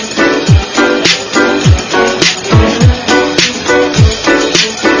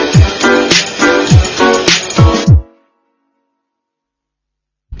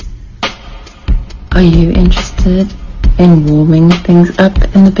Are you interested in warming things up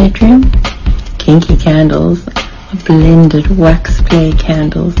in the bedroom? Kinky candles are blended wax play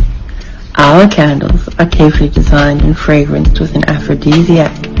candles. Our candles are carefully designed and fragranced with an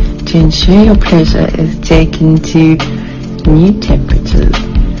aphrodisiac to ensure your pleasure is taken to new temperatures.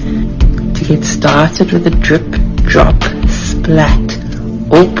 To get started with a drip, drop, splat,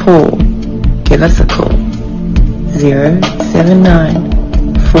 or pour, give us a call.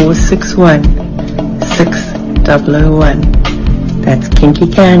 079-461-6001. That's Kinky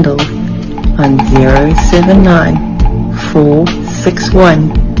Candles on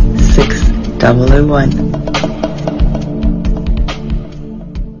 079-461-6001.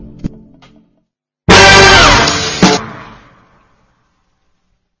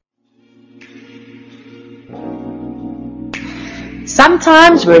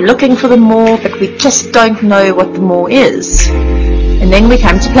 Sometimes we're looking for the more, but we just don't know what the more is. And then we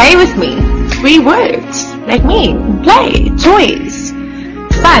come to Play With Me. 3 words, like me, play, toys,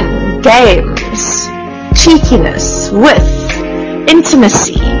 fun, games, cheekiness, with,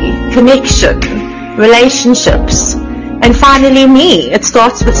 intimacy, connection, relationships, and finally me. It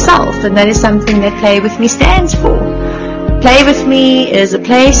starts with self, and that is something that Play With Me stands for. Play With Me is a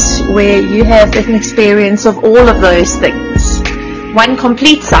place where you have an experience of all of those things. One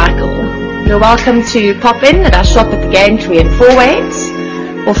complete cycle. You're welcome to pop in at our shop at the Gantry in Fourways,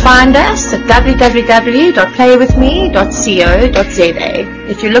 or find us at www.playwithme.co.za.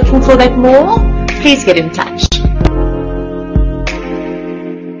 If you're looking for that more, please get in touch.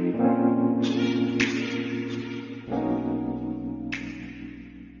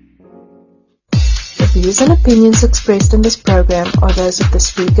 The views and opinions expressed in this program are those of the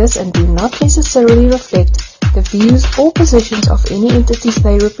speakers and do not necessarily reflect the views or positions of any entities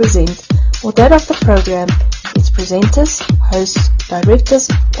they represent, or that of the program, its presenters, hosts, directors,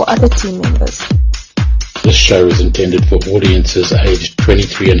 or other team members. This show is intended for audiences aged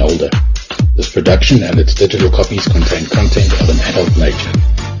 23 and older. This production and its digital copies contain content of an adult nature.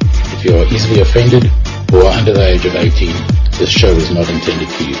 If you are easily offended or are under the age of 18, this show is not intended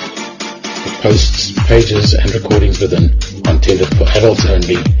for you. The posts, pages, and recordings within are intended for adults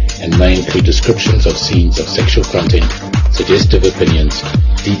only and may include descriptions of scenes of sexual content, suggestive opinions,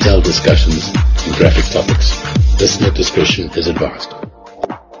 detailed discussions, and graphic topics. Listener discretion is advised.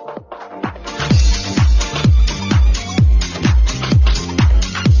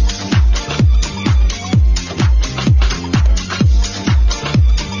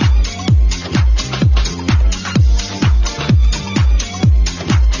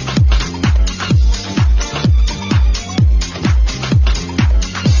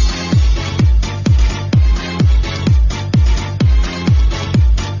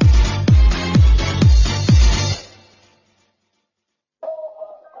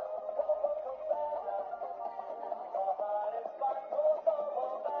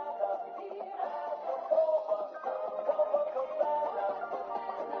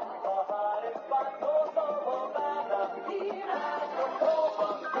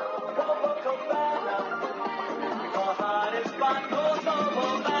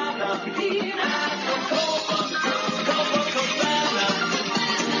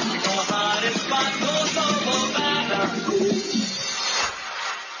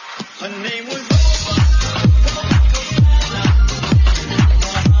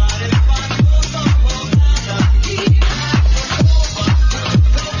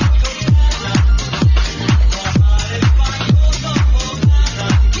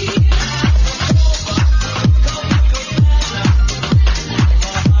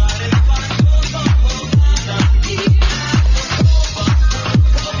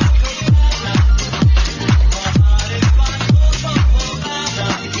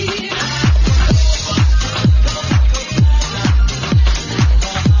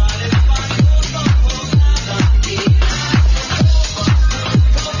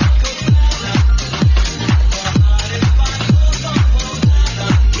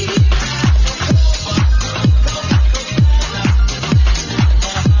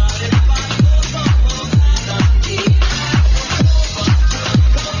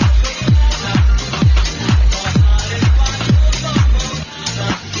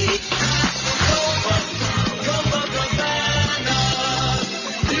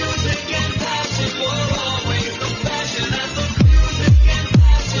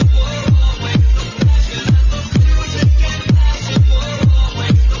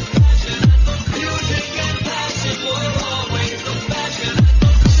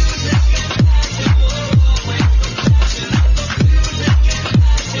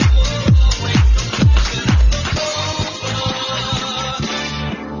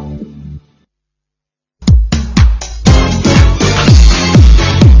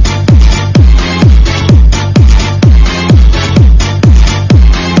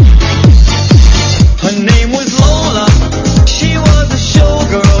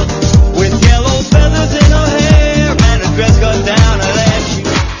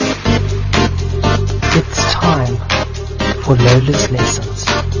 for Lola's Lessons.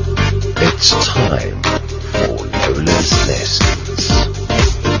 It's time for Lola's Lessons.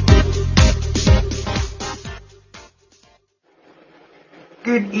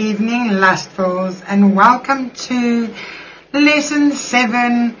 Good evening, lustfuls, and welcome to Lesson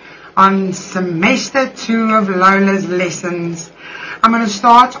 7 on Semester 2 of Lola's Lessons. I'm going to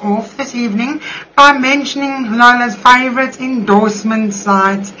start off this evening by mentioning Lola's favorite endorsement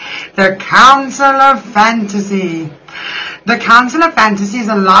site, the Council of Fantasy. The Council of Fantasy is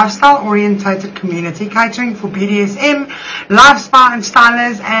a lifestyle-orientated community catering for BDSM,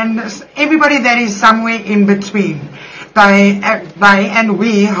 lifestylers, and everybody that is somewhere in between. They and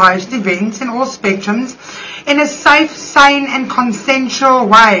we host events in all spectrums in a safe, sane, and consensual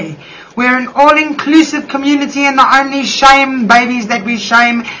way. We're an all-inclusive community, and the only shame, babies, that we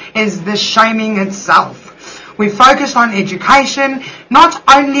shame is the shaming itself. We focus on education, not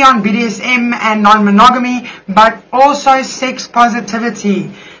only on BDSM and non-monogamy, but also sex positivity.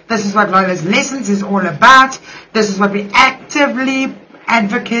 This is what Lola's Lessons is all about. This is what we actively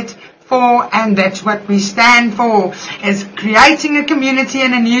advocate for, and that's what we stand for, is creating a community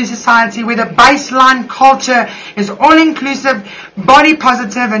and a new society where the baseline culture is all-inclusive, body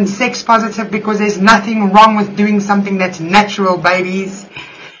positive, and sex positive, because there's nothing wrong with doing something that's natural, babies.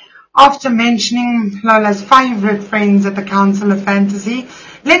 After mentioning Lola's favorite friends at the Council of Fantasy,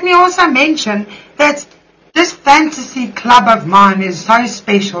 let me also mention that this fantasy club of mine is so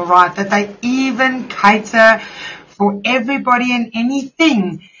special, right, that they even cater for everybody and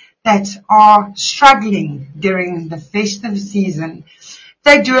anything that are struggling during the festive season.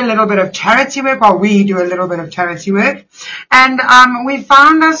 They do a little bit of charity work, while we do a little bit of charity work. And we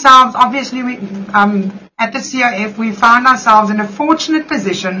found ourselves, obviously, at the COF, we found ourselves in a fortunate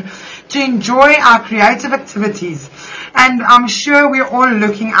position to enjoy our creative activities. And I'm sure we're all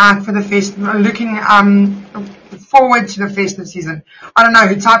looking out for the forward to the festive season. I don't know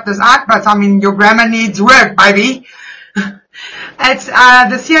who typed this out, but I mean, your grammar needs work, baby. It's,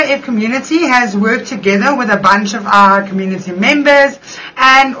 the COF community has worked together with a bunch of our community members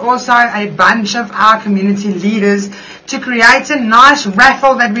and also a bunch of our community leaders to create a nice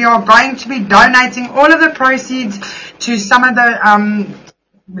raffle that we are going to be donating all of the proceeds to some of the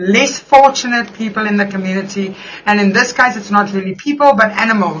less fortunate people in the community. And in this case, it's not really people, but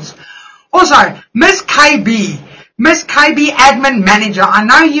animals. Also, Miss KB, Admin Manager, I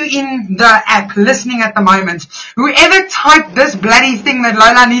know you in the app listening at the moment. Whoever typed this bloody thing that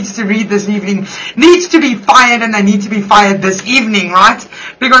Lola needs to read this evening needs to be fired, and they need to be fired this evening, right?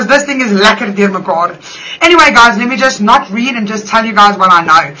 Because this thing is lekker deur mekaar. Anyway, guys, let me just not read and just tell you guys what I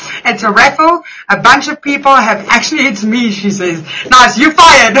know. It's a raffle. A bunch of people have, actually it's me, she says. Nice, you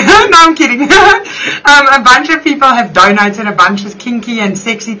fired. No, I'm kidding. A bunch of people have donated a bunch of kinky and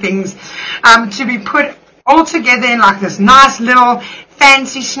sexy things to be put all together in like this nice little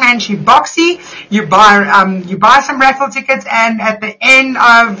fancy schmancy boxy. You buy some raffle tickets, and at the end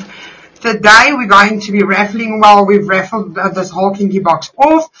of the day we're going to be raffling. Well, we've raffled this whole kinky box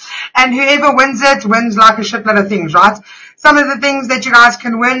off, and whoever wins it wins like a shitload of things, right? Some of the things that you guys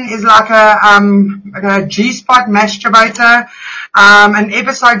can win is like a G-spot masturbator, an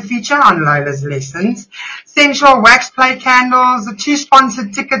episode feature on Lola's Lessons, sensual wax play candles, 2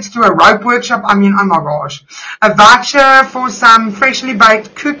 sponsored tickets to a rope workshop. I mean, oh my gosh. A voucher for some freshly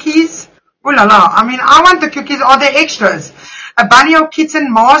baked cookies. Ooh la la. I mean, I want the cookies. Are there extras? A bunny or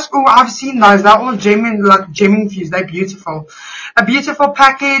kitten mask. Oh, I've seen those. They're all gem infused. They're beautiful. A beautiful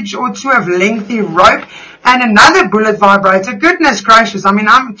package or 2 of lengthy rope, and another bullet vibrator. Goodness gracious. I mean,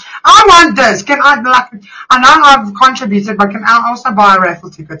 I want this. I know I've contributed, but can I also buy a raffle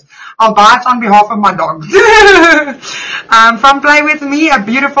ticket? I'll buy it on behalf of my dog. From Play With Me, a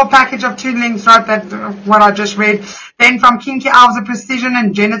beautiful package of 2 lengths rope, what I just read. Then from Kinky Elves, a precision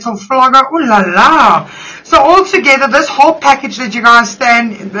and genital flogger. Ooh la la. So altogether, this whole package that you guys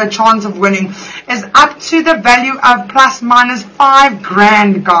stand a chance of winning is up to the value of plus minus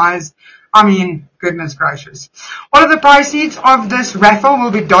 $5,000, guys. I mean, goodness gracious. All of the proceeds of this raffle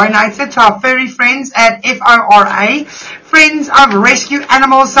will be donated to our furry friends at FORA, Friends of Rescue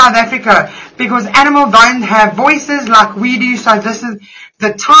Animals South Africa, because animals don't have voices like we do, so this is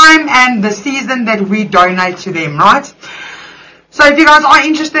the time and the season that we donate to them, right? So if you guys are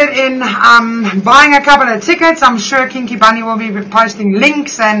interested in buying a couple of tickets, I'm sure Kinky Bunny will be posting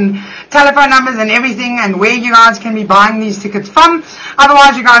links and telephone numbers and everything, and where you guys can be buying these tickets from.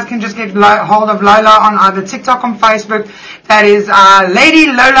 Otherwise, you guys can just get hold of Lola on either TikTok or Facebook. That is Lady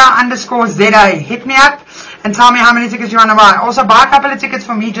Lola _ZA. Hit me up and tell me how many tickets you want to buy. Also, buy a couple of tickets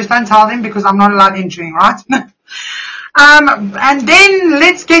for me. Just don't tell them, because I'm not allowed entering, right? And then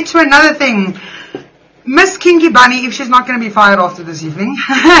let's get to another thing. Miss Kinky Bunny, if she's not going to be fired after this evening,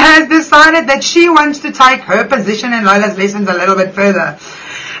 has decided that she wants to take her position in Lola's lessons a little bit further.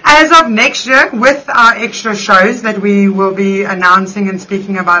 As of next year, with our extra shows that we will be announcing and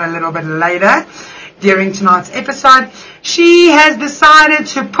speaking about a little bit later during tonight's episode, she has decided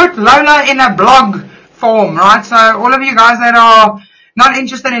to put Lola in a blog form, right? So all of you guys that are not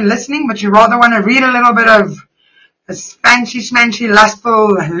interested in listening, but you rather want to read a little bit of fancy smancy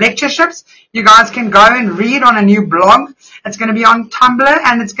lustful lectureships, you guys can go and read on a new blog. It's going to be on Tumblr,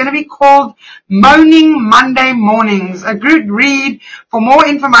 and it's going to be called Moaning Monday Mornings, a good read for more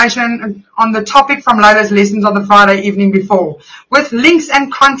information on the topic from Lola's lessons on the Friday evening before, with links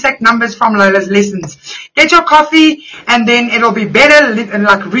and contact numbers from Lola's lessons. Get your coffee, and then it'll be better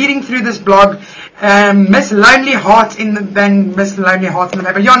like reading through this blog. Miss Lonely Heart than Miss Lonely Heart in the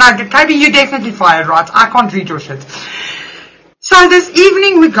paper. You're not, KB, you definitely fired, right? I can't read your shit. So this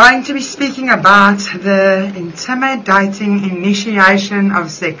evening we're going to be speaking about the intimidating initiation of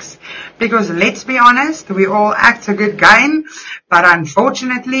sex. Because let's be honest, we all act a good game, but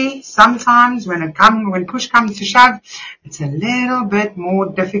unfortunately, sometimes when push comes to shove, it's a little bit more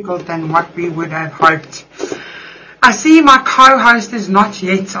difficult than what we would have hoped. I see my co-host is not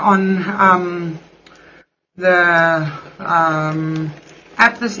yet on the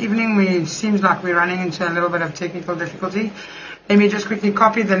app this evening. It seems like we're running into a little bit of technical difficulty. Let me just quickly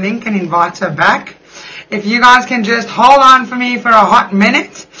copy the link and invite her back. If you guys can just hold on for me for a hot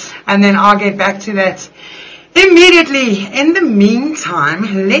minute, and then I'll get back to that immediately. In the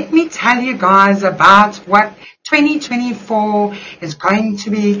meantime, let me tell you guys about what 2024 is going to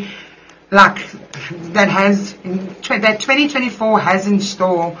be like, that 2024 has in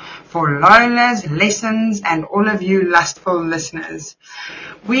store for Lola's lessons and all of you lustful listeners.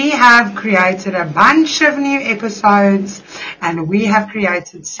 We have created a bunch of new episodes, and we have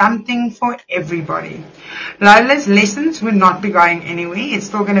created something for everybody. Lola's lessons will not be going anywhere. It's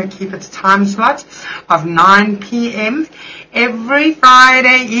still going to keep its time slot of 9 p.m. every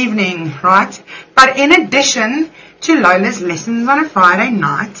Friday evening, right? But in addition to Lola's lessons on a Friday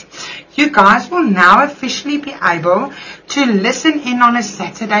night, you guys will now officially be able to listen in on a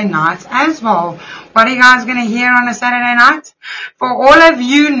Saturday night as well. What are you guys going to hear on a Saturday night? For all of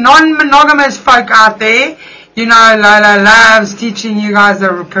you non-monogamous folk out there, you know Lola loves teaching you guys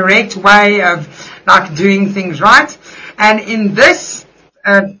the correct way of like doing things right. And in this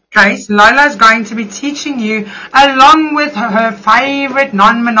case, Lola is going to be teaching you, along with her favorite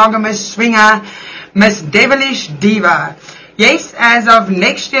non-monogamous swinger, Miss Devilish Diva. Yes, as of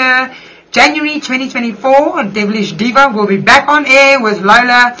next year, January 2024, Devilish Diva will be back on air with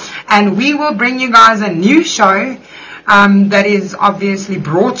Lola, and we will bring you guys a new show that is obviously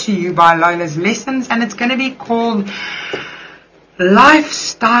brought to you by Lola's Lessons, and it's going to be called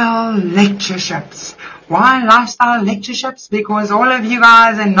Lifestyle Lectureships. Why lifestyle lectureships? Because all of you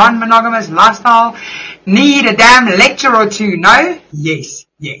guys in non-monogamous lifestyle need a damn lecture or two, no? Yes.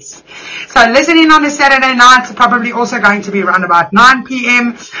 So listening on a Saturday night is probably also going to be around about 9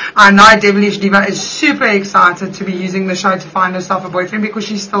 p.m. I know Devilish Diva is super excited to be using the show to find herself a boyfriend because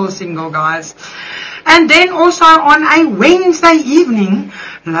she's still single, guys. And then also on a Wednesday evening,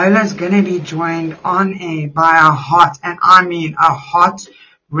 Lola's going to be joined on air by a hot, and I mean a hot,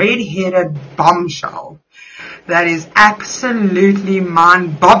 red-headed bombshell that is absolutely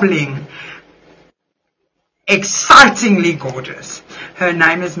mind-boggling, excitingly gorgeous. Her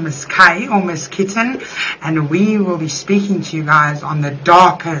name is Miss K, or Miss Kitten, and we will be speaking to you guys on the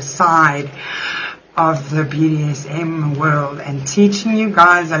darker side of the BDSM world and teaching you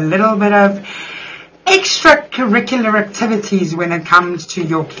guys a little bit of extracurricular activities when it comes to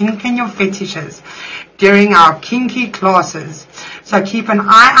your kink and your fetishes during our kinky classes. So keep an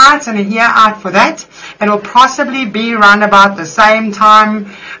eye out and an ear out for that. It'll possibly be around about the same time,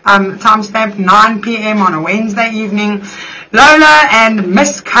 timestamp 9 p.m. on a Wednesday evening. Lola and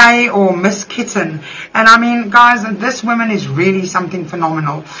Miss K, or Miss Kitten. And I mean, guys, this woman is really something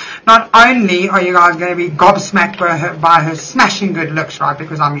phenomenal. Not only are you guys going to be gobsmacked by her smashing good looks, right?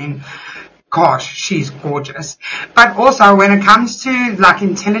 Because I mean, gosh, she's gorgeous. But also when it comes to like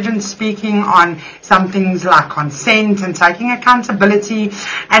intelligent speaking on some things like consent and taking accountability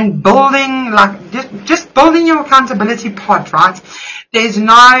and building, like just building your accountability pot, right? There's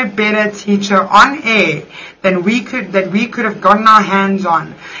no better teacher on air that we could have gotten our hands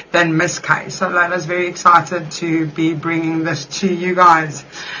on than Miss K. So Lola's very excited to be bringing this to you guys.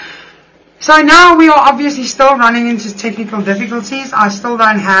 So now we are obviously still running into technical difficulties. I still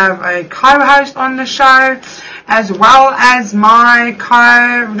don't have a co-host on the show, as well as my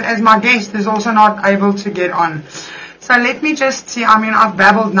guest is also not able to get on. So So let me just see. I mean, I've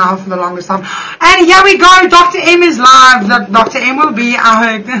babbled now for the longest time. And here we go. Dr. M is live. Dr. M will be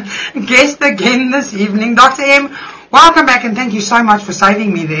our guest again this evening. Dr. M, welcome back and thank you so much for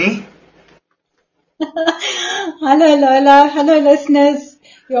saving me there. Hello, Lola. Hello, listeners.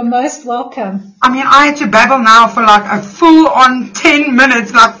 You're most welcome. I mean, I had to babble now for like a full on 10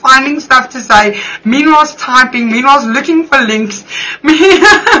 minutes, like finding stuff to say, meanwhile typing, meanwhile looking for links,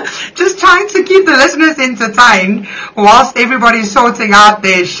 just trying to keep the listeners entertained whilst everybody's sorting out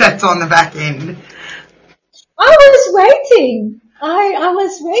their shit on the back end. I was waiting. I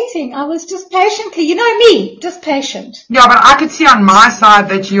was waiting. I was just patiently, you know me, just patient. Yeah, but I could see on my side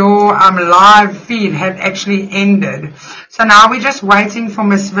that your live feed had actually ended. So now we're just waiting for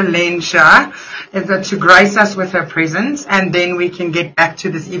Miss Valencia to grace us with her presence, and then we can get back to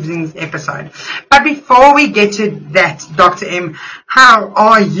this evening's episode. But before we get to that, Dr. M, how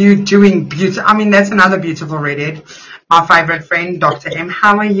are you doing? I mean, that's another beautiful redhead, my favorite friend, Dr. M.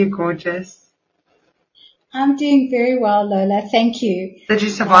 How are you, gorgeous? I'm doing very well, Lola. Thank you. Did you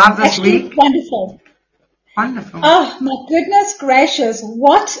survive this week? Wonderful. Wonderful. Oh, my goodness gracious.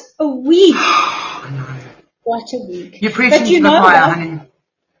 What a week. I know. What a week. You're preaching to the choir, honey.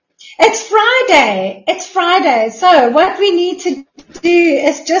 It's Friday. It's Friday. So what we need to do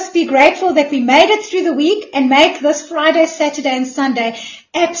is just be grateful that we made it through the week and make this Friday, Saturday and Sunday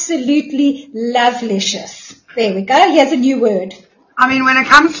absolutely lovelicious. There we go. Here's a new word. I mean, when it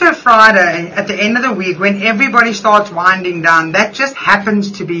comes to a Friday at the end of the week, when everybody starts winding down, that just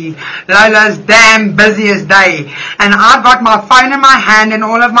happens to be Lola's damn busiest day. And I've got my phone in my hand and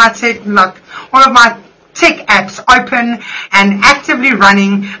all of my tech apps open and actively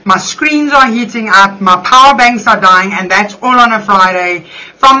running. My screens are heating up, my power banks are dying, and that's all on a Friday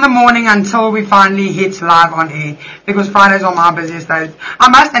from the morning until we finally hit live on air, because Fridays are my busiest days. I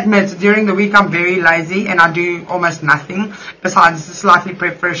must admit, during the week I'm very lazy and I do almost nothing besides slightly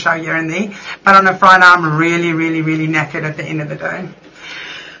prep for a show here and there. But on a Friday I'm really, really, really knackered at the end of the day.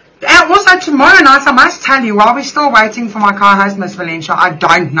 And also tomorrow night, I must tell you, while we're still waiting for my co-host, Miss Valencia, I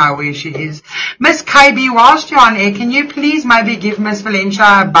don't know where she is. Miss KB, whilst you're on air, can you please maybe give Miss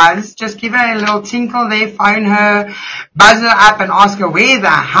Valencia a buzz? Just give her a little tinkle there, phone her, buzz her up and ask her where the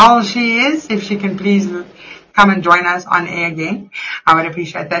hell she is, if she can please come and join us on air again. I would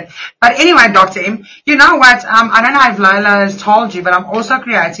appreciate that. But anyway, Dr. M, you know what? I don't know if Lola has told you, but I'm also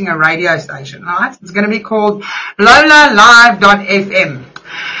creating a radio station, right? It's going to be called LolaLive.fm.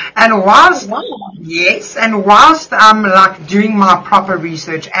 And whilst I'm like doing my proper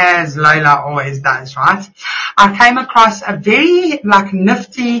research, as Lola always does, right, I came across a very like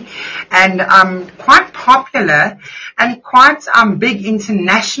nifty and quite popular and quite big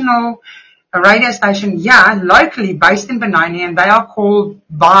international radio station locally based in Benoni, and they are called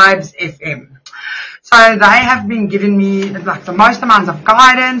Vibes FM. So they have been giving me like the most amount of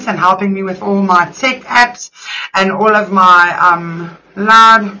guidance and helping me with all my tech apps and all of my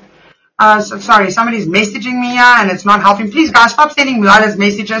sorry, somebody's messaging me here and it's not helping. Please guys, stop sending Lola's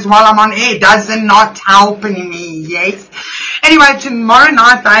messages while I'm on air. Doesn't not helping me, yes. Anyway, tomorrow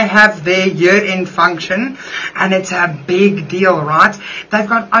night they have their year-end function and it's a big deal, right? They've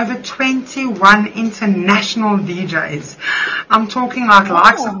got over 21 international DJs. I'm talking like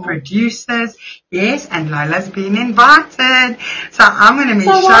likes of producers, yes, and Lola's been invited. So I'm going to be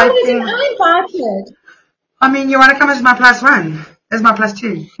So why wasn't I invited? I mean, you want to come as my plus one? As my plus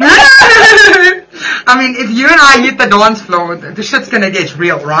two. I mean, if you and I hit the dance floor, the shit's going to get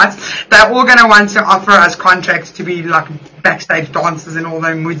real, right? They're all going to want to offer us contracts to be like backstage dancers and all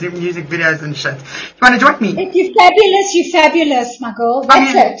those music videos and shit. You want to join me? If you're fabulous, my girl.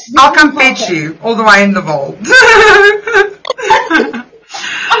 That's it. I'll come fetch you all the way in the vault.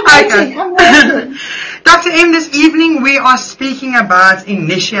 I'm waiting. Dr. M, this evening we are speaking about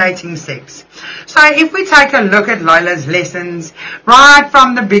initiating sex. So if we take a look at Lola's lessons right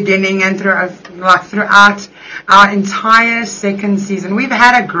from the beginning and throughout our entire second season, we've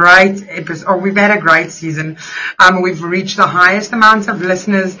had a great episode, or we've had a great season. We've reached the highest amount of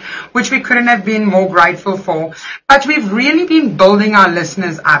listeners, which we couldn't have been more grateful for. But we've really been building our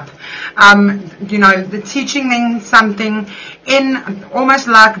listeners up. Teaching them something in almost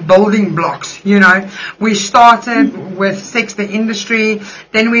like building blocks, We started with sex, the industry,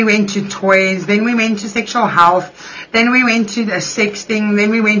 then we went to toys, then we went to sexual health, then we went to the sexting,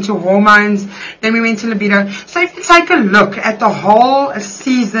 then we went to hormones, then we went to libido. So if you take a look at the whole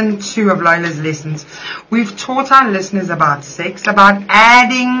season 2 of Lola's lessons, we've taught our listeners about sex, about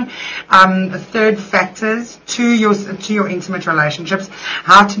adding third factors to your intimate relationships,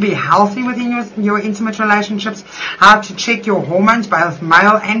 how to be healthy within your intimate relationships, how to check your hormones, both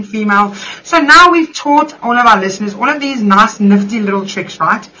male and female. So now we've taught all of our listeners all of these nice nifty little tricks,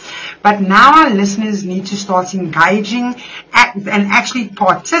 right? But now our listeners need to start engaging and actually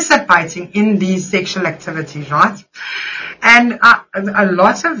participating in these sexual activities, right? And a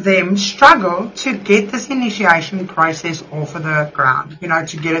lot of them struggle to get this initiation process off of the ground,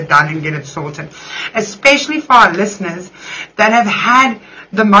 to get it done and get it sorted. Especially for our listeners that have had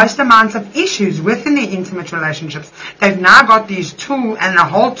the most amounts of issues within their intimate relationships. They've now got these tools and a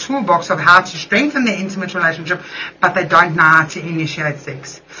whole toolbox of how to strengthen their intimate relationship, but they don't know how to initiate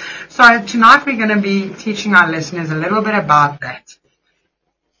sex. So tonight we're going to be teaching our listeners a little bit about that.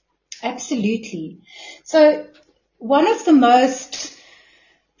 Absolutely. So one of the most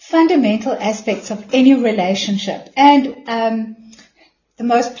fundamental aspects of any relationship and the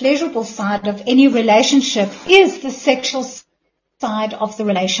most pleasurable side of any relationship is the sexual side of the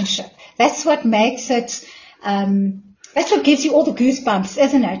relationship. That's what makes it, that's what gives you all the goosebumps,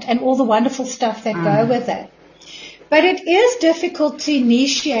 isn't it? And all the wonderful stuff that go with it. But it is difficult to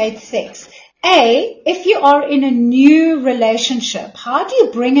initiate sex. If you are in a new relationship, how do you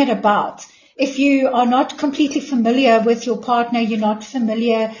bring it about? If you are not completely familiar with your partner, you're not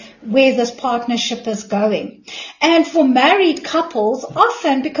familiar where this partnership is going. And for married couples,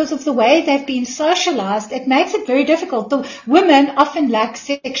 often because of the way they've been socialized, it makes it very difficult. The women often lack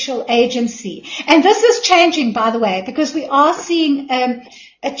sexual agency. And this is changing, by the way, because we are seeing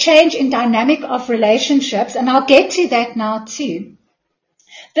a change in dynamic of relationships, and I'll get to that now too.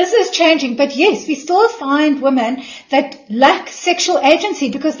 This is changing, but yes, we still find women that lack sexual agency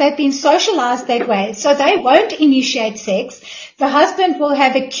because they've been socialized that way. So they won't initiate sex. The husband will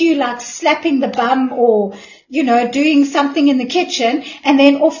have a cue like slapping the bum or, doing something in the kitchen, and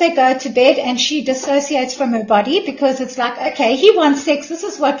then off they go to bed and she dissociates from her body because it's like, okay, he wants sex, this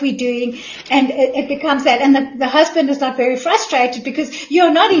is what we're doing, and it becomes that. And the husband is not very frustrated because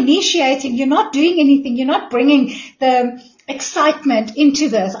you're not initiating, you're not doing anything, you're not bringing the excitement into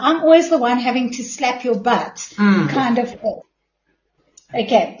this. I'm always the one having to slap your butt, kind of thing.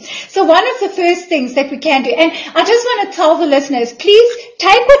 Okay, so one of the first things that we can do, and I just want to tell the listeners, please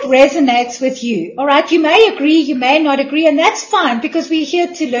take what resonates with you, all right? You may agree, you may not agree, and that's fine because we're here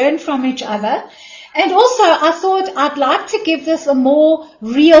to learn from each other. And also, I thought I'd like to give this a more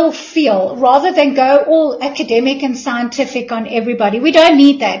real feel rather than go all academic and scientific on everybody. We don't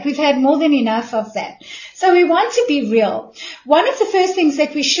need that. We've had more than enough of that. So we want to be real. One of the first things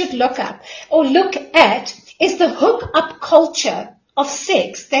that we should look at is the hook-up culture of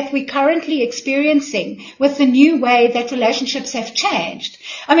sex that we're currently experiencing with the new way that relationships have changed.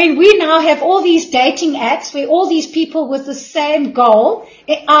 I mean, we now have all these dating apps where all these people with the same goal,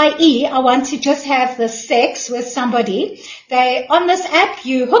 i.e., I want to just have the sex with somebody. On this app,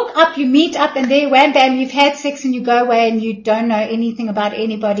 you hook up, you meet up, and there, wham, bam, you've had sex and you go away and you don't know anything about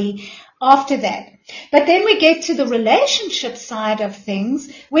anybody after that. But then we get to the relationship side of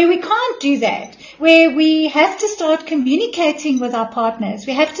things where we can't do that, where we have to start communicating with our partners.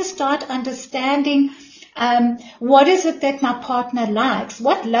 We have to start understanding what is it that my partner likes?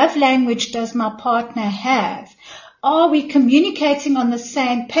 What love language does my partner have? Are we communicating on the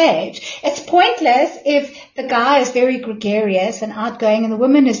same page? It's pointless if the guy is very gregarious and outgoing and the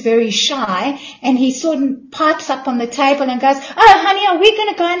woman is very shy and he sort of pipes up on the table and goes, oh, honey, are we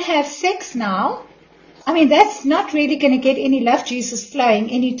going to go and have sex now? I mean, that's not really going to get any love juices flowing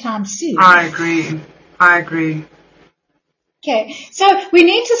anytime soon. I agree. Okay, so we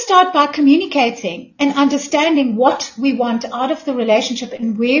need to start by communicating and understanding what we want out of the relationship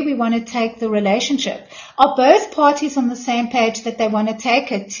and where we want to take the relationship. Are both parties on the same page that they want to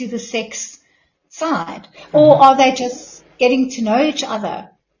take it to the sex side? Or are they just getting to know each other?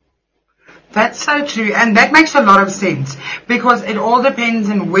 That's so true, and that makes a lot of sense because it all depends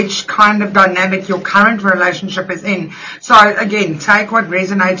on which kind of dynamic your current relationship is in. So again, take what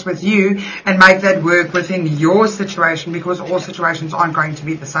resonates with you and make that work within your situation because all situations aren't going to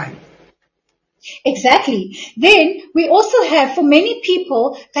be the same. Exactly. Then we also have, for many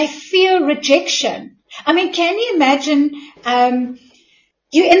people, they fear rejection. I mean, can you imagine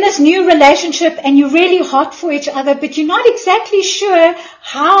you're in this new relationship and you're really hot for each other, but you're not exactly sure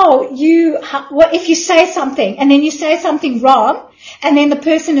what if you say something and then you say something wrong and then the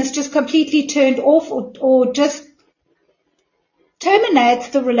person is just completely turned off or just terminates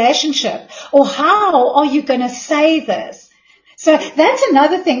the relationship. Or how are you going to say this? So that's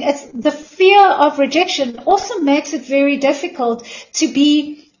another thing. It's the fear of rejection also makes it very difficult to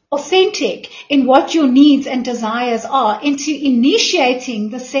be authentic in what your needs and desires are, into initiating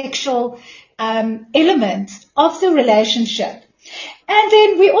the sexual element of the relationship. And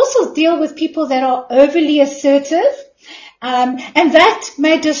then we also deal with people that are overly assertive, and that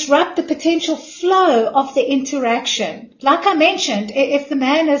may disrupt the potential flow of the interaction. Like I mentioned, if the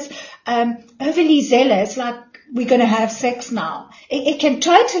man is overly zealous, like we're going to have sex now, it can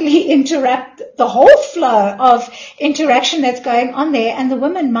totally interrupt the whole flow of interaction that's going on there, and the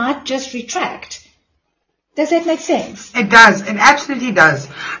woman might just retract. Does that make sense? It does. It absolutely does.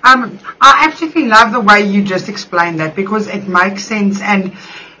 I absolutely love the way you just explained that, because it makes sense and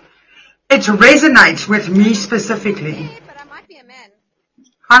it resonates with me specifically. But I might be a man.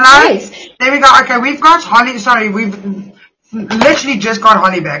 Hello? Yes. There we go. Okay, we've got Holly. Sorry, we've literally just got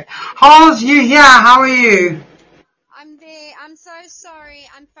Holly back. Holes, you here? How are you? I'm there. I'm so sorry.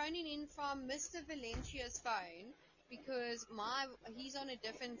 I'm phoning in from Mr. Valencia's phone because he's on a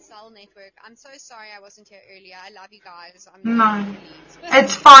different cell network. I'm so sorry I wasn't here earlier. I love you guys. No,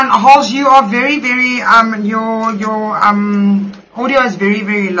 it's fine. Holes, you are very, very your audio is very,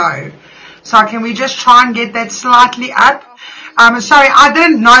 very low. So can we just try and get that slightly up? Sorry, I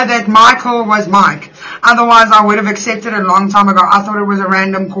didn't know that Michael was Mike. Otherwise, I would have accepted it a long time ago. I thought it was a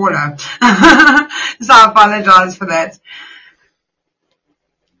random caller. So I apologize for that.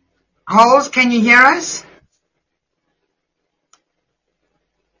 Holes, can you hear us?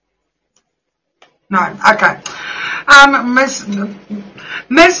 No, okay.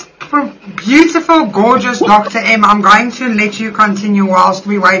 Miss beautiful, gorgeous Dr. M, I'm going to let you continue whilst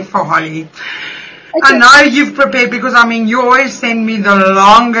we wait for Holly. Okay. I know you've prepared, because you always send me the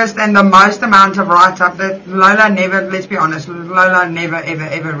longest and the most amount of write-up that Lola never, let's be honest, Lola never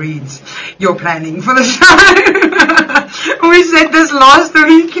ever reads your planning for the show. We said this last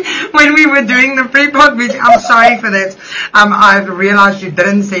week when we were doing the pre-pod meeting. I'm sorry for that. I've realized you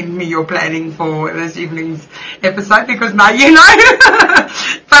didn't send me your planning for this evening's episode, because now you know.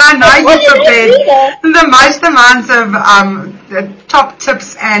 But I know you prepared the most amount of top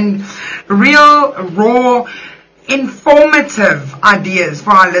tips and real, raw, informative ideas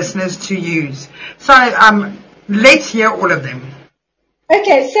for our listeners to use. So let's hear all of them.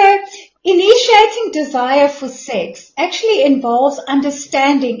 Okay, so initiating desire for sex actually involves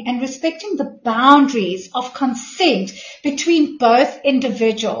understanding and respecting the boundaries of consent between both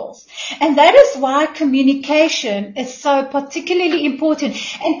individuals. And that is why communication is so particularly important.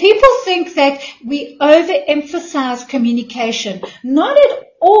 And people think that we overemphasize communication. Not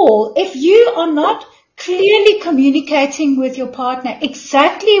at all. If you are not clearly communicating with your partner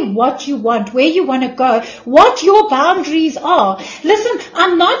exactly what you want, where you want to go, what your boundaries are. Listen,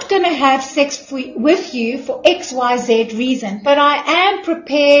 I'm not going to have sex with you for XYZ reason, but I am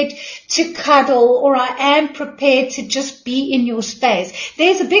prepared to cuddle, or I am prepared to just be in your space.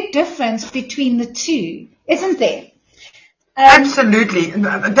 There's a big difference between the two, isn't there? Absolutely.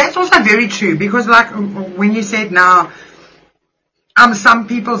 That's also very true, because like when you said now, some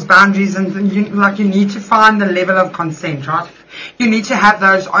people's boundaries, and you need to find the level of consent, right? You need to have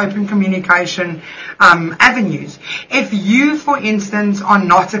those open communication avenues. If you, for instance, are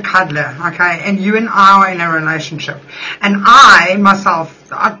not a cuddler, okay, and you and I are in a relationship, and I myself,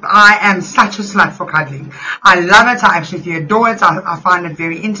 I am such a slut for cuddling. I love it. I absolutely adore it. I find it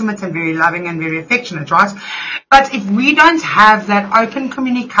very intimate and very loving and very affectionate, right? But if we don't have that open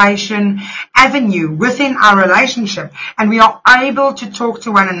communication avenue within our relationship, and we are able to talk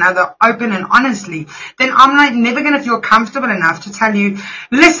to one another open and honestly, then I'm never going to feel comfortable enough to tell you,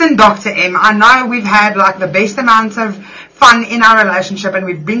 listen, Dr. M, I know we've had like the best amount of fun in our relationship and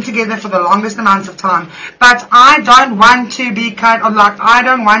we've been together for the longest amount of time, but I don't want to be I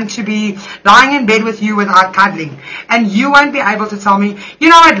don't want to be lying in bed with you without cuddling. And you won't be able to tell me, you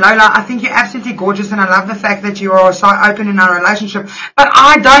know what, Lola, I think you're absolutely gorgeous and I love the fact that you are so open in our relationship, but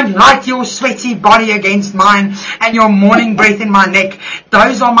I don't like your sweaty body against mine and your morning breath in my neck.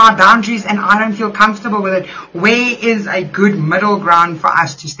 Those are my boundaries and I don't feel comfortable with it. Where is a good middle ground for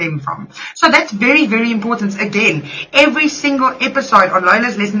us to stem from? So that's very, very important. Again, every single episode on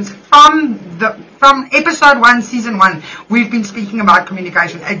Lola's Lessons from episode 1, season 1, we've been speaking about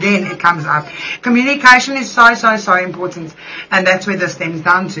communication. Again, it comes up. Communication is so important, and that's where this stems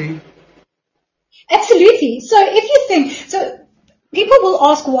down to. Absolutely. So if you think, people will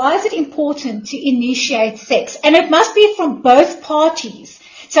ask, why is it important to initiate sex? And it must be from both parties.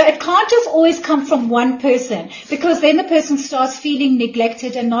 So it can't just always come from one person, because then the person starts feeling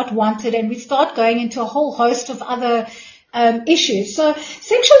neglected and not wanted, and we start going into a whole host of other issues. So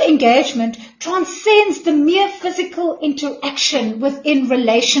sexual engagement transcends the mere physical interaction within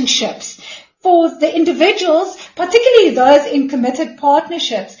relationships. For the individuals, particularly those in committed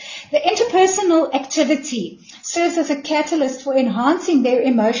partnerships, the interpersonal activity serves as a catalyst for enhancing their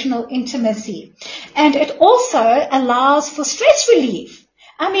emotional intimacy. And it also allows for stress relief.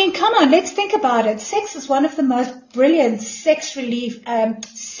 I mean, come on, let's think about it. Sex is one of the most brilliant stress relief. I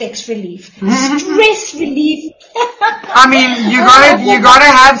mean, you gotta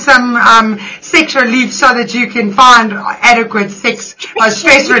have some sex relief so that you can find adequate stress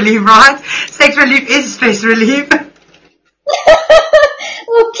relief, right? Sex relief is stress relief.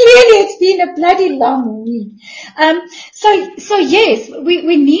 Well, clearly it's been a bloody long week. So yes,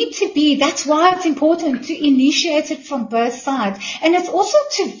 we need to be, that's why it's important to initiate it from both sides. And it's also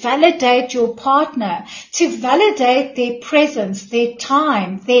to validate your partner, to validate their presence, their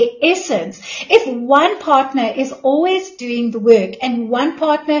time, their essence. If one partner is always doing the work and one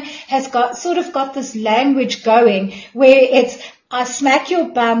partner has got this language going where it's, I smack your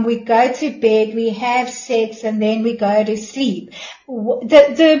bum, we go to bed, we have sex, and then we go to sleep.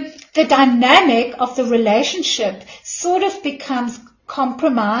 The dynamic of the relationship sort of becomes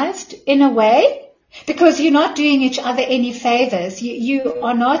compromised in a way because you're not doing each other any favors. You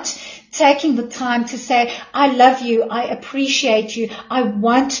are not taking the time to say, I love you, I appreciate you, I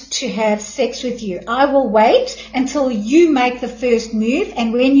want to have sex with you. I will wait until you make the first move,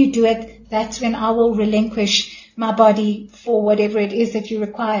 and when you do it, that's when I will relinquish my body for whatever it is that you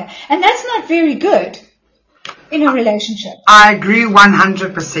require. And that's not very good in a relationship. I agree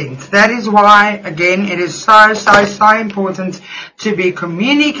 100%. That is why, again, it is so important to be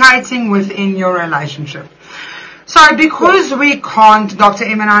communicating within your relationship. So because we can't, Dr.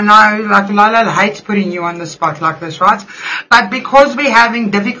 Em, and I know, like Lola hates putting you on the spot like this, right? But because we're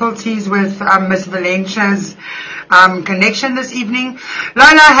having difficulties with Miss Valencia's connection this evening,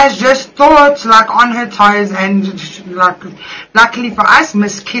 Lola has just thought like on her toes, and like luckily for us,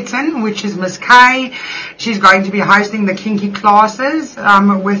 Miss Kitten, which is Miss K, she's going to be hosting the kinky classes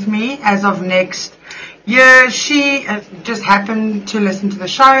with me as of next year. She just happened to listen to the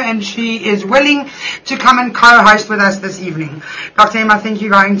show and she is willing to come and co-host with us this evening. Dr. Em, I think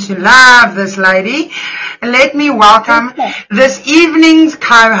you're going to love this lady. Let me welcome this evening's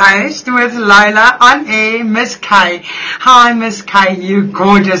co-host with Lola on air, Miss K. Hi, Miss K, you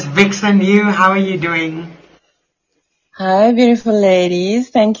gorgeous vixen, you. How are you doing? Hi, beautiful ladies.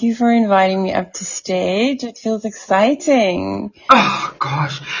 Thank you for inviting me up to stage. It feels exciting. Oh,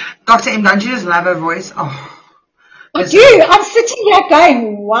 gosh. Dr. M, don't you just love her voice? Oh, I do. I'm sitting here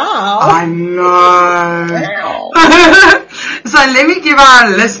going, wow. I know. So let me give our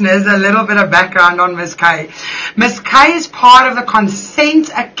listeners a little bit of background on Miss K. Miss K is part of the Consent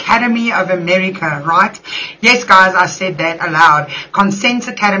Academy of America, right? Yes, guys, I said that aloud. Consent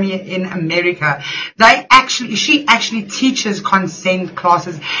Academy in America. She actually teaches consent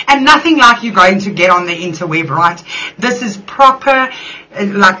classes, and nothing like you're going to get on the interweb, right? This is proper,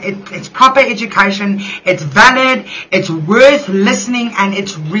 it's proper education. It's valid. It's worth listening, and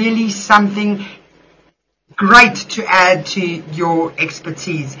it's really something great to add to your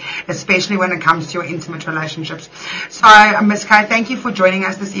expertise, especially when it comes to your intimate relationships. So, Ms. K, thank you for joining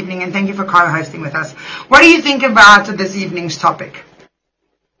us this evening, and thank you for co-hosting with us. What do you think about this evening's topic?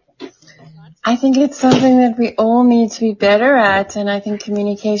 I think it's something that we all need to be better at, and I think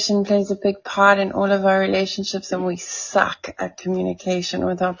communication plays a big part in all of our relationships, and we suck at communication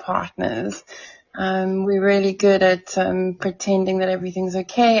with our partners. We're really good at pretending that everything's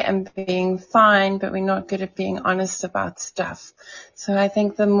okay and being fine, but we're not good at being honest about stuff. So I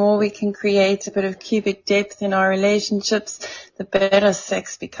think the more we can create a bit of cubic depth in our relationships, the better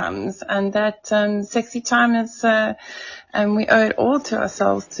sex becomes. And that sexy time is, we owe it all to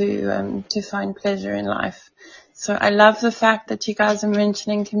ourselves to find pleasure in life. So I love the fact that you guys are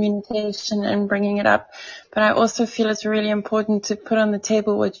mentioning communication and bringing it up, but I also feel it's really important to put on the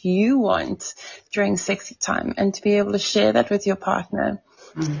table what you want during sexy time and to be able to share that with your partner.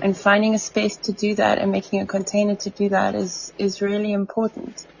 And finding a space to do that and making a container to do that is really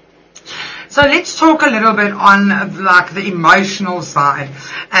important. So let's talk a little bit on like the emotional side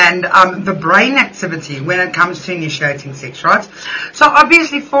and the brain activity when it comes to initiating sex, right? So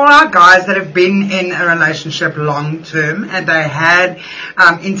obviously for our guys that have been in a relationship long term and they had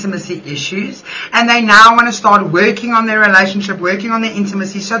intimacy issues and they now want to start working on their relationship, working on their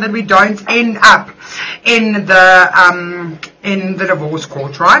intimacy so that we don't end up in the divorce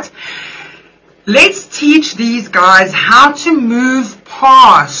court, right? Let's teach these guys how to move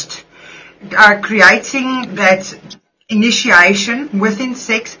past creating that initiation within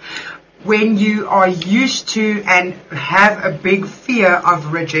sex when you are used to and have a big fear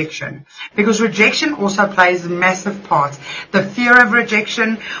of rejection, because rejection also plays a massive part. The fear of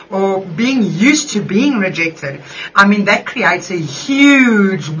rejection or being used to being rejected, I mean, that creates a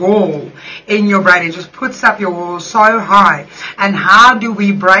huge wall in your brain. It just puts up your wall so high. And how do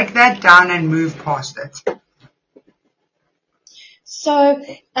we break that down and move past it? So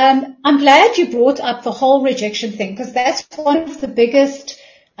I'm glad you brought up the whole rejection thing, because that's one of the biggest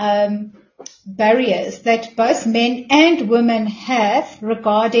barriers that both men and women have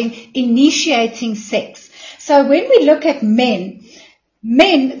regarding initiating sex. So when we look at men,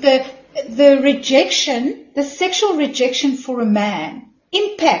 the rejection, the sexual rejection for a man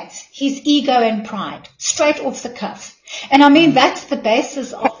impacts his ego and pride straight off the cuff. And I mean, that's the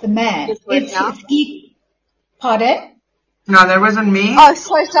basis of the man. It's his ego. Pardon? No, that wasn't me. Oh,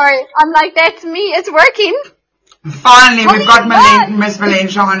 so sorry. I'm like, that's me. It's working. Finally, we've got Miss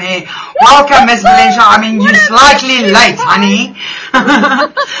Valencia on air. Welcome, Miss Valencia. I mean, you're slightly late, honey.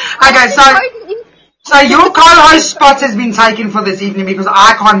 Okay, so your co-host spot has been taken for this evening because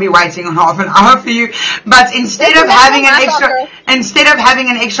I can't be waiting half an hour for you. But instead of having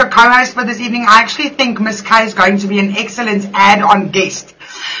an extra co-host for this evening, I actually think Miss K is going to be an excellent add-on guest.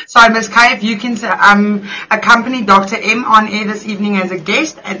 So, Ms. K, if you can accompany Dr. M on air this evening as a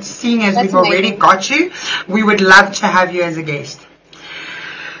guest, and seeing as we've already got you, we would love to have you as a guest.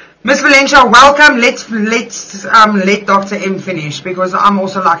 Ms. Valencia, welcome. Let's let Dr. M finish, because I'm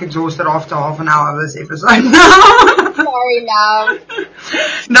also like exhausted after half an hour of this episode. Sorry, love.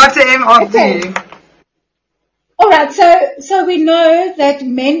 Dr. M, after you. All right, so we know that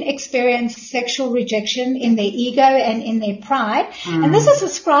men experience sexual rejection in their ego and in their pride, and this is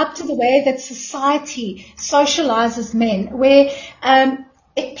ascribed to the way that society socializes men, where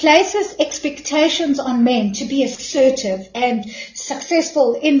it places expectations on men to be assertive and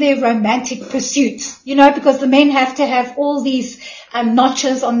successful in their romantic pursuits, you know, because the men have to have all these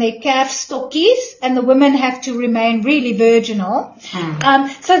notches on their calf stockies, and the women have to remain really virginal.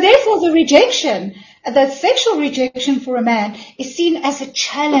 So therefore the sexual rejection for a man is seen as a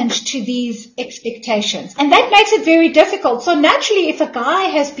challenge to these expectations. And that makes it very difficult. So naturally, if a guy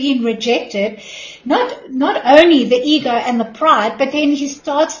has been rejected, not only the ego and the pride, but then he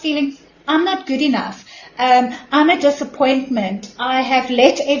starts feeling, I'm not good enough. I'm a disappointment. I have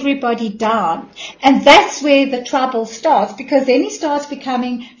let everybody down. And that's where the trouble starts, because then he starts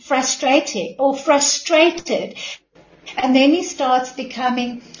becoming frustrated. And then he starts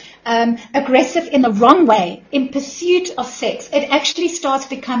becoming aggressive in the wrong way, in pursuit of sex. It actually starts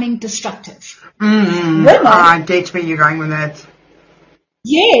becoming destructive. I get where you're going with that.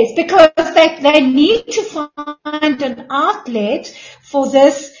 Yes, because they need to find an outlet for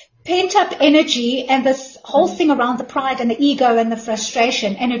this pent-up energy and this whole thing around the pride and the ego and the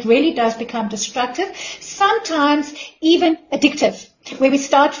frustration, and it really does become destructive, sometimes even addictive, where we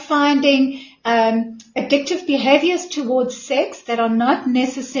start finding addictive behaviors towards sex that are not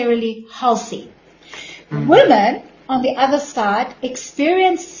necessarily healthy. Women, on the other side,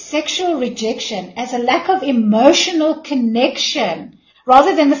 experience sexual rejection as a lack of emotional connection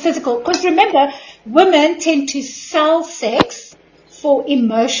rather than the physical. Because remember, women tend to sell sex for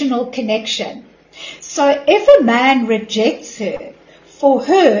emotional connection. So if a man rejects her, for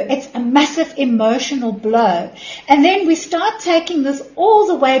her, it's a massive emotional blow. And then we start taking this all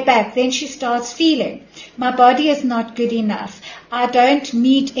the way back. Then she starts feeling, my body is not good enough. I don't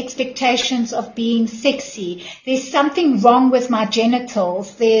meet expectations of being sexy. There's something wrong with my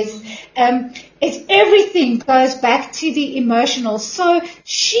genitals. Everything goes back to the emotional. So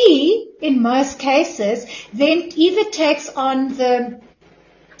she, in most cases, then either takes on the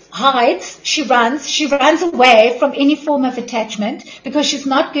hides, she runs away from any form of attachment because she's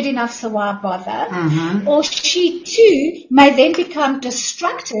not good enough, so why bother? Or she too may then become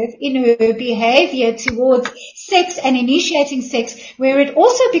destructive in her behavior towards sex and initiating sex, where it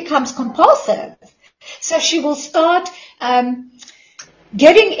also becomes compulsive. So she will start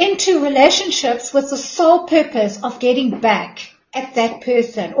getting into relationships with the sole purpose of getting back at that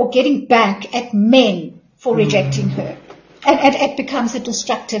person or getting back at men for rejecting her. And it becomes a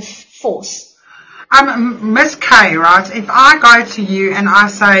destructive force. Miss K, right, if I go to you and I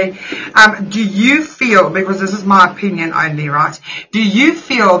say, do you feel, because this is my opinion only, right, do you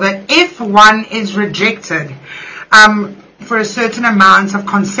feel that if one is rejected for a certain amount of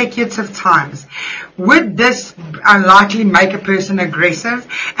consecutive times, would this likely make a person aggressive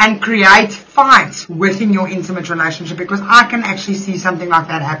and create fights within your intimate relationship? Because I can actually see something like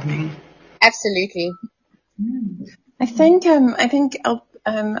that happening. Absolutely. I think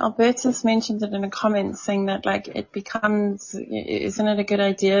Albertus mentioned it in a comment saying that, like, it becomes, isn't it a good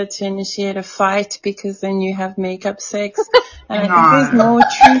idea to initiate a fight because then you have makeup sex? And I think there's more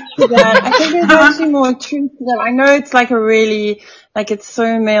truth to that. I think there's actually more truth to that. I know it's like a really, like, it's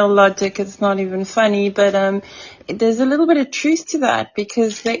so male logic, it's not even funny, but there's a little bit of truth to that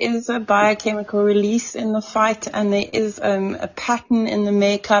because there is a biochemical release in the fight, and there is a pattern in the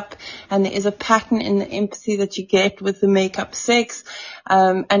makeup, and there is a pattern in the empathy that you get with the makeup sex,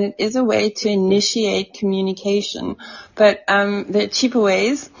 and it is a way to initiate communication. But there are cheaper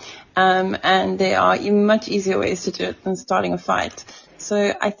ways, and there are much easier ways to do it than starting a fight.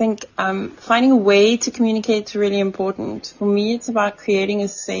 So I think finding a way to communicate is really important. For me, it's about creating a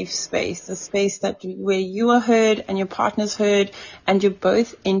safe space, a space where you are heard and your partner's heard, and you're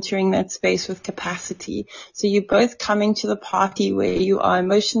both entering that space with capacity. So you're both coming to the party where you are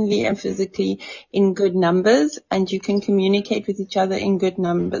emotionally and physically in good numbers, and you can communicate with each other in good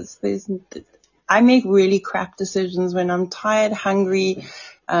numbers. I make really crap decisions when I'm tired, hungry,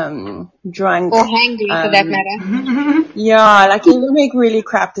 drunk. Or hangry, for that matter. Yeah, like you make really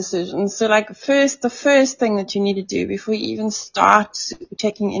crap decisions. So like the first thing that you need to do before you even start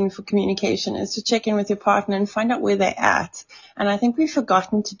checking in for communication is to check in with your partner and find out where they're at. And I think we've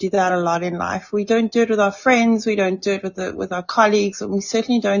forgotten to do that a lot in life. We don't do it with our friends. We don't do it with our colleagues, and we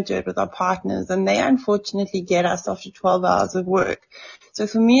certainly don't do it with our partners. And they unfortunately get us after 12 hours of work. So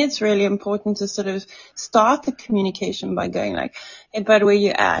for me, it's really important to sort of start the communication by going like, hey, bud, where you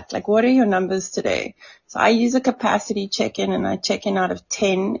at? Like, what are your numbers today? So I use a capacity check-in, and I check in out of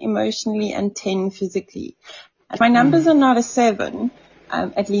 10 emotionally and 10 physically. If my numbers are not a 7,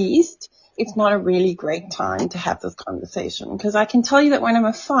 at least, it's not a really great time to have this conversation, because I can tell you that when I'm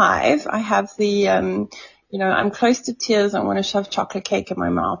a 5, I have the, I'm close to tears. I want to shove chocolate cake in my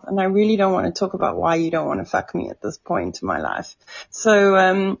mouth, and I really don't want to talk about why you don't want to fuck me at this point in my life.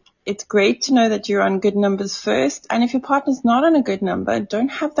 So, it's great to know that you're on good numbers first. And if your partner's not on a good number, don't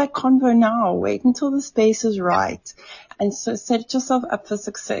have that convo now. Wait until the space is right. And so set yourself up for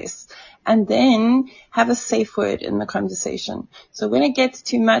success. And then have a safe word in the conversation. So when it gets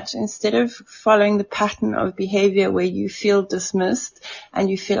too much, instead of following the pattern of behavior where you feel dismissed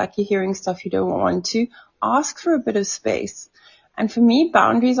and you feel like you're hearing stuff you don't want to, ask for a bit of space. And for me,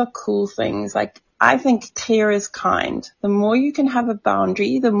 boundaries are cool things. Like, I think clear is kind. The more you can have a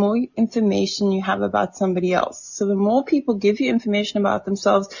boundary, the more information you have about somebody else. So the more people give you information about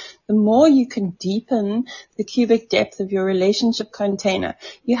themselves, the more you can deepen the cubic depth of your relationship container.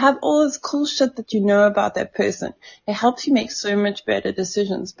 You have all this cool shit that you know about that person. It helps you make so much better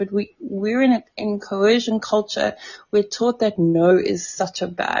decisions. But we're in coercion culture. We're taught that no is such a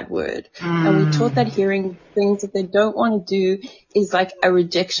bad word. And we're taught that hearing things that they don't want to do is like a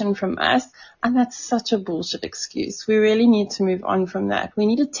rejection from us. And that's such a bullshit excuse. We really need to move on from that. We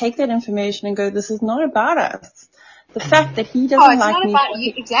need to take that information and go, this is not about us. The fact that he doesn't like me. It's not about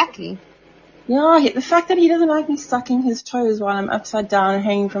you, exactly. Yeah, the fact that he doesn't like me sucking his toes while I'm upside down and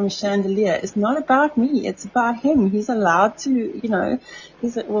hanging from a chandelier is not about me. It's about him. He's allowed to,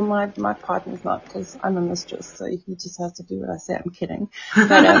 my partner's not, because I'm a mistress, so he just has to do what I say. I'm kidding.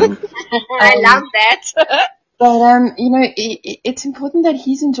 But, I love that. But, it's important that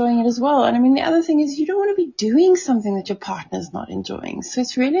he's enjoying it as well. And I mean, the other thing is you don't want to be doing something that your partner's not enjoying. So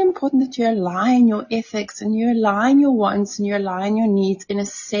it's really important that you align your ethics and you align your wants and you align your needs in a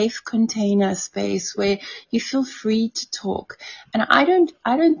safe container space where you feel free to talk. And I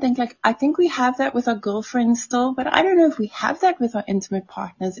don't think I think we have that with our girlfriends still, but I don't know if we have that with our intimate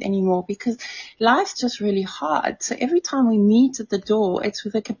partners anymore, because life's just really hard. So every time we meet at the door, it's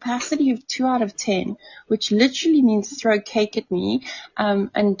with a capacity of 2 out of 10, which literally means throw cake at me,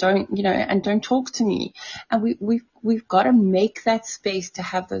 and don't talk to me. And we've got to make that space to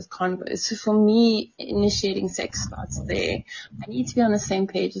have those convos. So for me, initiating sex starts there. I need to be on the same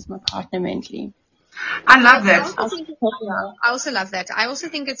page as my partner mentally. I love that. I also love that. I also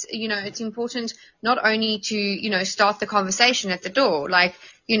think it's, it's important not only to, start the conversation at the door. Like,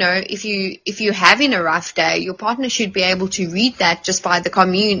 if you're having a rough day, your partner should be able to read that just by the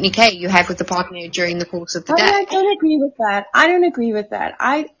communique you have with the partner during the course of the day. I don't agree with that.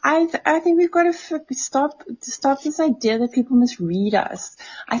 I think we've got to stop this idea that people misread us.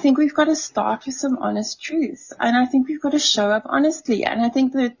 I think we've got to start with some honest truth, and I think we've got to show up honestly. And I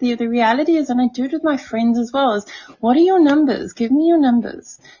think that the reality is, and I do it with my friends as well, is what are your numbers? Give me your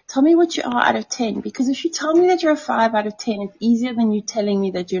numbers. Tell me what you are out of 10, because if you tell me that you're a 5 out of 10, it's easier than you telling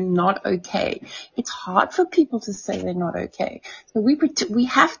me that that you're not okay. It's hard for people to say they're not okay. So we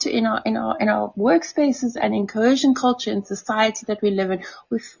have to, in our workspaces and in cohesion culture and society that we live in,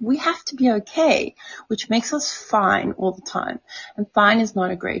 we have to be okay, which makes us fine all the time. And fine is not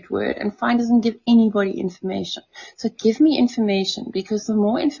a great word, and fine doesn't give anybody information. So give me information, because the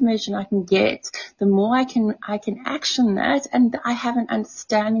more information I can get, the more I can action that, and I have an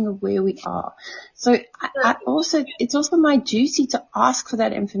understanding of where we are. So it's also my duty to ask for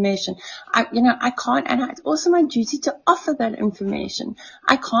that information. I can't, and it's also my duty to offer that information.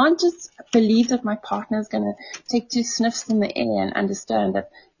 I can't just believe that my partner is going to take 2 sniffs in the air and understand that,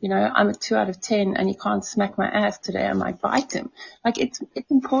 I'm a 2 out of 10 and he can't smack my ass today. I might bite him. Like, it's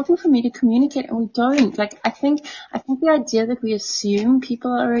important for me to communicate, and we don't. Like, I think the idea that we assume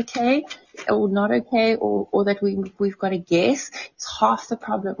people are okay or not okay, or that we've got to guess, is half the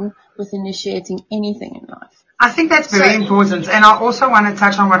problem with initiating anything in life. I think that's very important, and I also want to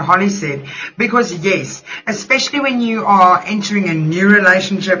touch on what Holly said, because yes, especially when you are entering a new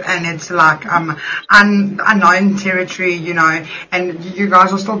relationship and it's like unknown territory, and you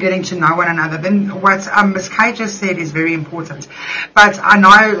guys are still getting to know one another, then what Ms. Kay just said is very important. But I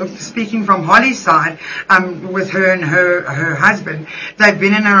know, speaking from Holly's side, with her and her husband, they've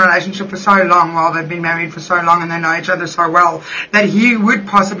been in a relationship for so long, they've been married for so long, and they know each other so well, that he would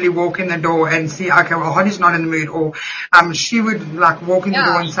possibly walk in the door and see, okay, well, Holly's not in the mood, or she would like walk in the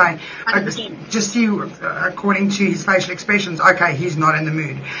door and say, just see, according to his facial expressions, okay, he's not in the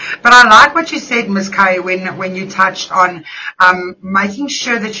mood. But I like what you said, Ms. Kay, when you touched on making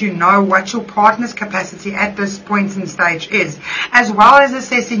sure that you know what your partner's capacity at this point in stage is, as well as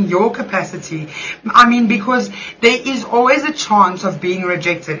assessing your capacity. I mean, because there is always a chance of being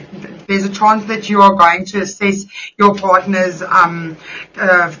rejected. There's a chance that you are going to assess your partner's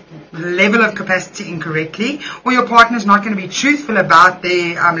level of capacity incorrectly, or your partner's not going to be truthful about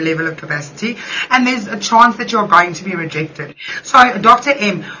their level of capacity, and there's a chance that you're going to be rejected. So, Dr.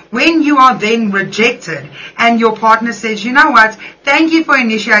 M, when you are then rejected and your partner says, you know what, thank you for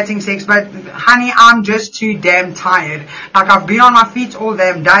initiating sex, but honey, I'm just too damn tired. Like, I've been on my feet all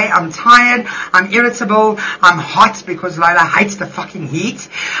damn day, I'm tired, I'm irritable, I'm hot because Lola hates the fucking heat.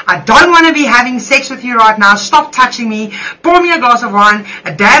 I don't want to be having sex with you right now, stop touching me, pour me a glass of wine,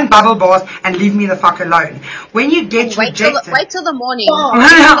 a damn bubble bath, and leave me the fuck alone. When you get rejected... Wait till the morning.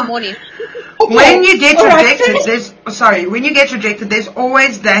 When you get rejected, when you get rejected, there's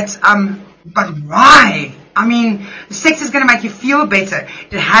always that, but why? I mean, sex is going to make you feel better.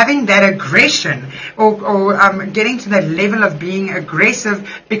 Having that aggression or getting to that level of being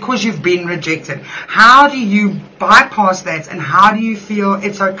aggressive because you've been rejected. How do you bypass that, and how do you feel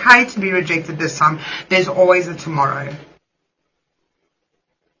it's okay to be rejected this time? There's always a tomorrow.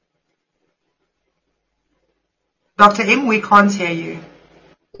 Dr. M, we can't hear you.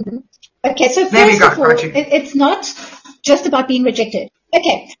 Okay, so first of all, it's not just about being rejected.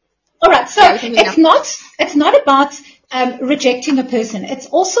 Okay. All right, so it's not about rejecting a person. It's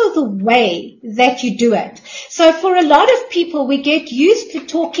also the way that you do it. So for a lot of people, we get used to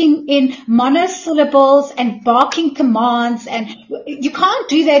talking in monosyllables and barking commands, and you can't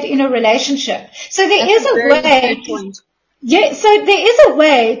do that in a relationship. So there is a way. So there is a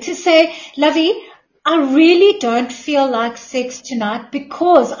way to say, Lovey, I really don't feel like sex tonight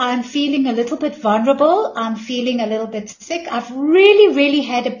because I'm feeling a little bit vulnerable. I'm feeling a little bit sick. I've really, really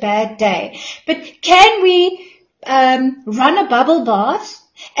had a bad day. But can we run a bubble bath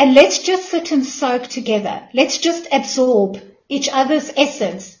and let's just sit and soak together? Let's just absorb each other's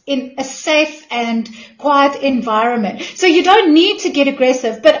essence in a safe and quiet environment. So you don't need to get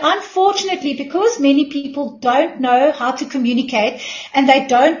aggressive, but unfortunately, because many people don't know how to communicate and they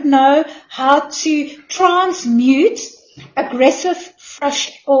don't know how to transmute aggressive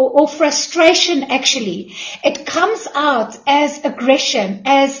or frustration, actually, it comes out as aggression,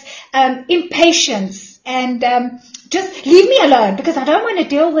 as impatience, and just leave me alone because I don't want to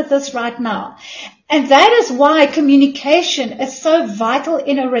deal with this right now. And that is why communication is so vital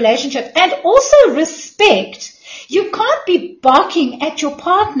in a relationship, and also respect. You can't be barking at your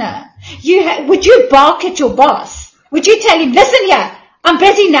partner. Would you bark at your boss? Would you tell him, listen here, I'm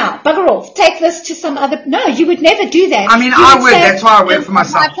busy now, bugger off, take this to some other... No, you would never do that. I mean, I would, that's why I work for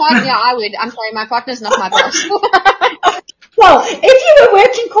myself. My partner, I would. I'm sorry, my partner's not my boss. Well, if you were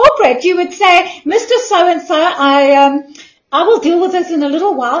working corporate, you would say, Mr. So-and-so, I will deal with this in a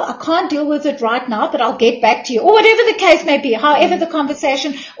little while. I can't deal with it right now, but I'll get back to you. Or whatever the case may be, however the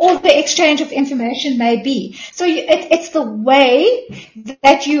conversation or the exchange of information may be. So it's the way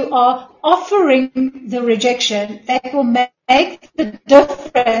that you are offering the rejection that will make the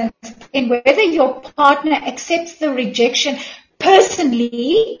difference in whether your partner accepts the rejection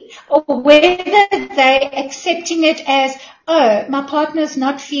personally, or whether they're accepting it as, oh, my partner's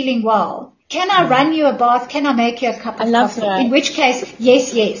not feeling well. Can I run you a bath? Can I make you a cup of coffee? that. In which case,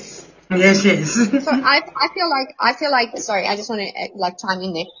 yes. Yes. So I feel like, sorry, I just want to chime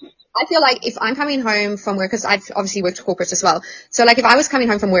in there. I feel like if I'm coming home from work, because I've obviously worked corporates as well. So if I was coming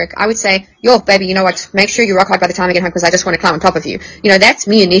home from work, I would say, yo, baby, you know what? Make sure you rock hard by the time I get home because I just want to climb on top of you. That's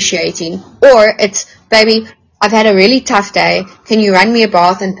me initiating. Or it's, baby, I've had a really tough day. Can you run me a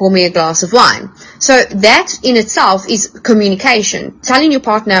bath and pour me a glass of wine? So that in itself is communication. Telling your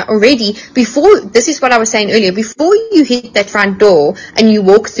partner already before, this is what I was saying earlier, before you hit that front door and you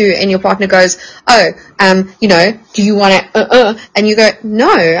walk through and your partner goes, oh, do you want to, and you go, no,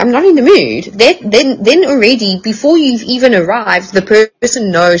 I'm not in the mood. Then already, before you've even arrived, the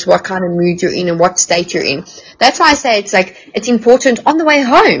person knows what kind of mood you're in and what state you're in. That's why I say it's important on the way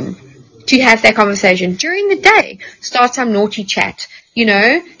home to have that conversation. During the day, start some naughty chat. You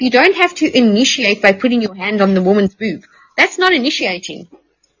don't have to initiate by putting your hand on the woman's boob. That's not initiating.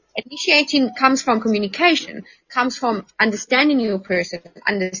 Initiating comes from communication, comes from understanding your person,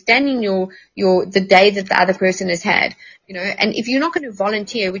 understanding the day that the other person has had, and if you're not going to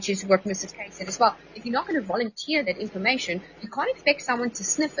volunteer, which is what Mrs. K said as well, if you're not going to volunteer that information, you can't expect someone to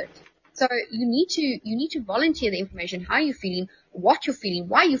sniff it. So you need to volunteer the information, how you're feeling, what you're feeling,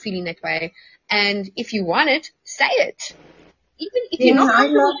 why you're feeling that way, and if you want it, say it. Even if you're not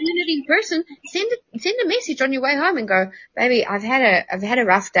comfortable doing it in person, send a message on your way home and go, baby, I've had a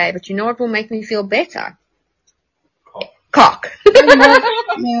rough day, but you know what will make me feel better? Cock.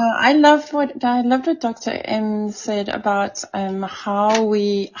 I loved what Dr. M said about how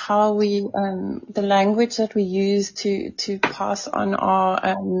we the language that we use to pass on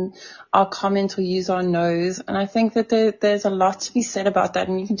our comments, we use our no's, and I think that there's a lot to be said about that.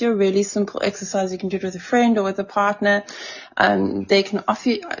 And you can do a really simple exercise. You can do it with a friend or with a partner. They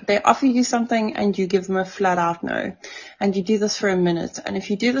offer you something and you give them a flat out no, and you do this for a minute. And if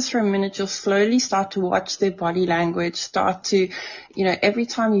you do this for a minute, you'll slowly start to watch their body language start to, every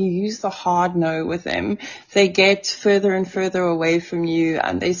time you use the hard no with them, they get further and further away from you,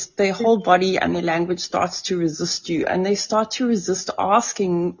 and their whole body and their language starts to resist you, and they start to resist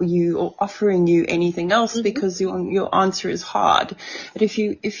asking you or offering you anything else because your answer is hard. But if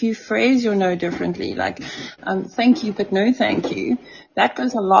you phrase your no differently, like thank you but no thank you, that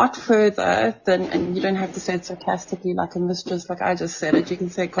goes a lot further than, and you don't have to say it sarcastically like a mistress, like I just said it. You can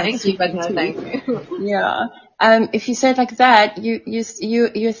say thank you but no thank you. Yeah. If you say it like that,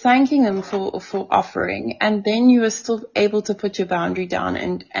 you're thanking them for offering, and then you are still able to put your boundary down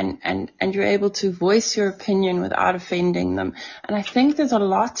and you're able to voice your opinion without offending them. And I think there's a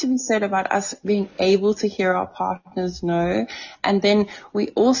lot to be said about us being able to hear our partners no. And then we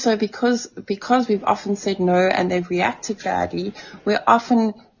also, because we've often said no and they've reacted badly, we're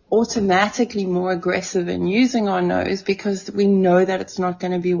often automatically more aggressive in using our no's because we know that it's not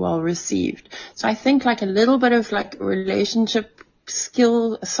going to be well received. So I think a little bit of relationship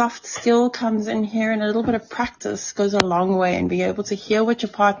skill, soft skill comes in here, and a little bit of practice goes a long way, and being able to hear what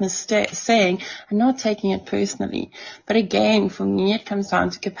your partner's saying and not taking it personally. But again, for me, it comes down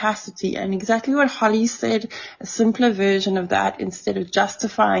to capacity, and exactly what Holly said, a simpler version of that, instead of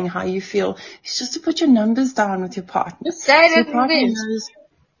justifying how you feel, is just to put your numbers down with your partner. Just say it as it is.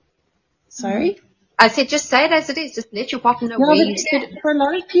 Sorry? I said just say it as it is. Just let your partner know where you stand. For a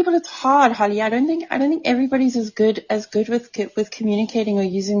lot of people, it's hard, Holly. I don't think everybody's as good with communicating or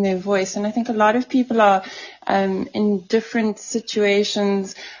using their voice. And I think a lot of people are in different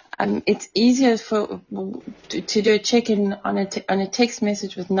situations. It's easier to do a check-in on a text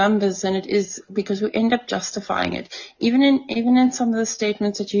message with numbers than it is, because we end up justifying it. Even in some of the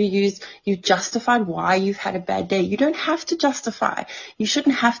statements that you used, you justified why you've had a bad day. You don't have to justify. You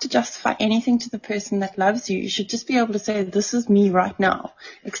shouldn't have to justify anything to the person that loves you. You should just be able to say, this is me right now.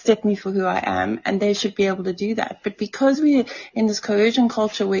 Accept me for who I am. And they should be able to do that. But because we're in this coercion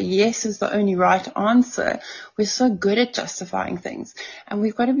culture where yes is the only right answer, we're so good at justifying things. And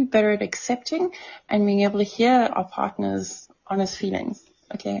we've got to be better at accepting and being able to hear our partner's honest feelings.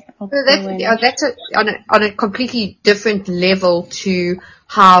 Okay. That's on a completely different level to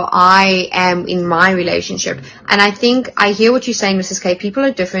how I am in my relationship. And I think I hear what you're saying, Mrs. K. People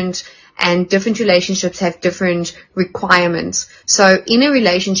are different, and different relationships have different requirements. So in a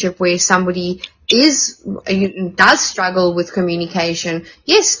relationship where somebody does struggle with communication,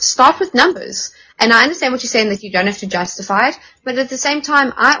 yes, start with numbers. And I understand what you're saying, that you don't have to justify it. But at the same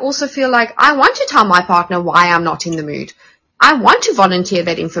time, I also feel like I want to tell my partner why I'm not in the mood. I want to volunteer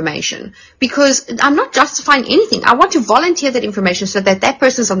that information because I'm not justifying anything. I want to volunteer that information so that that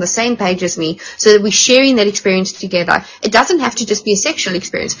person's on the same page as me, so that we're sharing that experience together. It doesn't have to just be a sexual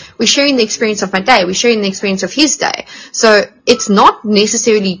experience. We're sharing the experience of my day. We're sharing the experience of his day. So it's not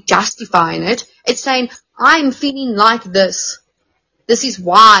necessarily justifying it. It's saying, I'm feeling like this. This is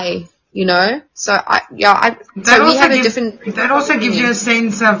why. You know, so we have a different. That also gives you a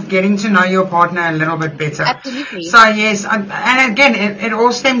sense of getting to know your partner a little bit better. Absolutely. So yes, and again, it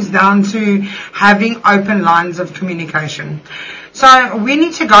all stems down to having open lines of communication. So we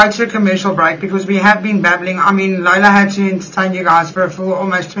need to go to a commercial break because we have been babbling. I mean, Lola had to entertain you guys for a full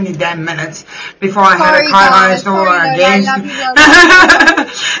almost 20 damn minutes before I had a co-host or a guest.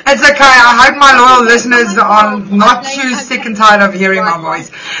 It's okay. I hope my loyal listeners are not too sick and tired of hearing my voice.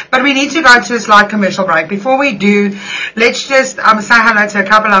 But we need to go to a slight commercial break. Before we do, let's just say hello to a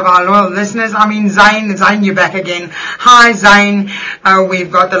couple of our loyal listeners. I mean, Zane, you're back again. Hi, Zane. We've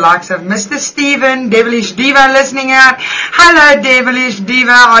got the likes of Mr. Steven, Devilish Diva listening out. Hello, Devilish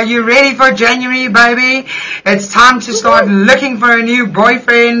Diva. Are you ready for January, baby? It's time to start looking for a new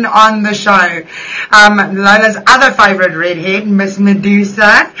boyfriend on the show. Lola's other favorite redhead, Miss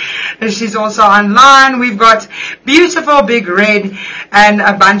Medusa. She's also online. We've got beautiful Big Red and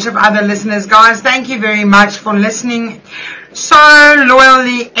a bunch of other listeners. Guys, thank you very much for listening so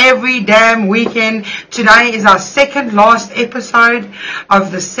loyally every damn weekend. Today is our second last episode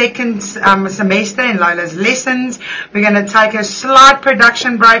of the second semester in Lola's lessons. We're going to take a slight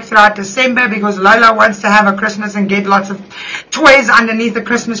production break throughout December because Lola wants to have a Christmas and get lots of toys underneath the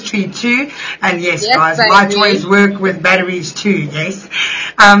Christmas tree too. And yes guys, my toys work with batteries too, yes.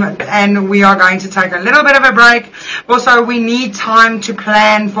 And we are going to take a little bit of a break. Also, we need time to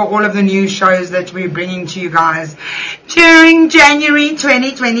plan for all of the new shows that we're bringing to you guys during January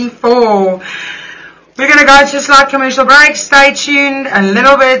 2024. We're going to go to a slight commercial break. Stay tuned. A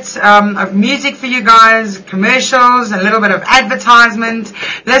little bit of music for you guys, commercials, a little bit of advertisement.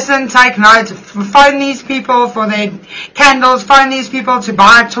 Listen, take note. Phone these people for their candles. Phone these people to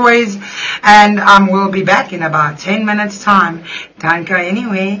buy toys. And we'll be back in about 10 minutes time. Don't go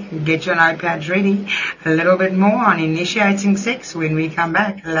anywhere. Get your notepads ready. A little bit more on initiating sex when we come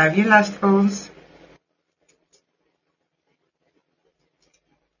back. Love you, lustfuls.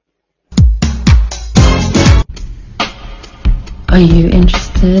 Are you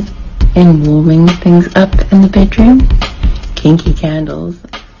interested in warming things up in the bedroom? Kinky candles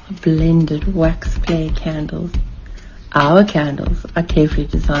are blended wax play candles. Our candles are carefully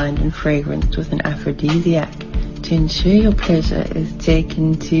designed and fragranced with an aphrodisiac to ensure your pleasure is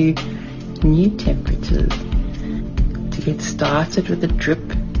taken to new temperatures. To get started with a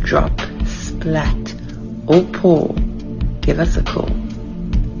drip, drop, splat, or pour, give us a call.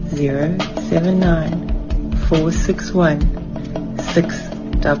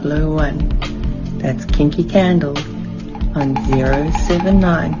 079-461-6001. That's Kinky Candles on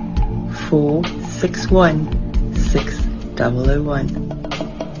 079-461-6001.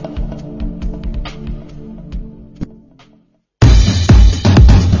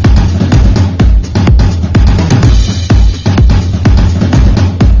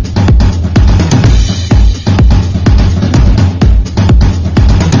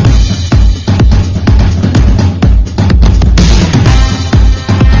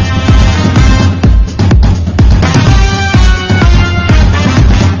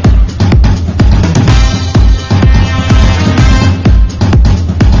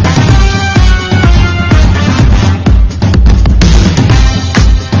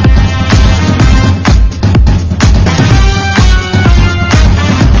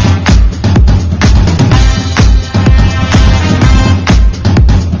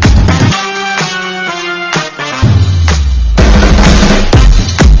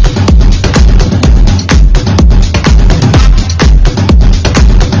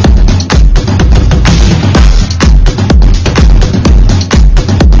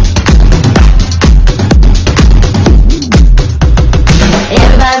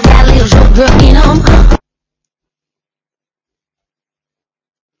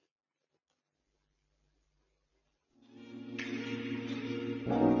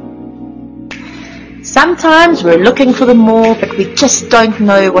 Sometimes we're looking for the more, but we just don't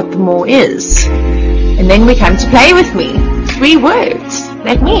know what the more is. And then we come to play with me. 3 words.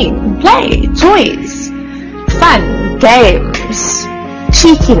 That mean play, toys, fun, games,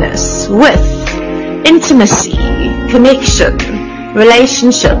 cheekiness, with, intimacy, connection,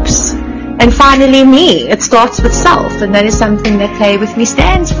 relationships, and finally me. It starts with self, and that is something that Play With Me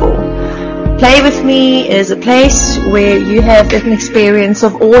stands for. Play With Me is a place where you have an experience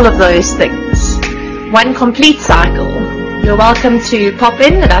of all of those things. One complete cycle, You're welcome to pop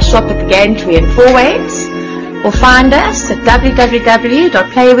in at our shop at the Gantry in Fourways, or find us at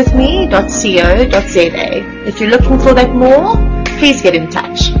www.playwithme.co.za. If you're looking for that more, please get in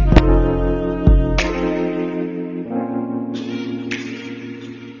touch.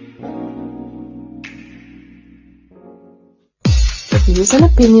 The views and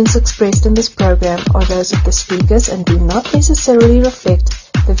opinions expressed in this program are those of the speakers and do not necessarily reflect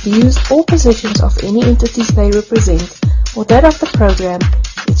the views or positions of any entities they represent, or that of the program,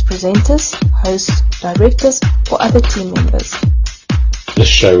 its presenters, hosts, directors, or other team members. This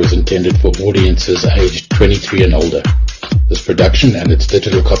show is intended for audiences aged 23 and older. This production and its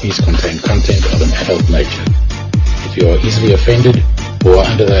digital copies contain content of an adult nature. If you are easily offended or are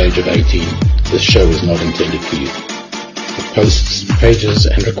under the age of 18, this show is not intended for you. The posts, pages,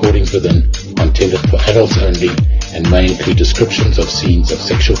 and recordings within are intended for adults only and may include descriptions of scenes of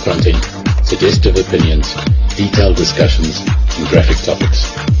sexual content, suggestive opinions, detailed discussions, and graphic topics.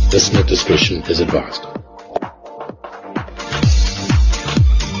 Listener discretion is advised.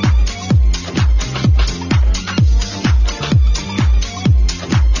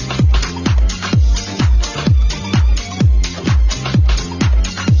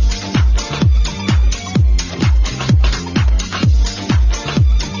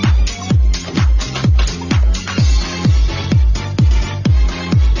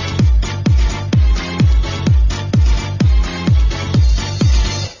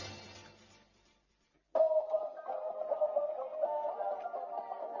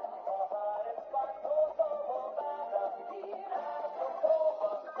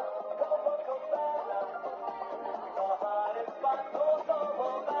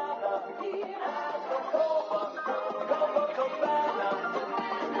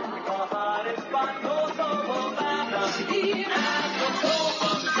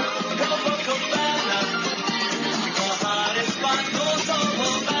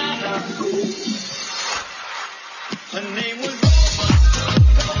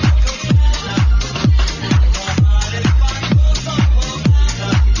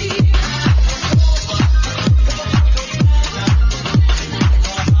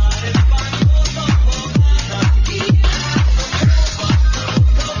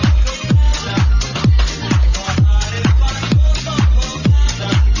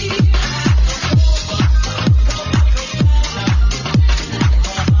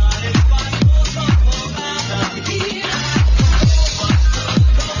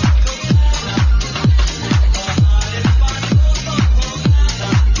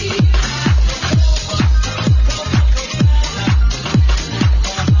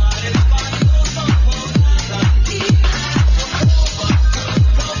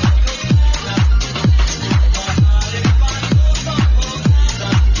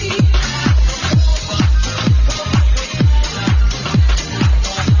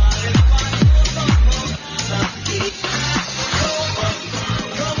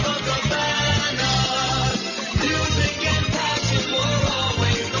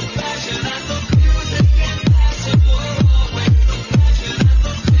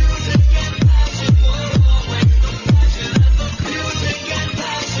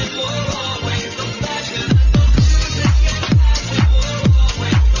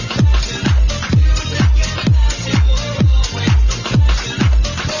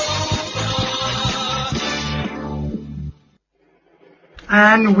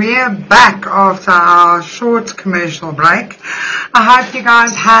 And we're back after our short commercial break. I hope you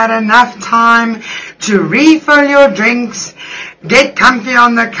guys had enough time to refill your drinks, get comfy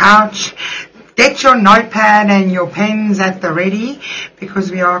on the couch, get your notepad and your pens at the ready,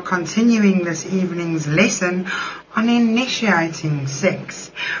 because we are continuing this evening's lesson on initiating sex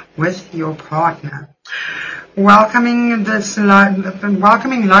with your partner. Welcoming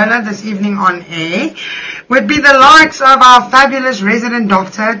Lola this evening on air would be the likes of our fabulous resident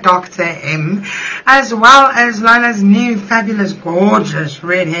doctor, Dr. M, as well as Lola's new fabulous, gorgeous,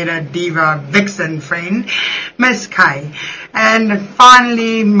 red-headed diva vixen friend, Miss K. And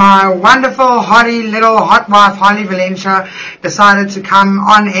finally, my wonderful, hottie little hot wife, Holly Valencia, decided to come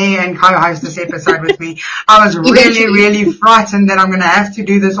on air and co-host this episode with me. I was really frightened that I'm going to have to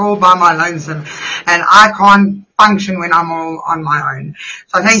do this all by my lonesome, and I can't function when I'm all on my own.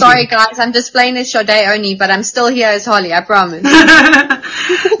 So Sorry guys, I'm displaying this your day only, but I'm still here as Holly, I promise. So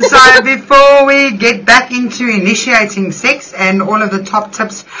So before we get back into initiating sex and all of the top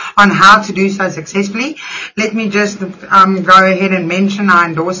tips on how to do so successfully, let me just go ahead and mention our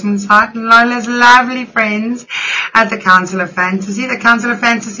endorsement site, Lola's lovely friends at the Council of Fantasy. The Council of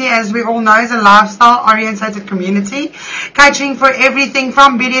Fantasy, as we all know, is a lifestyle-orientated community catering for everything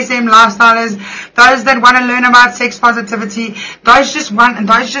from BDSM lifestylers, those that want to learn about sex positivity, those just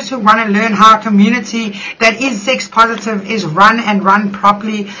who want to learn how a community that is sex positive is run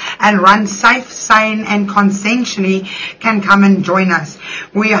properly and run safe, sane and consensually can come and join us.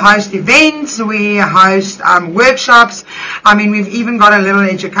 We host events, we host workshops. I mean, we've even got a little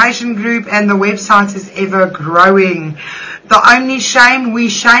education group, and the website is ever growing. The only shame we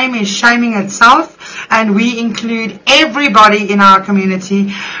shame is shaming itself, and we include everybody in our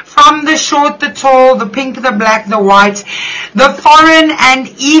community, from the short, the tall, the pink, the black, the white, the foreign, and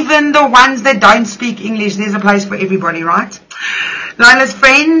even the ones that don't speak English. There's a place for everybody, right? Lola's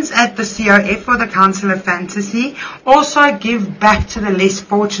friends at the COF, or the Council of Fantasy, also give back to the less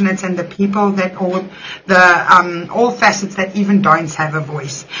fortunate and the people that all facets that even don't have a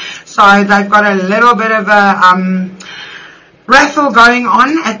voice. So they've got a little bit of a raffle going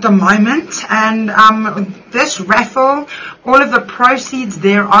on at the moment, and this raffle, all of the proceeds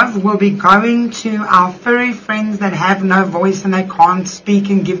thereof will be going to our furry friends that have no voice and they can't speak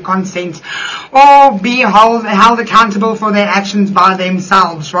and give consent or be held accountable for their actions by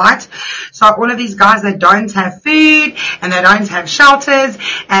themselves, right? So all of these guys that don't have food and they don't have shelters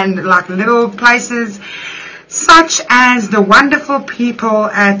and like little places, such as the wonderful people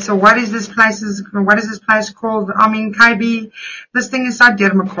at, what is this place called? I mean, KB, this thing is so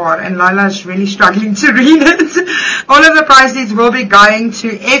dear mekaar, and Lola's really struggling to read it. All of the proceeds will be going to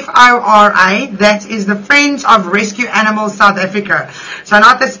FORA, that is the Friends of Rescue Animals South Africa. So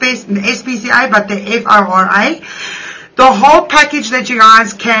not the SPCA, but the FORA. The whole package that you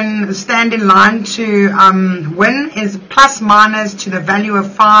guys can stand in line to win is plus minus to the value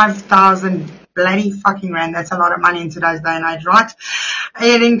of 5,000 bloody fucking rand. That's a lot of money in today's day and age, right?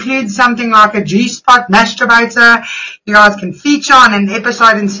 It includes something like a G-spot masturbator. You guys can feature on an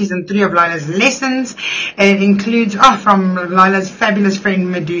episode in season 3 of Lola's Lessons. It includes, from Lola's fabulous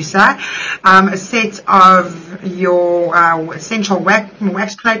friend Medusa, a set of your essential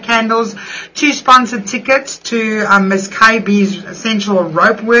wax plate candles, 2 sponsored tickets to Miss KB's essential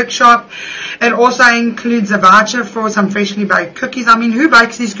rope workshop. It also includes a voucher for some freshly baked cookies. I mean, who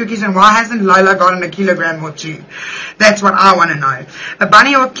bakes these cookies and why hasn't Lola gotten a kilogram or 2? That's what I want to know. A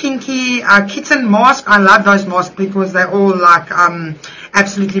bunny or kinky kitten mask. I love those masks because they're all like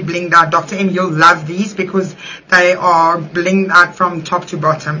absolutely blinged out. Dr. M, you'll love these because they are blinged out from top to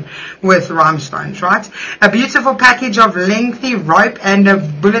bottom with rhinestones, right? A beautiful package of lengthy rope and a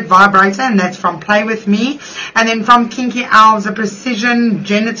bullet vibrator, and that's from Play With Me. And then from Kinky Owls, a precision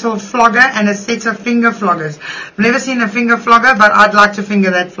genital flogger and a set of finger floggers. I've never seen a finger flogger, but I'd like to finger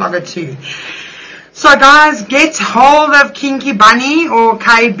that flogger too. So guys, get hold of Kinky Bunny or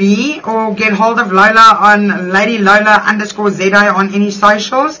KB, or get hold of Lola on Lady Lola _ZA on any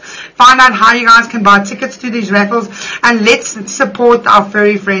socials. Find out how you guys can buy tickets to these raffles, and let's support our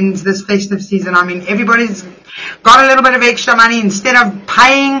furry friends this festive season. I mean, everybody's got a little bit of extra money. Instead of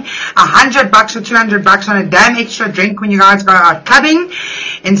paying $100 or $200 on a damn extra drink when you guys go out clubbing,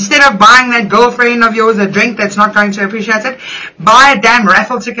 instead of buying that girlfriend of yours a drink that's not going to appreciate it, buy a damn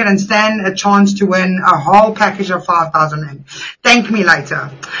raffle ticket and stand a chance to win a whole package of 5,000 rand. Thank me later.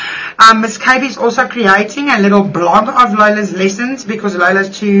 Miss Katie's also creating a little blog of Lola's Lessons because Lola's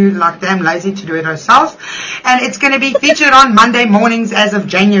too damn lazy to do it herself, and it's going to be featured on Monday mornings as of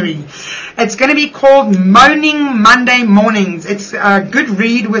January. It's going to be called Moaning Monday Mornings. It's a good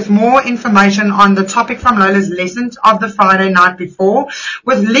read with more information on the topic from Lola's Lessons of the Friday night before,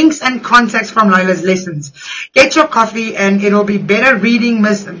 with links and contacts from Lola's Lessons. Get your coffee and it'll be better reading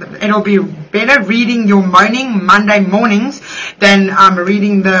your Moaning Monday Mornings than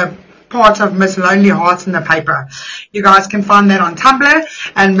reading the part of Miss Lonely Hearts in the paper. You guys can find that on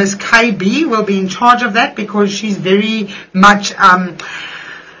Tumblr, and Miss KB will be in charge of that because she's very much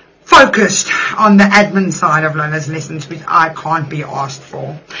focused on the admin side of Lola's Lessons, which I can't be asked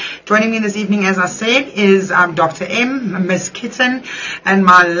for. Joining me this evening, as I said, is Dr. M, Miss Kitten, and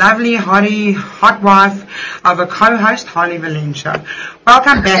my lovely, hot wife of a co-host, Holly Valencia.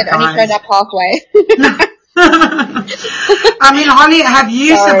 Welcome back, guys. It only turned up halfway. I mean, Holly, have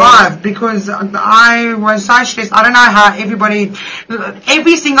you survived? Because I was so stressed. I don't know how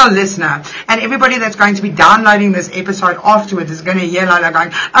every single listener and everybody that's going to be downloading this episode afterwards is going to hear Lola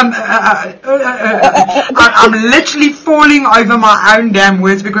going, I'm literally falling over my own damn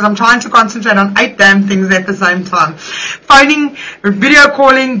words because I'm trying to concentrate on 8 damn things at the same time. Phoning, video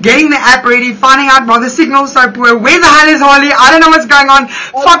calling, getting the app ready, finding out why the signal's so poor. Where the hell is Holly? I don't know what's going on.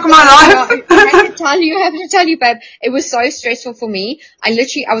 Fuck my life. I have to tell you, babe, it was so stressful for me. I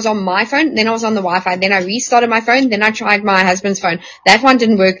was on my phone, then I was on the Wi-Fi, then I restarted my phone, then I tried my husband's phone. That one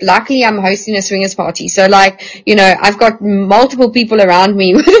didn't work. Luckily, I'm hosting a swingers party. So, like, you know, I've got multiple people around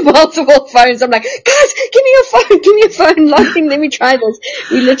me with multiple phones. I'm like, guys, give me your phone, log in, let me try this.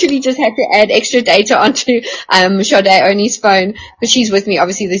 We literally just had to add extra data onto Sade Oni's phone, but she's with me,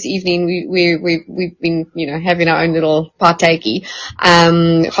 obviously, this evening. We've been, you know, having our own little partakey.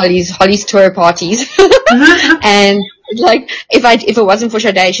 Holly's tour parties. And like, if it wasn't for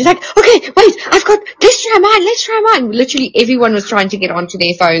Sade, she's like, okay, wait, let's try mine. Literally everyone was trying to get onto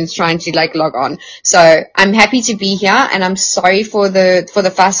their phones, trying to like log on. So I'm happy to be here, and I'm sorry for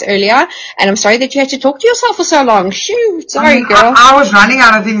the fuss earlier, and I'm sorry that you had to talk to yourself for so long. Shoot, sorry, girl. I was running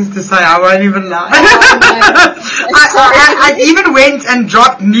out of things to say, I won't even lie. I even went and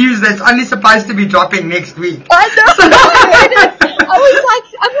dropped news that's only supposed to be dropping next week. I know. I'm like,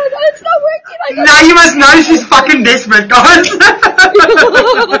 oh, it's not working. Now you must know she's fucking desperate, guys.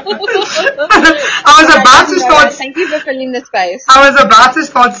 I was about to start. Thank you for filling the space. I was about to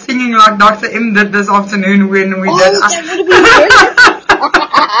start singing like Dr. M did this afternoon when we did. That would have been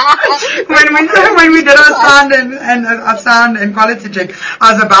good. when we did our sound and quality check,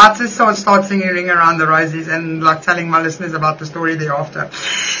 I was about to start singing Ring Around the Rosies and like telling my listeners about the story thereafter.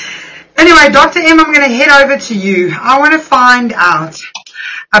 Anyway, Dr. M, I'm going to head over to you. I want to find out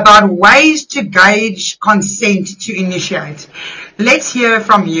about ways to gauge consent to initiate. Let's hear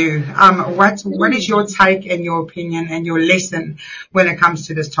from you. What is your take and your opinion and your lesson when it comes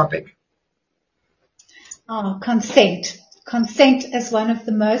to this topic? Consent. Consent is one of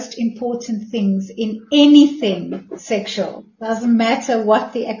the most important things in anything sexual. Doesn't matter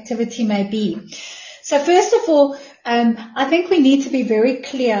what the activity may be. So first of all, I think we need to be very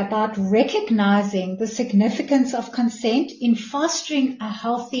clear about recognizing the significance of consent in fostering a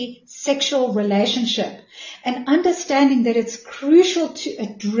healthy sexual relationship and understanding that it's crucial to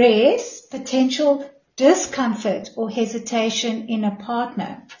address potential discomfort or hesitation in a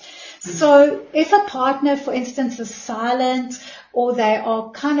partner. So if a partner, for instance, is silent or they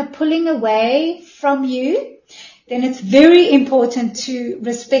are kind of pulling away from you, then it's very important to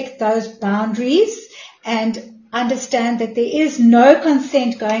respect those boundaries and understand that there is no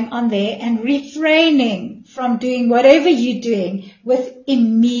consent going on there and refraining from doing whatever you're doing with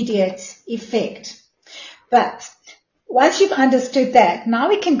immediate effect. But once you've understood that, now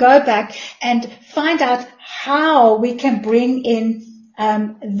we can go back and find out how we can bring in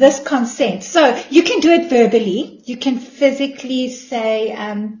this consent. So you can do it verbally. You can physically say,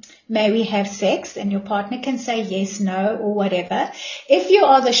 may we have sex? And your partner can say yes, no, or whatever. If you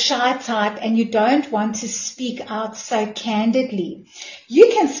are the shy type and you don't want to speak out so candidly, you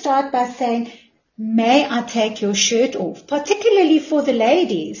can start by saying, may I take your shirt off? Particularly for the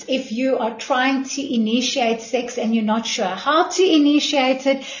ladies, if you are trying to initiate sex and you're not sure how to initiate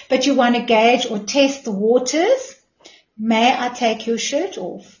it, but you want to gauge or test the waters, may I take your shirt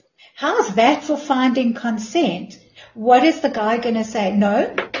off? How's that for finding consent? What is the guy going to say?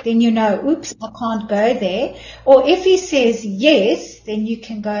 No, then you know, oops, I can't go there. Or if he says yes, then you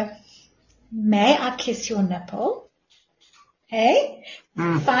can go, may I kiss your nipple? Hey?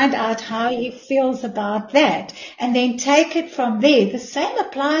 Find out how he feels about that. And then take it from there. The same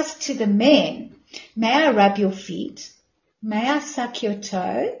applies to the men. May I rub your feet? May I suck your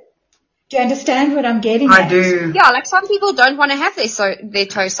toe? Do you understand what I'm getting at? I do. Yeah, like some people don't want to have their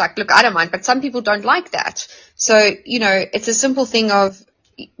toe sucked. Look, I don't mind, but some people don't like that. So, you know, it's a simple thing of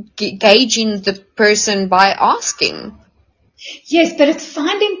gauging the person by asking. Yes, but it's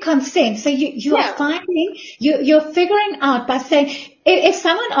finding consent. So you are finding, you're figuring out by saying, if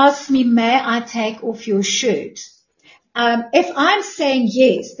someone asks me, may I take off your shirt? If I'm saying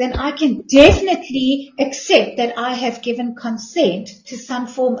yes, then I can definitely accept that I have given consent to some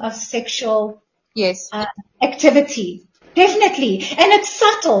form of sexual activity. Definitely. And it's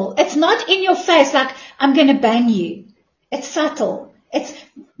subtle. It's not in your face like, I'm going to bang you. It's subtle. It's,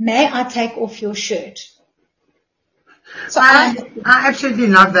 may I take off your shirt? So I absolutely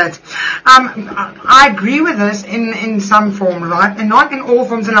love that. I agree with this in some form, right? And not in all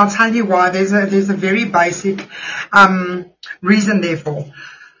forms, and I'll tell you why. There's a very basic reason therefore.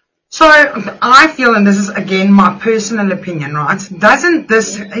 So I feel, and this is again my personal opinion, right? Isn't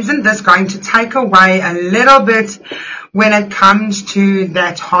this going to take away a little bit when it comes to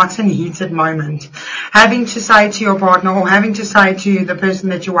that hot and heated moment? Having to say to your partner, or having to say to the person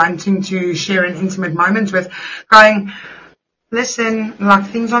that you're wanting to share an intimate moment with, going, listen, like,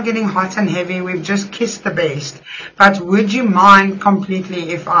 things are getting hot and heavy. We've just kissed the best, but would you mind completely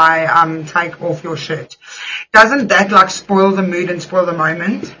if I take off your shirt? Doesn't that like spoil the mood and spoil the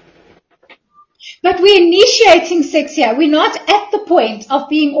moment? But we're initiating sex here. We're not at the point of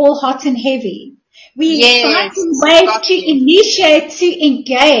being all hot and heavy. We're finding ways to initiate, to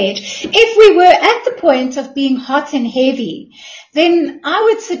engage. If we were at the point of being hot and heavy, then I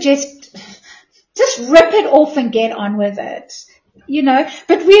would suggest just rip it off and get on with it. You know,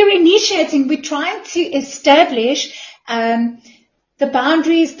 but we're initiating, we're trying to establish the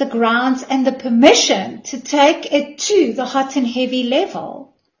boundaries, the grounds, and the permission to take it to the hot and heavy level.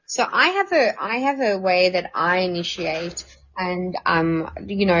 So I have a way that I initiate, and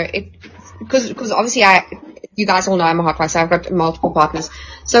you know, because obviously you guys all know I'm a hot wife, so I've got multiple partners.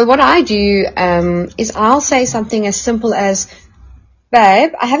 So what I do is I'll say something as simple as,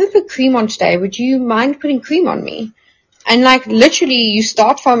 babe, I haven't put cream on today. Would you mind putting cream on me? And like literally you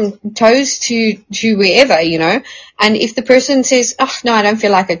start from toes to wherever, you know, and if the person says, oh no, I don't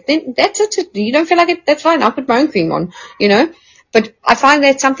feel like it, then that's it. You don't feel like it, that's fine. I'll put my own cream on, you know. But I find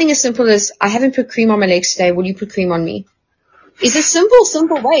that something as simple as, I haven't put cream on my legs today, will you put cream on me? Is a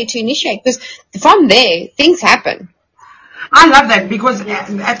simple way to initiate, because from there, things happen. I love that, because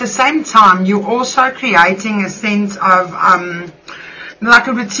at the same time, you're also creating a sense of, like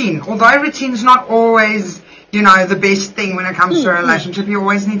a routine. Although routine's not always, you know, the best thing when it comes to a relationship. You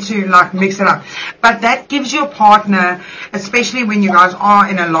always need to like mix it up. But that gives your partner, especially when you guys are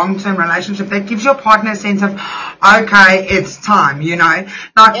in a long-term relationship, that gives your partner a sense of, okay, it's time, you know.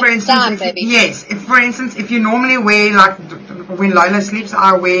 Like for instance, for instance, if you normally wear, like when Lola sleeps,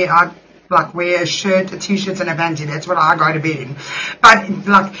 I wear a shirt, a t-shirt and a panty. That's what I go to bed in. But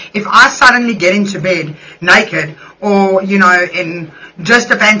like if I suddenly get into bed naked, or, you know, in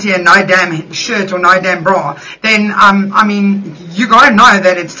just a panty and no damn shirt or no damn bra, then, I mean, you gotta know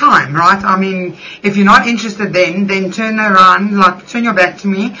that it's time, right? I mean, if you're not interested then turn around, like, turn your back to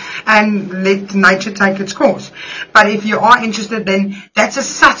me and let nature take its course. But if you are interested, then that's a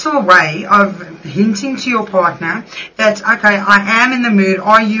subtle way of hinting to your partner that, okay, I am in the mood,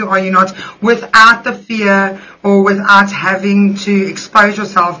 are you not, without the fear or without having to expose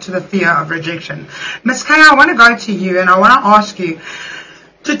yourself to the fear of rejection. Ms. Kay, I want to go to you and I want to ask you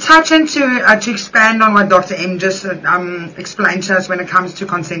to touch and to expand on what Dr. M just explained to us when it comes to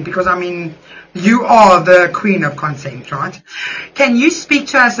consent, because, I mean, you are the queen of consent, right? Can you speak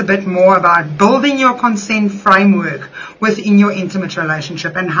to us a bit more about building your consent framework within your intimate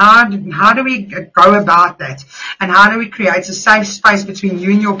relationship, and how do we go about that, and how do we create a safe space between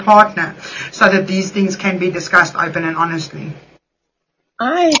you and your partner so that these things can be discussed open and honestly?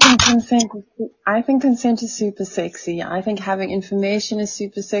 I think consent is super sexy. I think having information is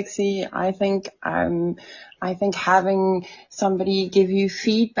super sexy. I think having somebody give you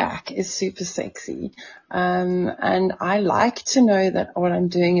feedback is super sexy. And I like to know that what I'm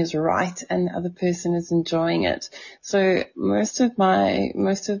doing is right and the other person is enjoying it. So most of my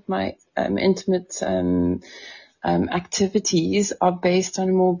intimate activities are based on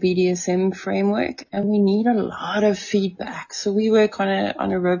a more BDSM framework, and we need a lot of feedback. So we work on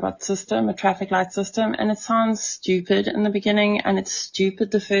a robot system, a traffic light system, and it sounds stupid in the beginning, and it's stupid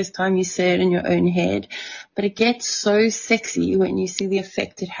the first time you say it in your own head, but it gets so sexy when you see the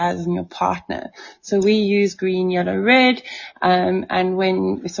effect it has on your partner. So we use green, yellow, red, and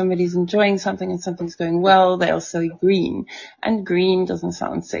when somebody's enjoying something and something's going well, they'll say green, and green doesn't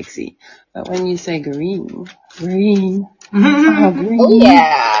sound sexy. But when you say green, green, oh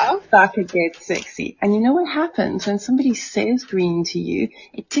yeah, that could get sexy. And you know what happens when somebody says green to you?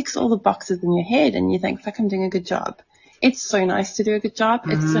 It ticks all the boxes in your head, and you think, fuck, I'm doing a good job. It's so nice to do a good job.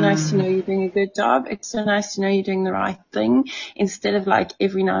 It's so nice to know you're doing a good job. It's so nice to know you're doing the right thing, instead of like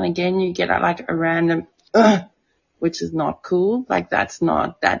every now and again you get like a random which is not cool. Like that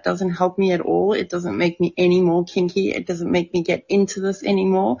doesn't help me at all. It doesn't make me any more kinky. It doesn't make me get into this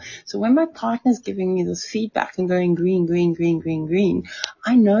anymore. So when my partner's giving me this feedback and going green, green, green, green, green,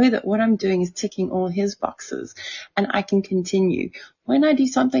 I know that what I'm doing is ticking all his boxes, and I can continue. When I do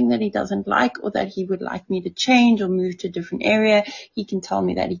something that he doesn't like, or that he would like me to change or move to a different area, he can tell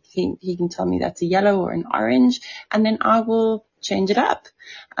me that he can tell me that's a yellow or an orange, and then I will change it up.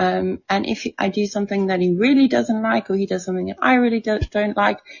 And if I do something that he really doesn't like, or he does something that I really don't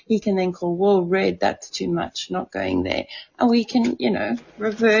like, he can then call, whoa, Red, that's too much, not going there. And we can,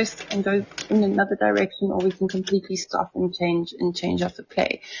 reverse and go in another direction, or we can completely stop and change up the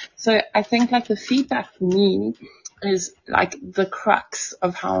play. So I think like the feedback for me is like the crux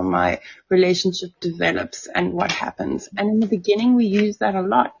of how my relationship develops and what happens. And in the beginning, we use that a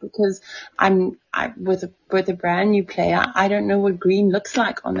lot because with a brand new player, I don't know what green looks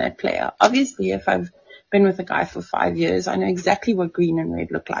like on that player. Obviously, if I've been with a guy for 5 years, I know exactly what green and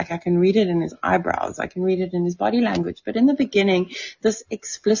red look like. I can read it in his eyebrows. I can read it in his body language. But in the beginning, this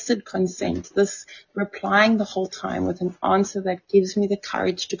explicit consent, this replying the whole time with an answer that gives me the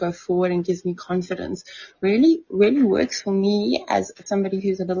courage to go forward and gives me confidence really, really works for me as somebody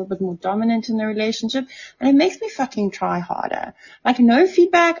who's a little bit more dominant in the relationship. And it makes me fucking try harder. Like no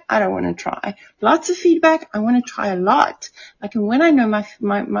feedback, I don't want to try. Lots of feedback, I want to try a lot. Like, and when I know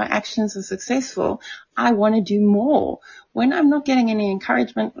my actions are successful, I want to do more. When I'm not getting any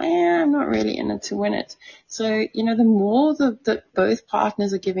encouragement, I'm not really in it to win it. So, the more that both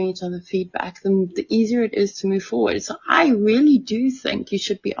partners are giving each other feedback, the easier it is to move forward. So I really do think you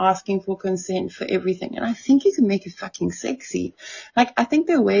should be asking for consent for everything. And I think you can make it fucking sexy. Like, I think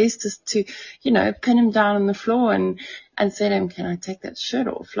there are ways to pin him down on the floor and say to him, can I take that shirt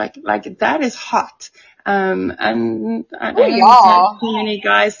off? Like that is hot. And I don't have too many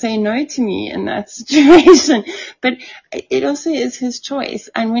guys say no to me in that situation, but it also is his choice.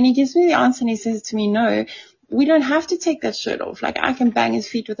 And when he gives me the answer and he says to me, no, we don't have to take that shirt off. Like I can bang his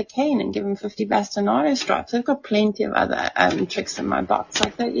feet with a cane and give him 50 bastonado straps. I've got plenty of other tricks in my box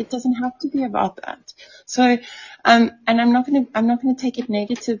like that. It doesn't have to be about that. So, and I'm not going to take it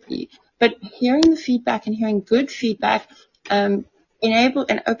negatively, but hearing the feedback and hearing good feedback,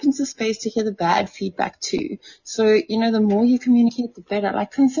 opens the space to hear the bad feedback too. So, the more you communicate, the better.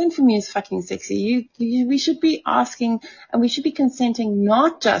 Like consent for me is fucking sexy. We should be asking and we should be consenting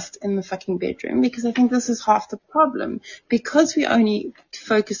not just in the fucking bedroom, because I think this is half the problem. Because we only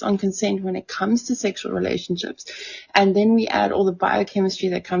focus on consent when it comes to sexual relationships, and then we add all the biochemistry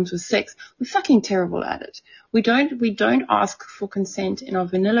that comes with sex, we're fucking terrible at it. We don't ask for consent in our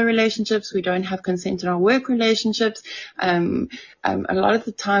vanilla relationships. We don't have consent in our work relationships. A lot of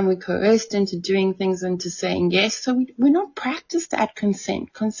the time we're coerced into doing things and to saying yes. So we're not practiced at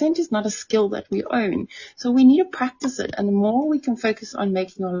consent. Consent is not a skill that we own. So we need to practice it. And the more we can focus on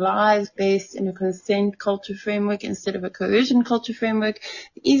making our lives based in a consent culture framework instead of a coercion culture framework,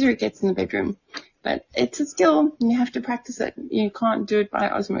 the easier it gets in the bedroom. But it's a skill, and you have to practice it. You can't do it by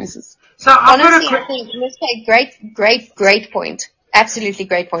osmosis. So honestly, I think Miss Kay, great point. Absolutely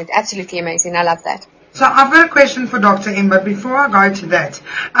great point. Absolutely amazing. I love that. So I've got a question for Dr. M, but before I go to that,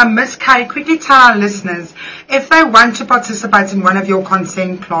 Miss Kay, quickly tell our listeners, if they want to participate in one of your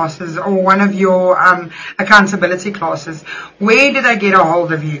consent classes or one of your accountability classes, where do they get a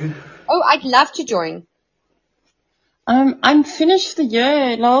hold of you? Oh, I'd love to join. I'm finished the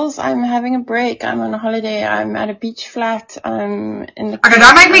year, lols. I'm having a break. I'm on a holiday. I'm at a beach flat. In the okay,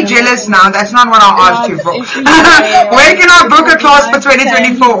 don't make me jealous now. That's not what I asked you for. Where can I book a class for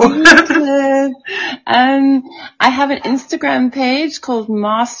 2024? I have an Instagram page called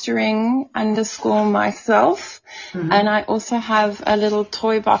mastering_myself. Mm-hmm. And I also have a little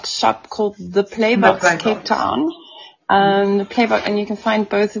toy box shop called The Playbox Cape Town. The Playbox, and you can find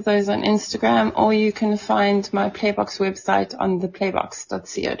both of those on Instagram, or you can find my Playbox website on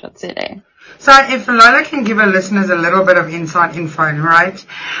theplaybox.co.za. So if Lola can give her listeners a little bit of inside info, right?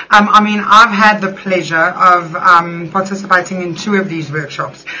 I've had the pleasure of participating in 2 of these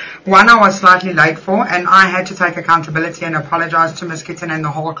workshops. One I was slightly late for, and I had to take accountability and apologize to Miss Kitten and the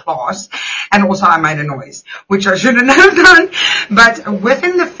whole class. And also I made a noise, which I shouldn't have done. But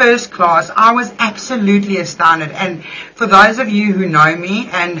within the first class, I was absolutely astounded. And for those of you who know me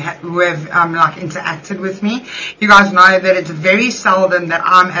and who have interacted with me, you guys know that it's very seldom that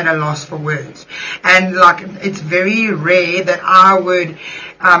I'm at a loss for words. And it's very rare that I would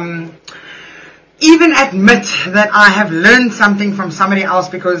even admit that I have learned something from somebody else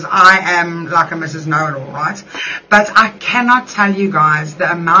because I am like a Mrs. Know-it-all, right? But I cannot tell you guys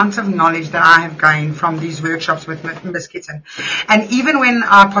the amount of knowledge that I have gained from these workshops with Miss Kitten. And even when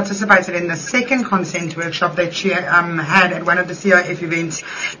I participated in the second consent workshop that she had at one of the CIF events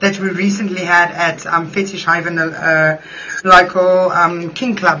that we recently had at Fetish Haven, local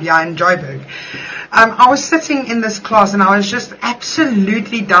King Club here in Joburg, I was sitting in this class and I was just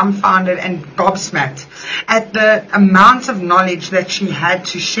absolutely dumbfounded and gobsmacked at the amount of knowledge that she had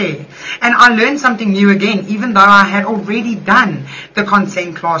to share. And I learned something new again, even though I had already done the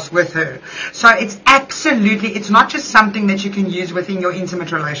consent class with her. So it's not just something that you can use within your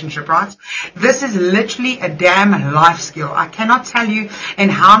intimate relationship, right? This is literally a damn life skill. I cannot tell you in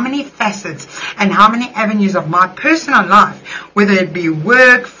how many facets and how many avenues of my personal life, whether it be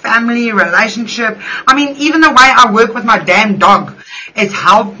work, family, relationship, I mean, even the way I work with my damn dog, it's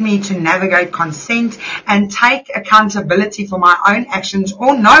helped me to navigate consent and take accountability for my own actions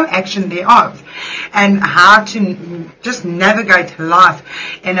or no action thereof, and how to just navigate life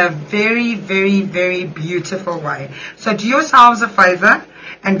in a very, very, very beautiful way. So do yourselves a favor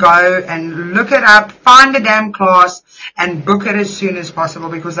and go and look it up, find the damn class and book it as soon as possible,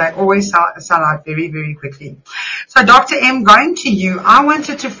 because they always sell out very, very quickly. So Dr. M, going to you, I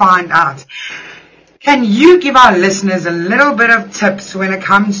wanted to find out, can you give our listeners a little bit of tips when it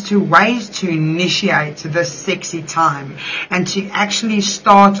comes to ways to initiate this sexy time and to actually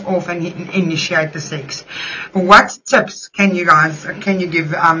start off and initiate the sex? What tips can you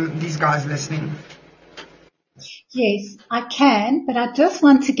give these guys listening? Yes, I can, but I just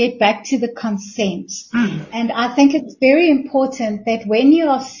want to get back to the consent. And I think it's very important that when you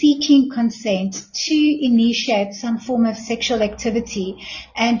are seeking consent to initiate some form of sexual activity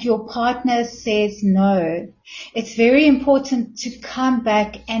and your partner says no, it's very important to come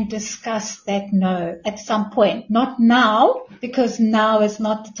back and discuss that no at some point. Not now, because now is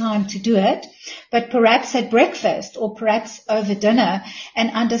not the time to do it, but perhaps at breakfast or perhaps over dinner,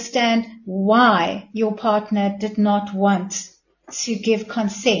 and understand why your partner did not want to give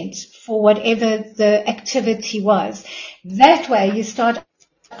consent for whatever the activity was. That way you start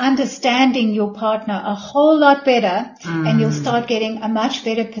understanding your partner a whole lot better, and you'll start getting a much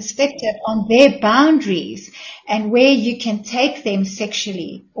better perspective on their boundaries and where you can take them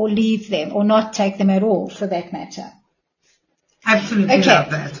sexually or leave them or not take them at all, for that matter. Absolutely love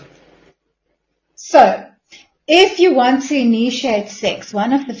that. So, if you want to initiate sex,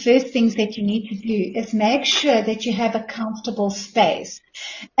 one of the first things that you need to do is make sure that you have a comfortable space.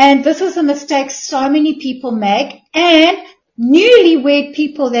 And this is a mistake so many people make, and newlywed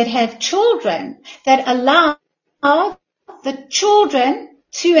people that have children, that allow the children,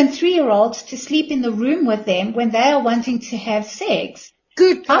 2 and 3-year-olds, to sleep in the room with them when they are wanting to have sex.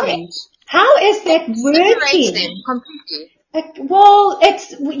 Good point. How is that working? Them completely. Well,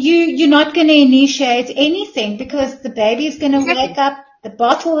 you're not going to initiate anything, because the baby is going to wake up, the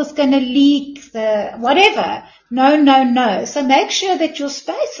bottle is going to leak, whatever. No. So make sure that your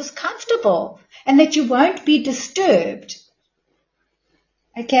space is comfortable and that you won't be disturbed.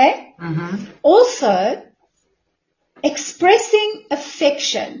 Okay? Also, expressing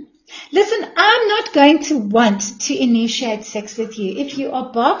affection. Listen, I'm not going to want to initiate sex with you if you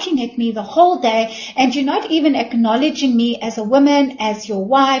are barking at me the whole day and you're not even acknowledging me as a woman, as your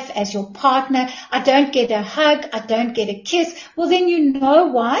wife, as your partner. I don't get a hug. I don't get a kiss. Well, then you know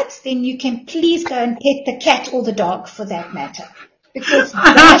what? Then you can please go and pet the cat or the dog, for that matter. Because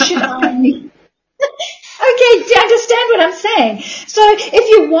why should I need... Okay, do you understand what I'm saying? So if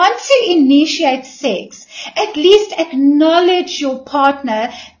you want to initiate sex, at least acknowledge your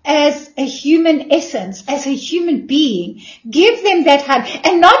partner as a human essence, as a human being. Give them that hug,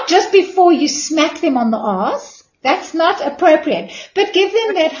 and not just before you smack them on the ass. That's not appropriate. But give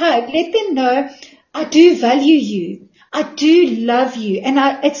them that hug. Let them know, I do value you. I do love you. And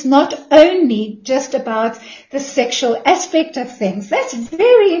it's not only just about the sexual aspect of things. That's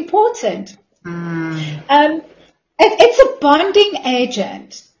very important. It's a bonding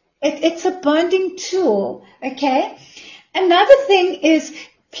agent. It's a bonding tool, okay? Another thing is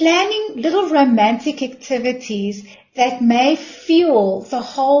planning little romantic activities that may fuel the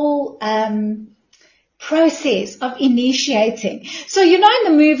whole process of initiating. So, in the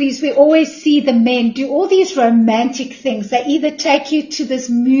movies, we always see the men do all these romantic things. They either take you to this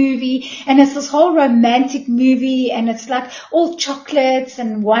movie, and it's this whole romantic movie, and it's like all chocolates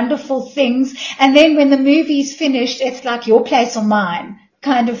and wonderful things. And then when the movie's finished, it's like your place or mine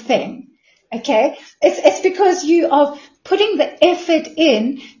kind of thing. Okay? It's because you are putting the effort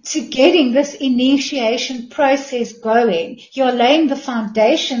in to getting this initiation process going. You're laying the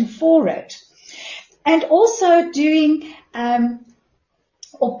foundation for it. And also doing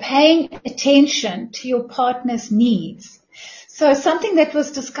or paying attention to your partner's needs. So something that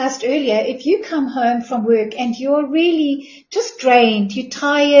was discussed earlier, if you come home from work and you're really just drained, you're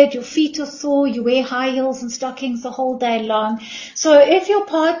tired, your feet are sore, you wear high heels and stockings the whole day long. So if your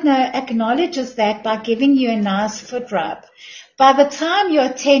partner acknowledges that by giving you a nice foot rub, by the time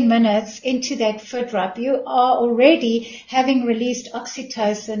you're 10 minutes into that foot rub, you are already having released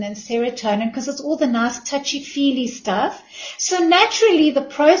oxytocin and serotonin because it's all the nice touchy-feely stuff. So naturally, the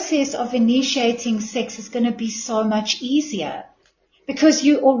process of initiating sex is going to be so much easier because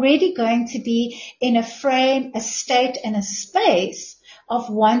you're already going to be in a frame, a state, and a space of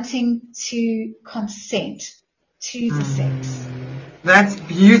wanting to consent to the sex. That's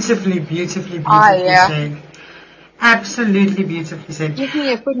beautifully said. Absolutely beautifully said. Give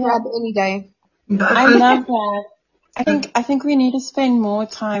me a foot rub any day. I love that. I think we need to spend more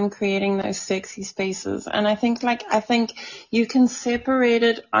time creating those sexy spaces. And I think you can separate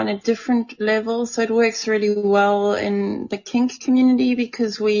it on a different level. So it works really well in the kink community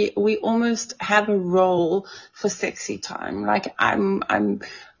because we almost have a role for sexy time. Like I'm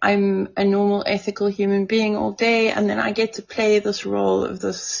a normal ethical human being all day, and then I get to play this role of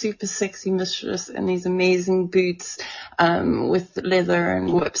this super sexy mistress in these amazing boots with leather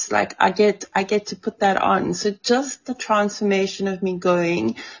and whips. Like I get to put that on. So just the transformation of me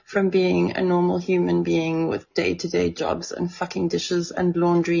going from being a normal human being with day-to-day jobs and fucking dishes and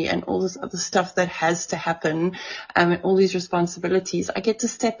laundry and all this other stuff that has to happen, and all these responsibilities, I get to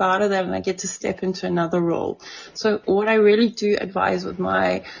step out of that and I get to step into another role. So what I really do advise with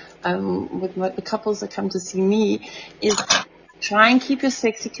the couples that come to see me is try and keep your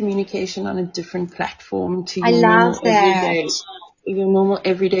sexy communication on a different platform to your normal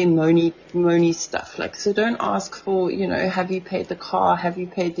everyday moany stuff. Like, so don't ask for, have you paid the car? Have you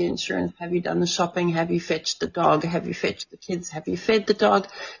paid the insurance? Have you done the shopping? Have you fetched the dog? Have you fetched the kids? Have you fed the dog?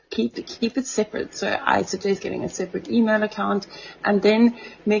 Keep it separate. So I suggest getting a separate email account and then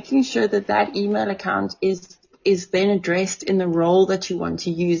making sure that email account is then addressed in the role that you want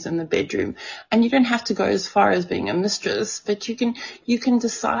to use in the bedroom. And you don't have to go as far as being a mistress, but you can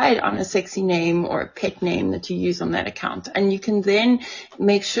decide on a sexy name or a pet name that you use on that account. And you can then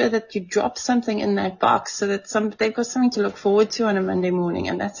make sure that you drop something in that box so that they've got something to look forward to on a Monday morning,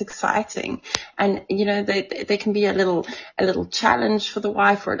 and that's exciting. And, they can be a little challenge for the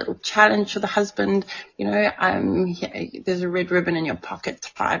wife or a little challenge for the husband. There's a red ribbon in your pocket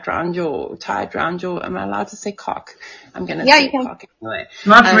tied around your, am I allowed to say cock? I'm going to say cock anyway.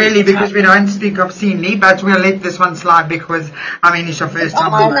 Not really, because we don't speak obscenely, but we'll let this one slide because, it's your first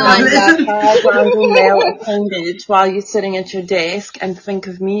time. Tied around your male appendage while you're sitting at your desk and think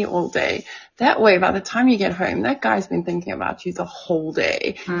of me all day. That way, by the time you get home, that guy's been thinking about you the whole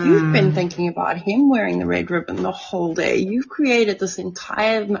day. You've been thinking about him wearing the red ribbon the whole day. You've created this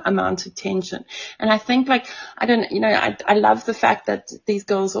entire amount of tension. And I think, I love the fact that these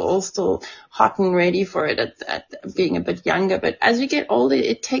girls are all still hot and ready for it at being a bit younger. But as you get older,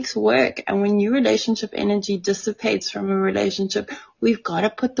 it takes work. And when your relationship energy dissipates from a relationship, we've got to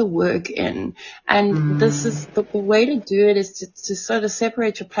put the work in. And this is the way to do it is to sort of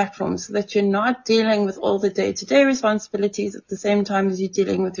separate your platforms so that you're not dealing with all the day-to-day responsibilities at the same time as you're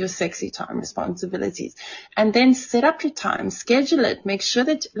dealing with your sexy time responsibilities. And then set up your time, schedule it, make sure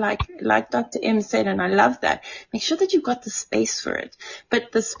that, like Dr. M said, and I love that, make sure that you've got the space for it.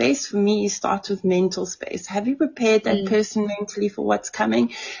 But the space for me starts with mental space. Have you prepared that person mentally for what's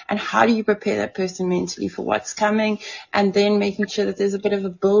coming? And how do you prepare that person mentally for what's coming? And then making sure that there's a bit of a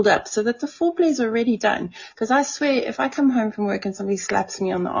build-up so that the foreplay is already done. Because I swear, if I come home from work and somebody slaps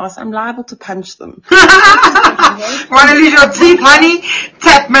me on the ass, I'm liable to punch them. Want to lose your teeth, honey?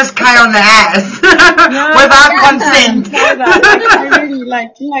 Tap Miss K on the ass without consent. I really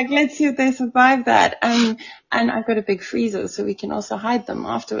let's see if they survive that. And I've got a big freezer, so we can also hide them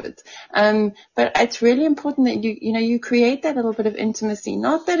afterwards. But it's really important that you create that little bit of intimacy,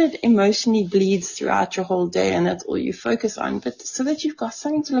 not that it emotionally bleeds throughout your whole day and that's all you focus on, but so that you've got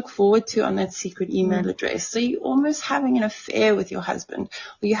something to look forward to on that secret email address. So you're almost having an affair with your husband,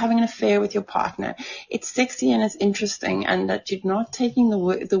 or you're having an affair with your partner. It's sexy and it's interesting, and that you're not taking the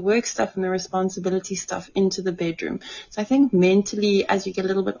work stuff and the responsibility stuff into the bedroom. So I think mentally, as you get a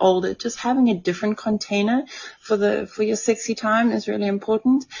little bit older, just having a different container for your sexy time is really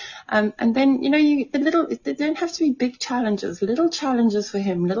important. And then, they don't have to be big challenges, little challenges for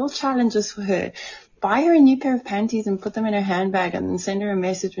him, little challenges for her. Buy her a new pair of panties and put them in her handbag and then send her a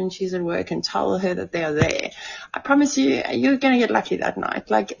message when she's at work and tell her that they are there. I promise you, you're going to get lucky that night.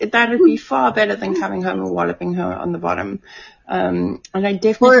 That would be far better than coming home and walloping her on the bottom. And I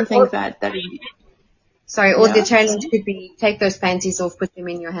definitely think that Sorry, or the challenge could be take those panties off, put them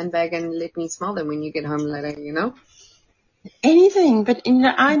in your handbag, and let me smell them when you get home later, Anything, but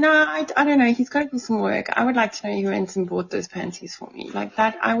I don't know. He's got to do some work. I would like to know he went and bought those panties for me. Like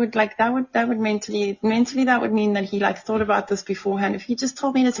that, I would like that would mentally that would mean that he like thought about this beforehand. If he just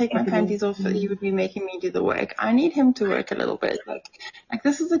told me to take my panties off, he would be making me do the work. I need him to work a little bit. Like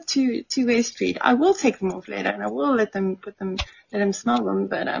this is a two-way street. I will take them off later, and I will let him smell them.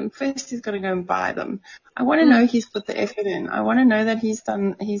 But first he's got to go and buy them. I want to know he's put the effort in. I want to know that he's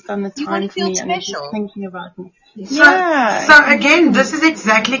done the time for me and he's thinking about me. So again, this is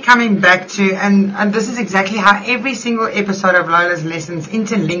exactly coming back to, and this is exactly how every single episode of Lola's Lessons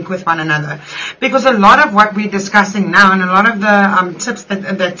interlink with one another. Because a lot of what we're discussing now, and a lot of the tips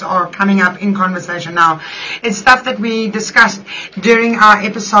that are coming up in conversation now, is stuff that we discussed during our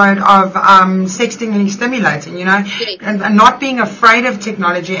episode of sextingly stimulating, and not being afraid of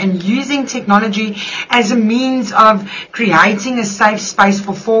technology and using technology as a means of creating a safe space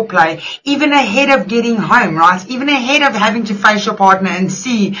for foreplay, even ahead of getting home, right? Even ahead of having to face your partner and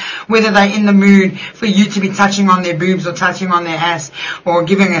see whether they're in the mood for you to be touching on their boobs or touching on their ass or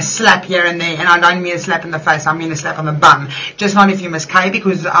giving a slap here and there. And I don't mean a slap in the face, I mean a slap on the bum. Just not if you miss Kay,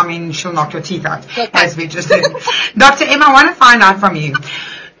 because, she'll knock your teeth out, as we just did. Dr. M, I want to find out from you.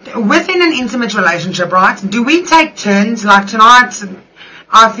 Within an intimate relationship, right, do we take turns? Like tonight,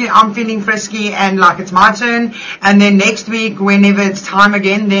 I'm feeling frisky and like it's my turn, and then next week, whenever it's time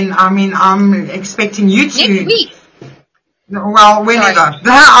again, then I'm expecting you to. Next week. Well, whenever.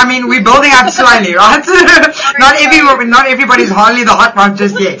 We're building up slowly, right? Not everybody's hardly the hot one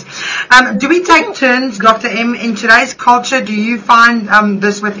just yet. Do we take turns, Dr. M, in today's culture? Do you find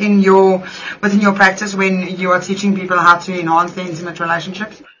this within your practice when you are teaching people how to enhance their intimate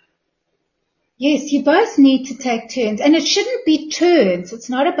relationships? Yes, you both need to take turns, and it shouldn't be turns. It's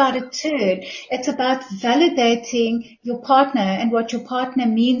not about a turn. It's about validating your partner and what your partner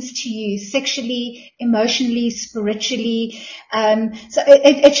means to you sexually, emotionally, spiritually. So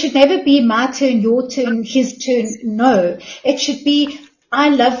it should never be my turn, your turn, his turn. No, it should be, I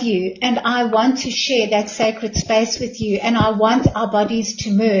love you and I want to share that sacred space with you, and I want our bodies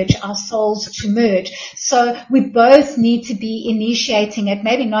to merge, our souls to merge. So we both need to be initiating it,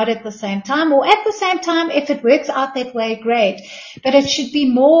 maybe not at the same time, or at the same time, if it works out that way, great. But it should be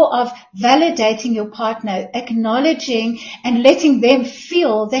more of validating your partner, acknowledging and letting them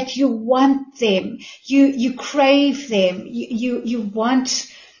feel that you want them, you crave them, you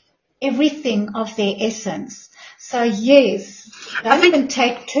want everything of their essence. So yes, don't even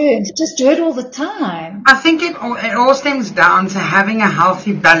take turns. Just do it all the time. I think it all stems down to having a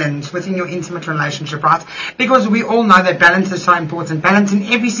healthy balance within your intimate relationship, right? Because we all know that balance is so important. Balance in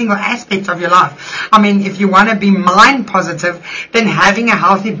every single aspect of your life. If you want to be mind positive, then having a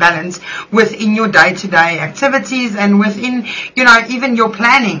healthy balance within your day-to-day activities and within, even your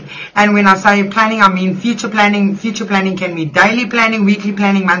planning. And when I say planning, I mean future planning. Future planning can be daily planning, weekly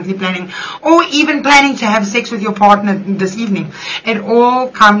planning, monthly planning, or even planning to have sex with your partner this evening. It all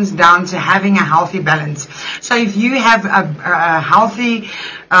comes down to having a healthy balance. So if you have a healthy,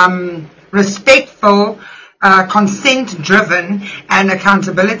 respectful, consent-driven and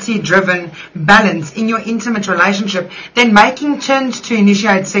accountability-driven balance in your intimate relationship, then making turns to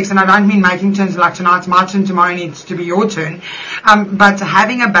initiate sex, and I don't mean making turns like tonight's my turn, tomorrow needs to be your turn, but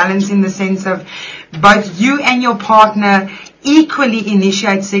having a balance in the sense of both you and your partner equally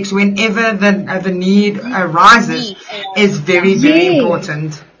initiate sex whenever the need arises is very, very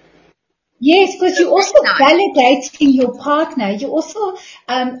important. Yes, because you're also validating your partner. You're also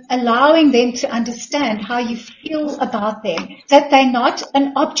allowing them to understand how you feel about them, that they're not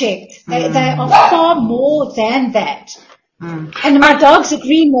an object. They are far more than that. And my dog's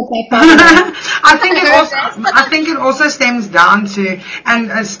agreeing with me. I think it also stems down to,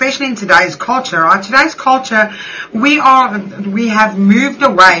 and especially in today's culture, right? Today's culture, we have moved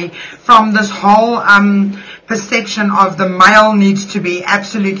away from this whole perception of the male needs to be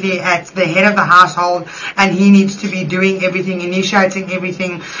absolutely at the head of the household and he needs to be doing everything, initiating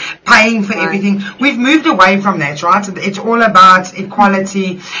everything, paying for everything. We've moved away from that, right? It's all about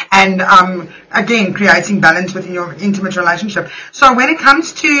equality and, again, creating balance within your intimate relationship. So when it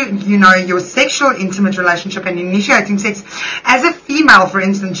comes to, your sexual intimate relationship and initiating sex, as a female, for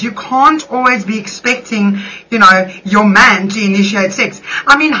instance, you can't always be expecting, your man to initiate sex.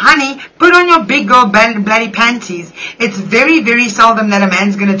 Honey, put on your big girl bloody panties. It's very, very seldom that a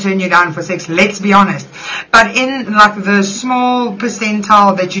man's going to turn you down for sex, let's be honest. But in the small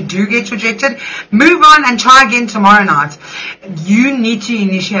percentile that you do get rejected, move on and try again tomorrow night. You need to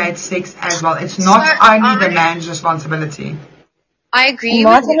initiate sex as well. It's not only the man's responsibility. I agree. You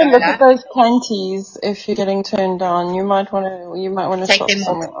might want to look at those panties if you're getting turned down. You might want to shop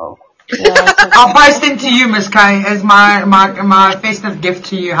somewhere else. Yeah, so I'll post them to you, Miss Kay, as my festive gift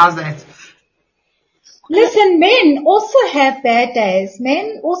to you. How's that? Listen, men also have bad days.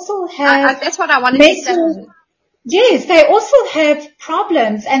 Men also have That's what I wanted to say. Yes, they also have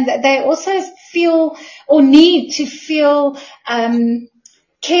problems, and they also feel or need to feel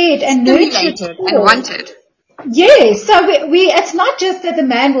cared and nurtured Stimulated and wanted. Yes, so it's not just that the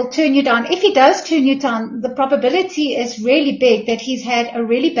man will turn you down. If he does turn you down, the probability is really big that he's had a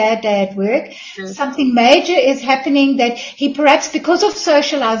really bad day at work. Something major is happening, that he perhaps, because of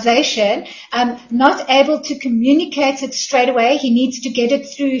socialization, not able to communicate it straight away. He needs to get it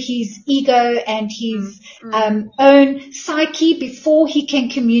through his ego and his own psyche before he can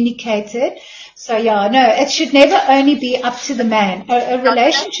communicate it. So yeah, no, it should never only be up to the man. A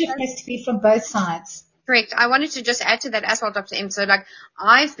relationship has to be from both sides. Correct. I wanted to just add to that as well, Dr. M. So, like,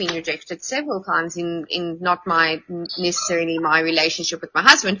 I've been rejected several times in not necessarily my relationship with my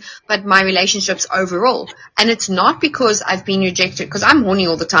husband, but my relationships overall. And it's not because I've been rejected, because I'm horny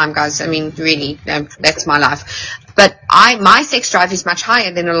all the time, guys. I mean, really, that's my life. But my sex drive is much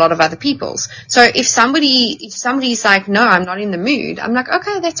higher than a lot of other people's. So if somebody's like, no, I'm not in the mood, I'm like,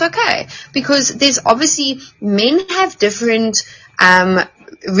 okay, that's okay. Because there's obviously, men have different,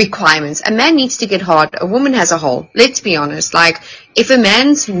 requirements. A man needs to get hard. A woman has a hole. Let's be honest. Like, if a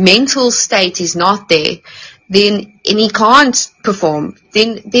man's mental state is not there, and he can't perform,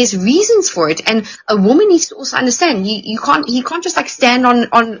 then there's reasons for it. And a woman needs to also understand, he can't just like stand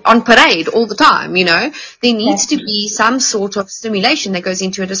on parade all the time, you know. There needs to be some sort of stimulation that goes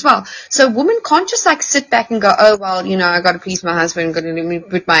into it as well. So a woman can't just like sit back and go, oh, well, you know, I got to please my husband, got to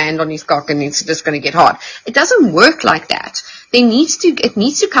put my hand on his cock and it's just going to get hard. It doesn't work like that. It needs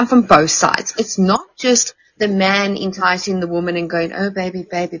to come from both sides. It's not just the man enticing the woman and going, oh, baby,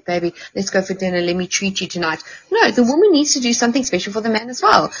 let's go for dinner, let me treat you tonight. No, the woman needs to do something special for the man as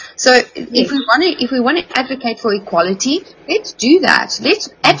well. So if we want to advocate for equality, let's do that. Let's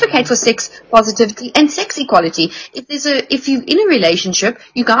advocate for sex positivity and sex equality. If you're in a relationship,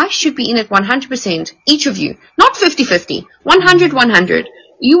 you guys should be in it 100%, each of you, not 50-50, 100-100.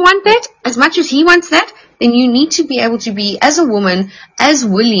 You want that as much as he wants that, then you need to be able to be, as a woman, as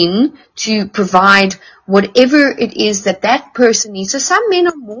willing to provide whatever it is that person needs. So some men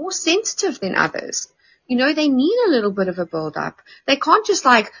are more sensitive than others. You know, they need a little bit of a build-up. They can't just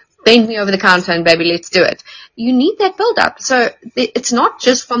like, bend me over the counter and baby, let's do it. You need that build-up. So it's not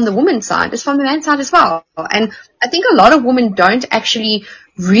just from the woman's side, it's from the man's side as well. And I think a lot of women don't actually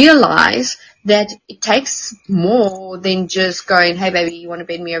realize that it takes more than just going, hey baby, you want to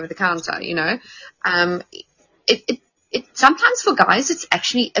bend me over the counter, you know. Sometimes for guys, it's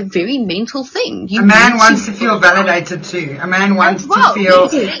actually a very mental thing. A man wants to feel validated too. A man wants to feel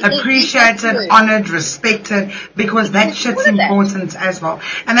appreciated, honored, respected, because that shit's important as well.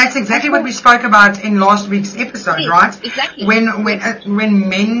 And that's exactly what we spoke about in last week's episode, right? Exactly. When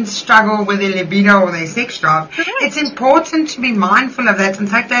men struggle with their libido or their sex drive, it's important to be mindful of that and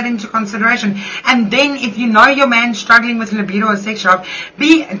take that into consideration. And then if you know your man's struggling with libido or sex drive,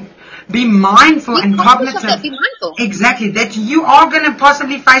 be mindful and cognitive. Be mindful. Exactly. That you are going to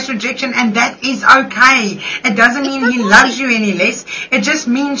possibly face rejection, and that is okay. It doesn't mean he loves you any less. It just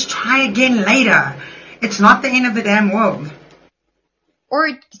means try again later. It's not the end of the damn world. Or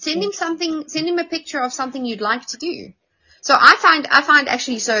send him a picture of something you'd like to do. So I find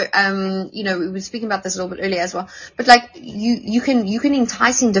actually, so, you know, we were speaking about this a little bit earlier as well, but like you can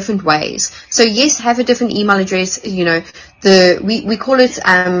entice in different ways. So yes, have a different email address, you know, we call it,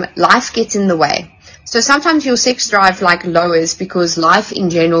 life gets in the way. So sometimes your sex drive like lowers because life in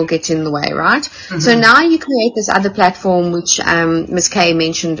general gets in the way, right? Mm-hmm. So now you create this other platform, which, Ms. Kay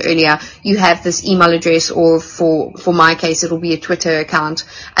mentioned earlier. You have this email address, or for my case, it'll be a Twitter account,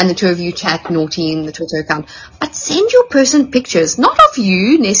 and the two of you chat naughty in the Twitter account. But send your person pictures, not of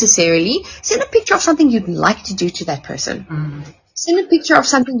you necessarily. Send a picture of something you'd like to do to that person. Mm-hmm. Send a picture of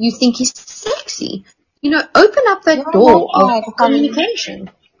something you think is sexy. You know, open up that door of communication.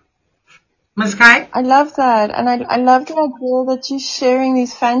 Ms. Kay? I love that. And I love the idea that you're sharing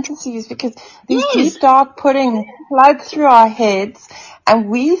these fantasies, because these deep, dark puddings flood through our heads and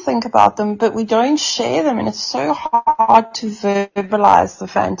we think about them, but we don't share them. And it's so hard to verbalize the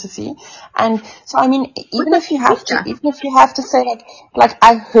fantasy. And so, I mean, even if you have to say like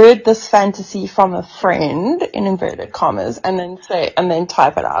I heard this fantasy from a friend in inverted commas, and then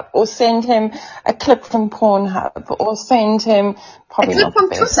type it out, or send him a clip from Pornhub, or send him probably not the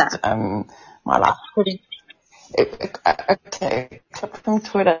best, my life pretty. Okay, clip from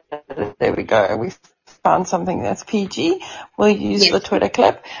Twitter. There we go. We found something that's PG, we'll use the Twitter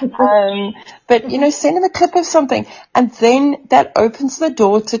clip. But, send them a clip of something. And then that opens the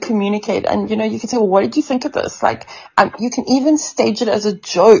door to communicate. And, you can say, well, what did you think of this? Like, you can even stage it as a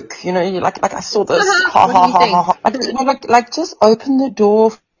joke. You're like I saw this. Ha, ha, ha, ha, ha. Like, just open the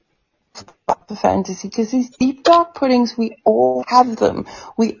door for fantasy, because these deep dark puddings, we all have them.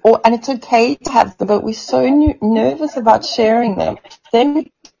 And it's okay to have them, but we're so nervous about sharing them. Then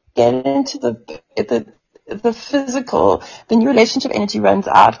we get into the physical, the new relationship energy runs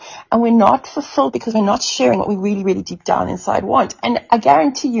out, and we're not fulfilled because we're not sharing what we really, really deep down inside want. And I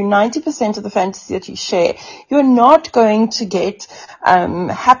guarantee you 90% of the fantasy that you share, you're not going to get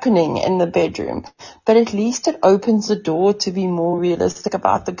happening in the bedroom, but at least it opens the door to be more realistic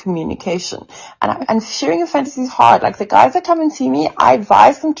about the communication. And sharing a fantasy is hard. Like the guys that come and see me, I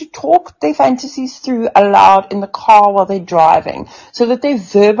advise them to talk their fantasies through aloud in the car while they're driving, so that they've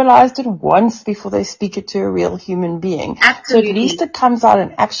verbalized it once before they speak it to a real human being. Absolutely. So at least it comes out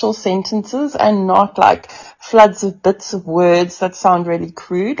in actual sentences and not like floods of bits of words that sound really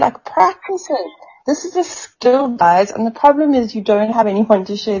crude. Like, practice it. This is a skill, guys, and the problem is you don't have anyone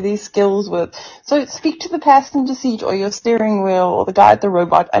to share these skills with. So speak to the passenger seat or your steering wheel or the guy at the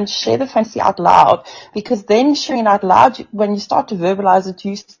robot and share the fantasy out loud, because then sharing it out loud, when you start to verbalize it,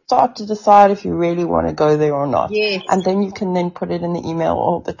 you start to decide if you really want to go there or not. Yes. And then you can then put it in the email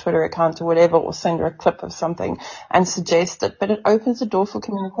or the Twitter account or whatever, or send her a clip of something and suggest it. But it opens the door for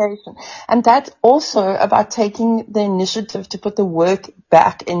communication. And that's also about taking the initiative to put the work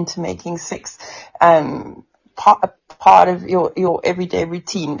back into making sex part of your everyday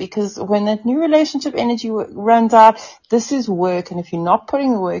routine, because when that new relationship energy runs out, this is work, and if you're not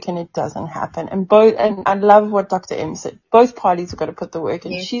putting the work in, it doesn't happen. And I love what Dr. M said, both parties have got to put the work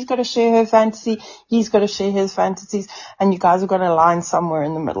in. Yes. She's got to share her fantasy, he's got to share his fantasies, and you guys have got to align somewhere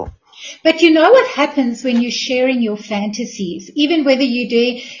in the middle. But you know what happens when you're sharing your fantasies, even whether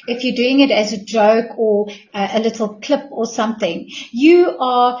if you're doing it as a joke or a little clip or something, you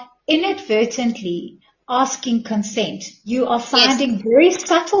are inadvertently asking consent. You are finding very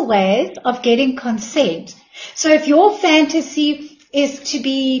subtle ways of getting consent. So if your fantasy is to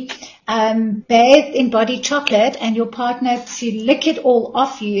be bathed in body chocolate and your partner to lick it all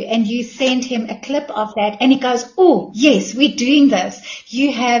off you, and you send him a clip of that and he goes, oh yes, we're doing this,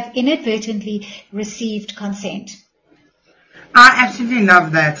 you have inadvertently received consent. I absolutely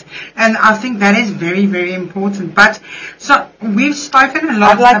love that, and I think that is very, very important. But so we've spoken a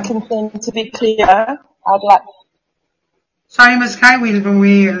lot. I'd like consent to be clear. Sorry, Ms. Kay, we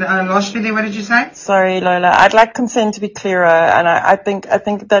lost you there. What did you say? Sorry, Lola. I'd like consent to be clearer, and I think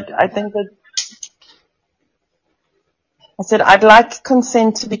that I said I'd like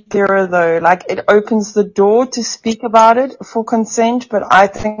consent to be clearer, though. Like, it opens the door to speak about it for consent, but I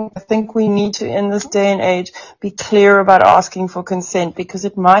think we need to, in this day and age, be clear about asking for consent, because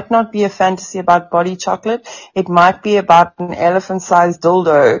it might not be a fantasy about body chocolate. It might be about an elephant-sized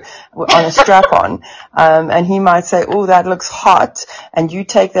dildo on a strap-on, and he might say, "Oh, that looks hot," and you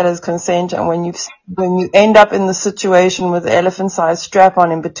take that as consent. And when you end up in the situation with the elephant-sized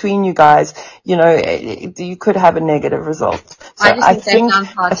strap-on in between you guys, you could have a negative result. So I think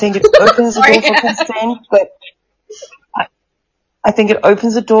it opens the door for consent, but I think it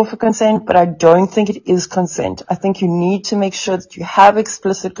opens the door for consent, but I don't think it is consent. I think you need to make sure that you have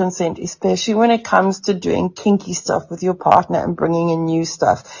explicit consent, especially when it comes to doing kinky stuff with your partner and bringing in new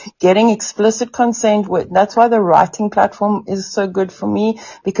stuff. Getting explicit consent, that's why the writing platform is so good for me,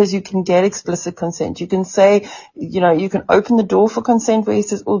 because you can get explicit consent. You can say, you can open the door for consent where he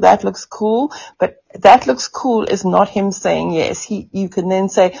says, oh, that looks cool, but that looks cool is not him saying yes. You can then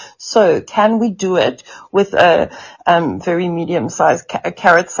say, so can we do it with a very medium-sized,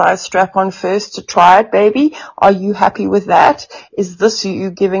 carrot-sized strap-on first to try it, baby? Are you happy with that? Is this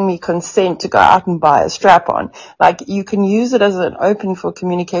you giving me consent to go out and buy a strap-on? Like, you can use it as an open for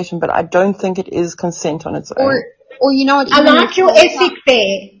communication, but I don't think it is consent on its own. Or you know what? I like your ethic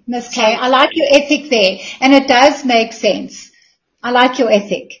there, Ms. Kay. I like your ethic there, and it does make sense. I like your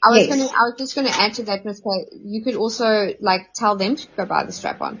ethic. I was just going to add to that, Ms. Kay. You could also tell them to go buy the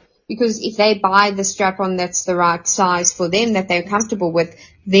strap-on, because if they buy the strap-on that's the right size for them, that they're comfortable with,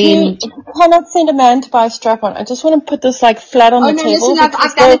 then you cannot send a man to buy a strap-on. I just want to put this flat on the table. Listen,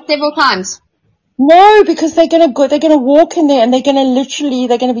 I've done it several times. No, because they're gonna walk in there and they're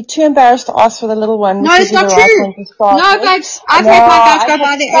gonna be too embarrassed to ask for the little one. No, it's not true. No, babes, I've had my guys go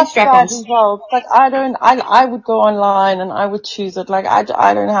buy their own strap-ons. Like, I would go online and I would choose it. Like, I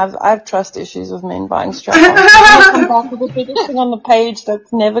have trust issues with men buying strap-ons. They come back with the biggest thing on the page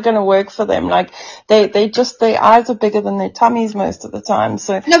that's never gonna work for them. Like, their eyes are bigger than their tummies most of the time.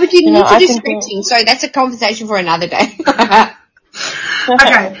 So, no, but you need to do scripting. So that's a conversation for another day.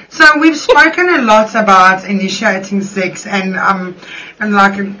 Okay, so we've spoken a lot about initiating sex and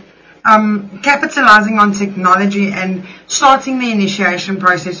capitalizing on technology and starting the initiation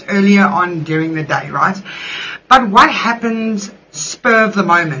process earlier on during the day, right? But what happens spur of the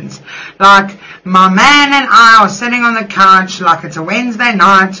moment? Like, my man and I are sitting on the couch, like it's a Wednesday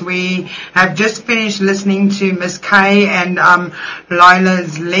night. We have just finished listening to Miss Kay and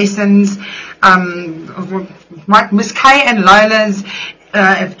Lola's lessons. Miss Kay and Lola's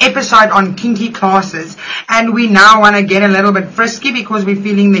episode on kinky classes, and we now want to get a little bit frisky because we're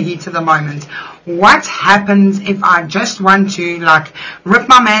feeling the heat of the moment. What happens if I just want to, like, rip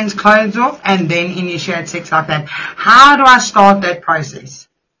my man's clothes off and then initiate sex like that? How do I start that process?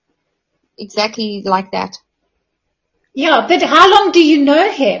 Exactly like that. Yeah, but how long do you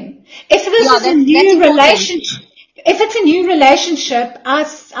know him? If this is a new relationship, if it's a new relationship,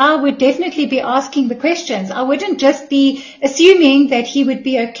 I would definitely be asking the questions. I wouldn't just be assuming that he would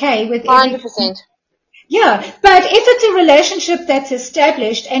be okay with everything. 100%. Yeah, but if it's a relationship that's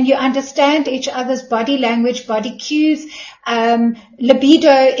established and you understand each other's body language, body cues, libido,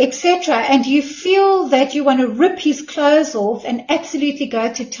 etc., and you feel that you want to rip his clothes off and absolutely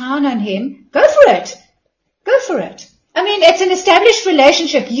go to town on him, go for it. Go for it. I mean, it's an established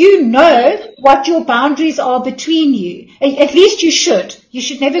relationship. You know what your boundaries are between you. At least you should. You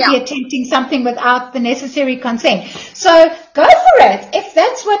should never be attempting something without the necessary consent. So go for it. If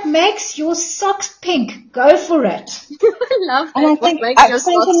that's what makes your socks pink, go for it. I love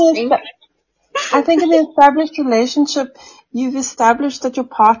that. I think in the established relationship, you've established that your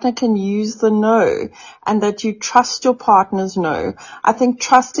partner can use the no and that you trust your partner's no. I think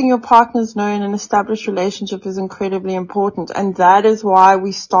trusting your partner's no in an established relationship is incredibly important, and that is why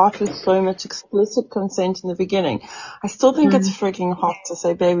we start with so much explicit consent in the beginning. I still think it's freaking hot to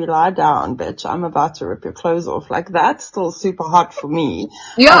say, baby, lie down, bitch, I'm about to rip your clothes off. Like, that's still super hot for me.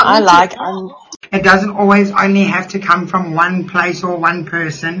 Yeah, it doesn't always only have to come from one place or one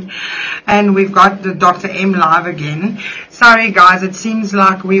person. And we've got the Dr. M live again. Sorry guys, it seems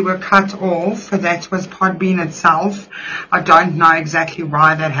like we were cut off. That was Podbean itself. I don't know exactly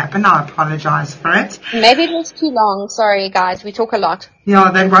why that happened. I apologize for it. Maybe it was too long. Sorry guys, we talk a lot.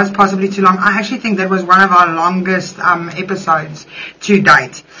 Yeah, that was possibly too long. I actually think that was one of our longest episodes to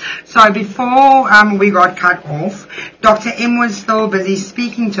date. So before we got cut off, Dr. M was still busy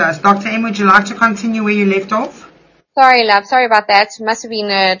speaking to us. Dr. M, would you like to continue where you left off? Sorry, love. Sorry about that. Must have been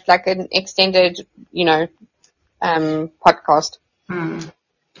an extended, podcast.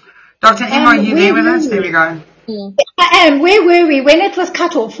 Dr. M, are you there with us? There we go. I am. Where were we? When it was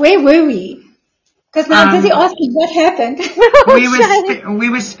cut off, where were we? Because now I'm busy asking what happened. we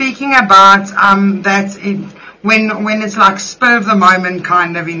were speaking about that when it's like spur of the moment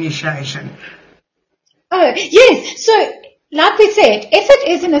kind of initiation. Oh, yes. So, like we said, if it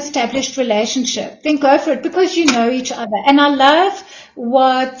is an established relationship, then go for it because you know each other. And I love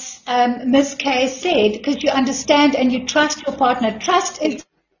what Ms. Kay said, because you understand and you trust your partner. Trust is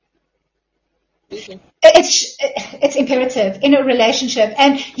it's imperative in a relationship,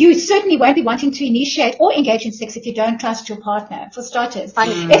 and you certainly won't be wanting to initiate or engage in sex if you don't trust your partner, for starters.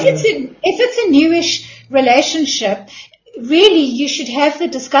 If it's a newish relationship, really you should have the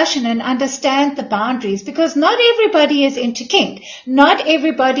discussion and understand the boundaries, because not everybody is into kink. Not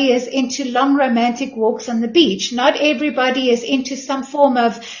everybody is into long romantic walks on the beach. Not everybody is into some form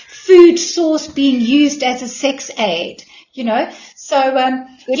of food source being used as a sex aid, So,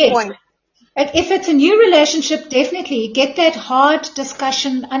 Good point. If it's a new relationship, definitely get that hard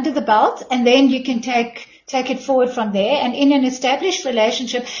discussion under the belt, and then you can take it forward from there. And in an established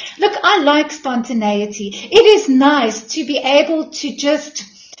relationship, look, I like spontaneity. It is nice to be able to just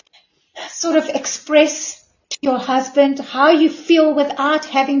sort of express to your husband how you feel without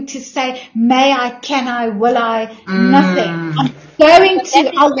having to say, may I, can I, will I, nothing. I'm going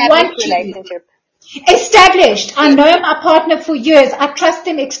to, I want to. Established. I know my partner for years. I trust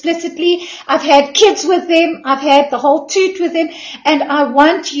them explicitly. I've had kids with them. I've had the whole toot with them. And I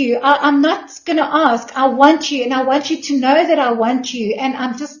want you. I'm not going to ask. I want you. And I want you to know that I want you. And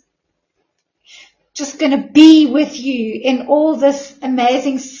I'm just going to be with you in all this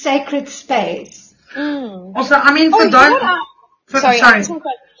amazing sacred space. Also, I mean,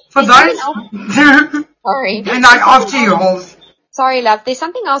 For There's those, Sorry. and after you, Holes. Sorry, love. There's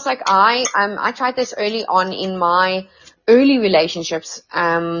something else like I tried this early on in my early relationships.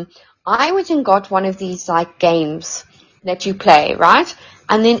 I went and got one of these like games that you play, right?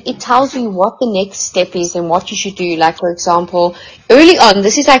 And then it tells you what the next step is and what you should do. Like, for example, early on,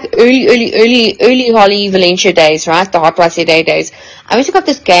 this is like early Holly Valencia days, right? The Hot Rice Day days. I went and got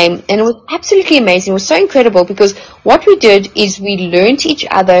this game and it was absolutely amazing. It was so incredible because what we did is we learned each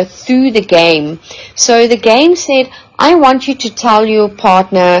other through the game. So the game said, I want you to tell your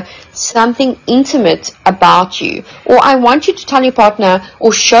partner something intimate about you, or I want you to tell your partner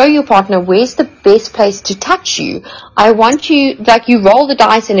or show your partner where's the best place to touch you. I want you, like, you roll the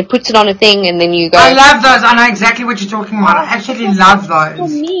dice and it puts it on a thing and then you go. I love those. I know exactly what you're talking about. I absolutely love those. For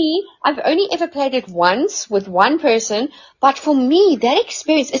me, I've only ever played it once with one person, but for me, that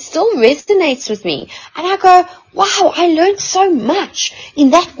experience, it still resonates with me. And I go, wow, I learned so much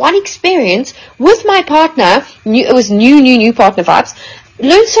in that one experience with my partner. It was new partner vibes.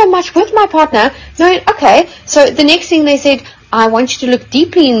 Learned so much with my partner, knowing, okay, so the next thing they said, I want you to look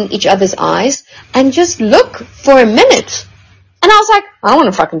deeply in each other's eyes and just look for a minute. And I was like, I don't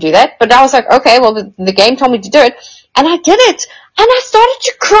want to fucking do that. But I was like, okay, well, the game told me to do it. And I did it. And I started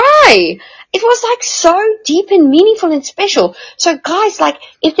to cry. It was like so deep and meaningful and special. So guys, like,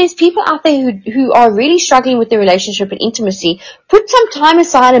 if there's people out there who are really struggling with their relationship and intimacy, put some time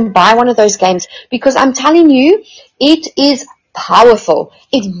aside and buy one of those games, because I'm telling you, it is powerful.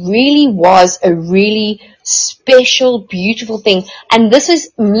 It really was a really special, beautiful thing. And this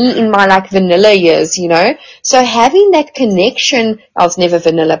is me in my like vanilla years, you know. So having that connection, I was never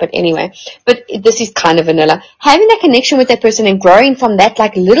vanilla, but anyway, but this is kind of vanilla. Having that connection with that person and growing from that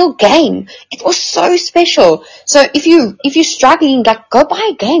like little game, it was so special. So if you're struggling, like, go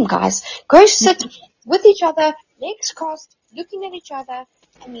buy a game, guys. Go sit with each other, legs crossed, looking at each other,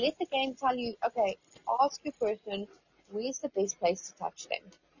 and let the game tell you, okay, ask your person, where's the best place to touch them?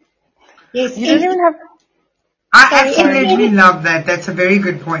 Yes, You don't even have. I absolutely love that. That's a very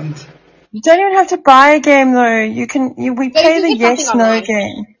good point. You don't even have to buy a game though. We play the yes/no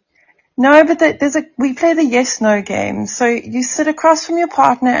game. No, but we play the yes/no game. So you sit across from your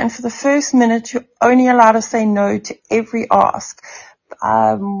partner, and for the first minute, you're only allowed to say no to every ask.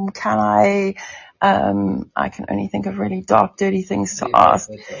 I can only think of really dark, dirty things to ask.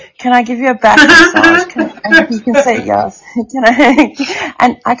 Can I give you a back massage? And you can say yes.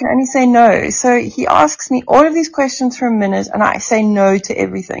 And I can only say no. So he asks me all of these questions for a minute, and I say no to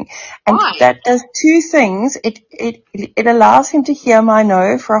everything. And that does two things. It allows him to hear my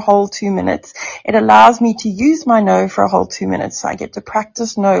no for a whole 2 minutes. It allows me to use my no for a whole 2 minutes. So I get to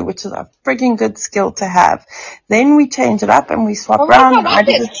practice no, which is a frigging good skill to have. Then we change it up and we swap round, and I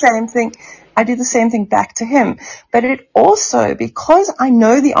do the same thing. I do the same thing back to him. But it also, because I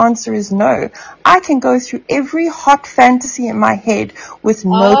know the answer is no, I can go through every hot fantasy in my head with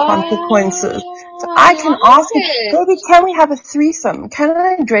no consequences. So I can ask him, baby, can we have a threesome? Can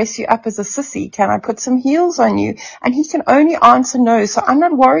I dress you up as a sissy? Can I put some heels on you? And he can only answer no. So I'm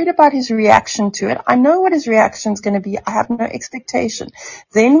not worried about his reaction to it. I know what his reaction is going to be. I have no expectation.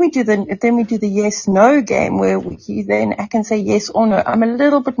 Then we do the yes/no game where I can say yes or no. I'm a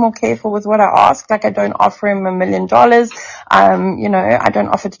little bit more careful with what I ask. Like, I don't offer him $1 million. I don't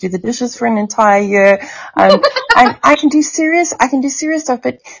offer to do the dishes for an entire year. And I can do serious stuff.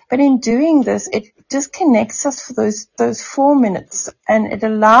 But in doing this, it just connects us for those 4 minutes, and it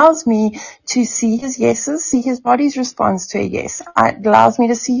allows me to see his yeses, see his body's response to a yes. It allows me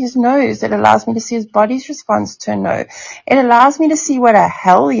to see his no's. It allows me to see his body's response to a no. It allows me to see what a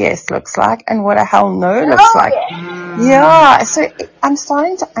hell yes looks like and what a hell no looks like. Yeah. So I'm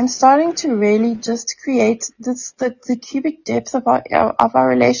starting to really just create the cubic depth of our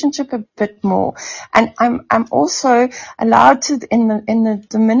relationship a bit more. And I'm also allowed to, in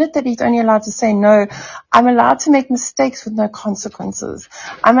the minute that he's only allowed to say no, I'm allowed to make mistakes with no consequences.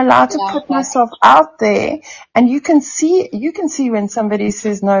 I'm allowed to put myself out there, and you can see when somebody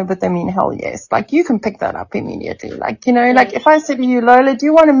says no but they mean hell yes. Like, you can pick that up immediately. Like, like if I said to you, Lola, do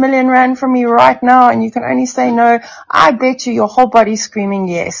you want $1 million from me right now? And you can only say no, I bet you your whole body's screaming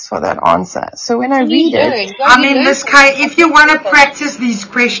yes for that answer. So when I read it, Miss Kay, if you want to practice these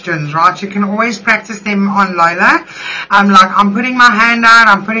questions, right, you can always practice them on Lola. I'm putting my hand out,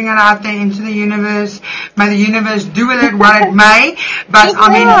 I'm putting it out there into the universe. May the universe do with it what it may. But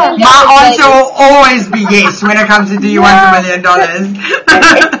my answer will always be yes when it comes to do you want $1 million.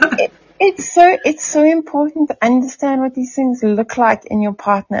 it's so important to understand what these things look like in your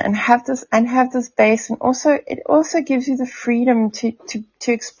partner and have this base, and also it also gives you the freedom to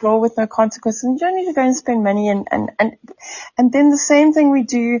explore with no consequences. And you don't need to go and spend money and then the same thing we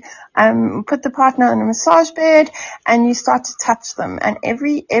do, put the partner on a massage bed and you start to touch them, and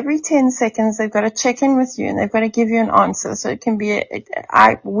every 10 seconds they've got to check in with you and they've got to give you an answer. So it can be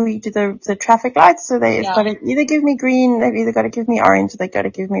we do the traffic lights, so they've got to either give me green, they've either got to give me orange, or they've got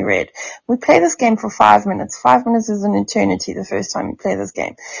to give me red. We play this game for 5 minutes. 5 minutes is an eternity the first time you play this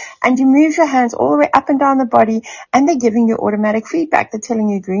game. And you move your hands all the way up and down the body, and they're giving you automatic feedback. They're telling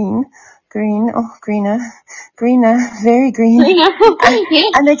you green, oh, greener, very green.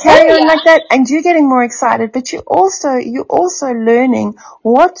 And they carry on like that, and you're getting more excited, but you're also learning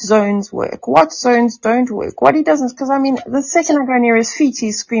what zones work, what zones don't work, what he doesn't, because I mean, the second I go near his feet,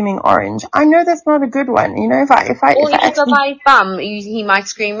 he's screaming orange. I know that's not a good one, you know, if I go by his bum, he might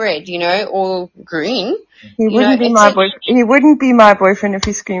scream red, you know, or green. He wouldn't be my boyfriend. He wouldn't be my boyfriend if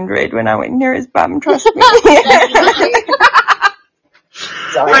he screamed red when I went near his bum, trust me.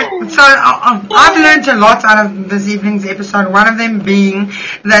 So I've learned a lot out of this evening's episode, one of them being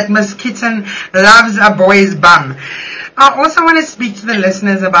that Miss Kitten loves a boy's bum. I also want to speak to the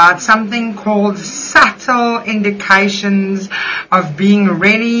listeners about something called subtle indications of being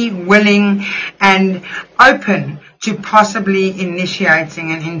ready, willing, and open to possibly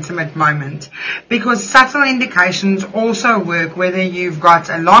initiating an intimate moment. Because subtle indications also work whether you've got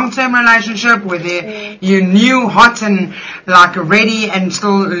a long-term relationship, whether you're new, hot, and like ready and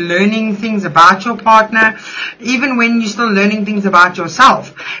still learning things about your partner, even when you're still learning things about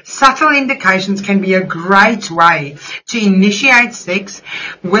yourself. Subtle indications can be a great way to initiate sex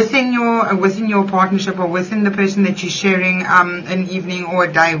within your partnership or within the person that you're sharing an evening or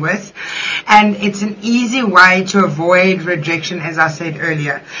a day with. And it's an easy way to avoid rejection, as I said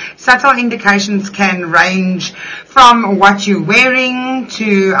earlier. Subtle indications can range from what you're wearing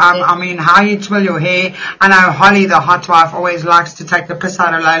to, how you twirl your hair. I know Holly, the hot wife, always likes to take the piss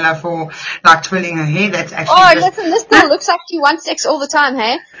out of Lola for, like, twirling her hair. That's actually listen, this girl looks like she wants sex all the time,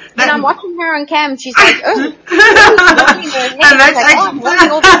 hey? When I'm watching her on cam, she's like, oh, I'm running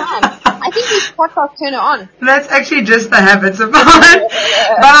all the time. I think this podcast turn her on. That's actually just the habits of mine.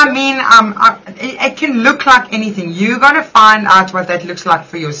 But I mean, it can look like anything. You got to find out what that looks like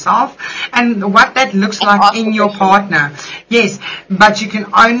for yourself and what that looks like in your partner. Yes, but you can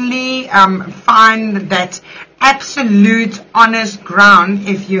only find that absolute honest ground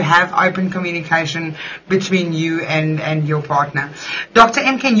if you have open communication between you and your partner. Dr.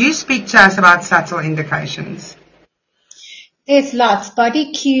 M, can you speak to us about subtle indications? There's lots.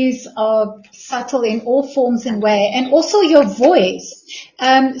 Body cues are subtle in all forms and way, and also your voice.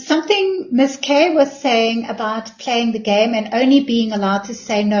 Something Miss Kay was saying about playing the game and only being allowed to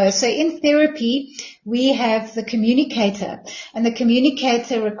say no. So in therapy, we have the communicator, and the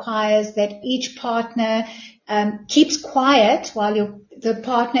communicator requires that each partner keeps quiet while the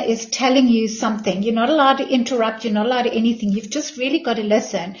partner is telling you something. You're not allowed to interrupt. You're not allowed to anything. You've just really got to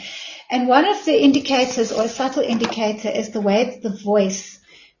listen. And one of the indicators, or a subtle indicator, is the way the voice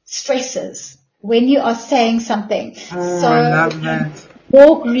stresses when you are saying something. Oh, I love that.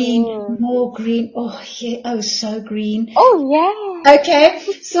 More green. Oh, yeah. Oh, so green. Oh, yeah. Okay.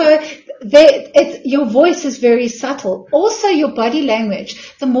 So your voice is very subtle. Also, your body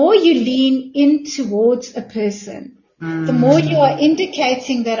language. The more you lean in towards a person, the more you are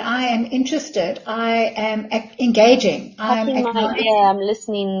indicating that I am interested, I am engaging, I'm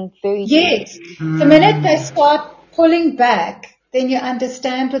listening very Yes. The minute they start pulling back, then you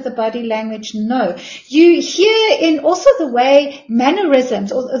understand with the body language, no. You hear in also the way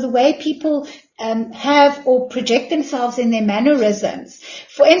mannerisms or the way people have or project themselves in their mannerisms.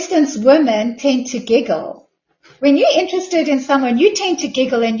 For instance, women tend to giggle. When you're interested in someone, you tend to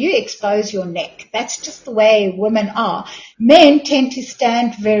giggle and you expose your neck. That's just the way women are. Men tend to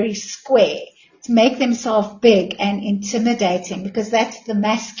stand very square, to make themselves big and intimidating, because that's the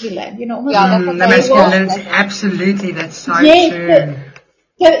masculine. You know, the masculinity. Absolutely, that's so true.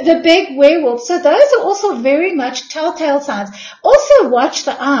 The big werewolf. So those are also very much telltale signs. Also watch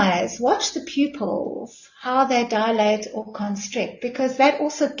the eyes, watch the pupils, how they dilate or constrict, because that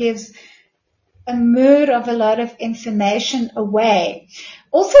also gives a mood of a lot of information away.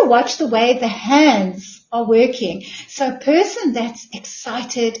 Also watch the way the hands are working. So a person that's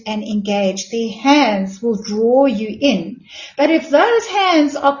excited and engaged, their hands will draw you in. But if those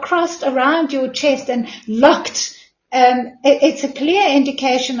hands are crossed around your chest and locked, it's a clear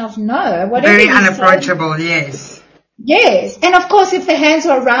indication of no. Very unapproachable, yes. Yes, and of course, if the hands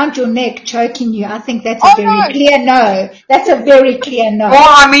are around your neck choking you, I think that's a very clear no. That's a very clear no. Well,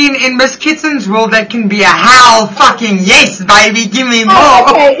 I mean, in Miss Kitten's world, that can be a hell fucking yes, baby, give me more.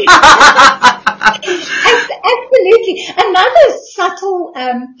 Okay. Absolutely. Another subtle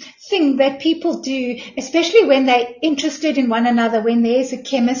thing that people do, especially when they're interested in one another, when there's a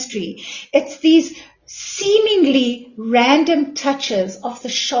chemistry, it's these seemingly random touches of the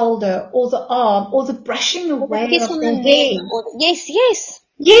shoulder or the arm or the brushing away of the hair. Yes.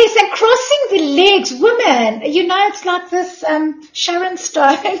 Yes, and crossing the legs, women, it's like this Sharon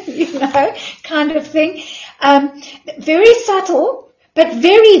Stone, kind of thing. Very subtle, but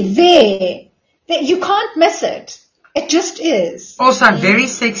very there. That you can't miss it. It just is. Also very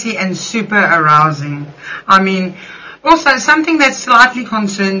sexy and super arousing. I mean, also something that slightly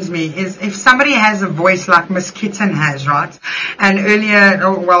concerns me is if somebody has a voice like Miss Kitten has, right? And earlier,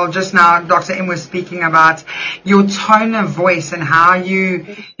 just now, Dr. M was speaking about your tone of voice and how you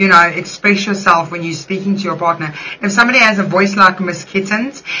express yourself when you're speaking to your partner. If somebody has a voice like Miss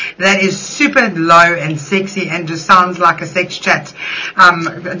Kitten's that is super low and sexy and just sounds like a sex chat,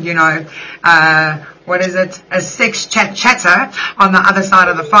 what is it? A sex chatter on the other side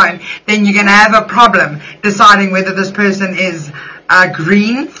of the phone, then you're going to have a problem deciding whether this person is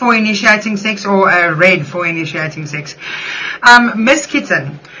green for initiating sex or red for initiating sex. Miss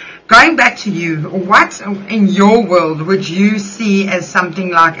Kitten, going back to you, what in your world would you see as something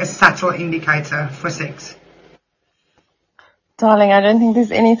like a subtle indicator for sex? Darling, I don't think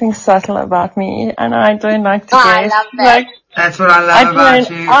there's anything subtle about me, and I don't like to guess. I love that. That's what I love about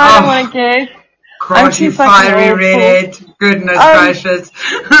you. I don't want to guess. God, you fiery red. Goodness gracious.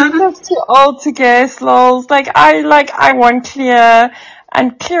 I'm just too old to guess, lols. I want clear,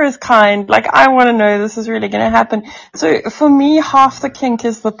 and clear is kind. I want to know this is really going to happen. So for me, half the kink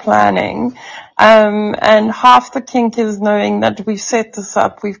is the planning. And half the kink is knowing that we've set this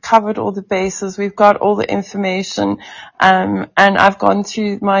up, we've covered all the bases, we've got all the information, and I've gone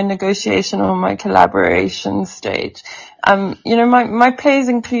through my negotiation or my collaboration stage. My plays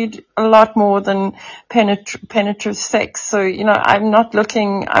include a lot more than penetrative sex. So, I'm not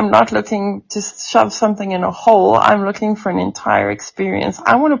looking to shove something in a hole. I'm looking for an entire experience.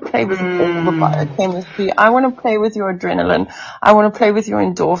 I want to play with all the biochemistry. I want to play with your adrenaline. I want to play with your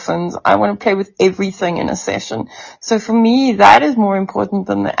endorphins. I want to play with everything in a session. So for me, that is more important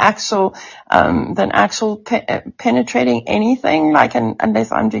than the actual, penetrating anything.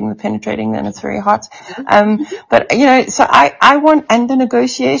 Unless I'm doing the penetrating, then it's very hot. So I want, and the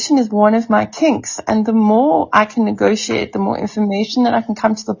negotiation is one of my kinks. And the more I can negotiate, the more information that I can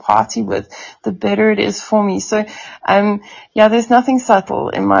come to the party with, the better it is for me. So, there's nothing subtle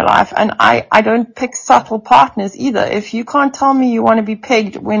in my life. And I don't pick subtle partners either. If you can't tell me you want to be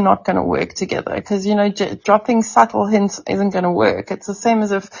pegged, we're not going to work together. Because, dropping subtle hints isn't going to work. It's the same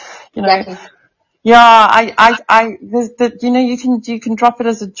as if, Exactly. You can drop it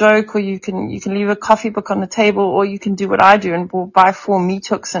as a joke, or you can leave a coffee book on the table, or you can do what I do and buy 4 meat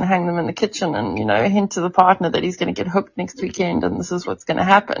hooks and hang them in the kitchen and, hint to the partner that he's going to get hooked next weekend and this is what's going to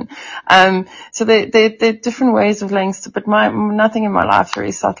happen. So there are different ways of laying stuff, but nothing in my life is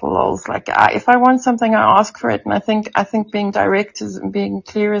very subtle, lols. If I want something, I ask for it, and I think being direct and being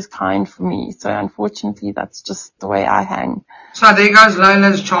clear is kind for me. So unfortunately, that's just the way I hang. So there goes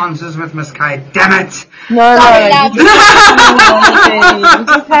Lola's chances with Miss Kate. Damn it. No. You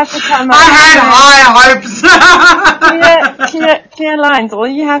just have to come out. I had high hopes. Clear lines. All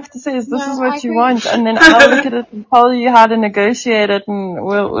you have to say is this is what you want, and then I'll look at it and tell you how to negotiate it, and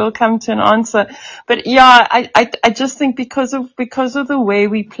we'll come to an answer. But I just think because of the way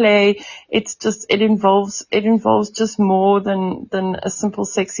we play, it involves just more than a simple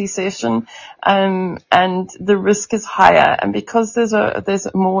sexy session, and the risk is higher, and because there's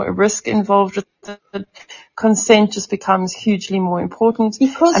more risk involved with it, consent just becomes hugely more important.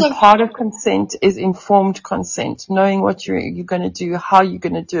 Part of consent is informed consent, knowing what you're going to do, how you're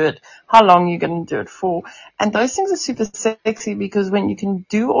going to do it, how long you're going to do it for. And those things are super sexy, because when you can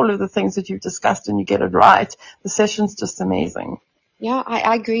do all of the things that you've discussed and you get it right, the session's just amazing. Yeah,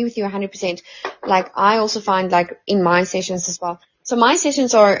 I agree with you 100%. I also find, in my sessions as well. So my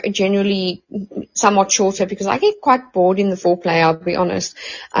sessions are generally somewhat shorter because I get quite bored in the foreplay, I'll be honest.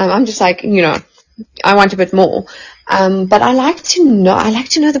 I'm just I want a bit more. But I like to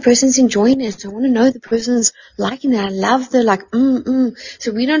know the person's enjoying it. I want to know the person's liking it. I love the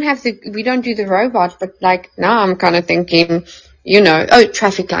So we don't do the robot, but now I'm kind of thinking,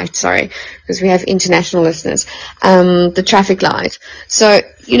 traffic light, sorry, because we have international listeners. The traffic light. So,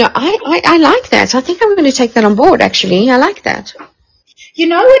 I like that. I think I'm going to take that on board, actually. I like that. You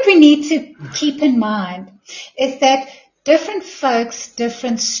know what we need to keep in mind is that different folks,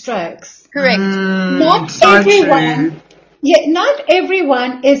 different strokes. Correct. Not so everyone. true. Yeah, not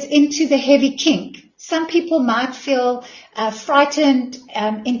everyone is into the heavy kink. Some people might feel frightened,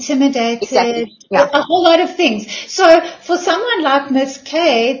 intimidated, Exactly. Yeah. a whole lot of things. So for someone like Miss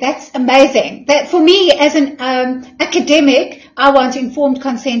K, that's amazing. That for me as an academic, I want informed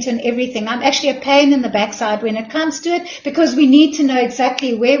consent and everything. I'm actually a pain in the backside when it comes to it because we need to know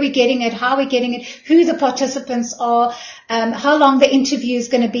exactly where we're getting it, how we're getting it, who the participants are, how long the interview is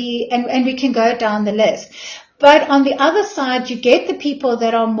going to be, and we can go down the list. But on the other side, you get the people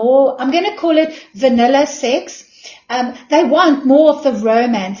that are more, I'm going to call it vanilla sex. They want more of the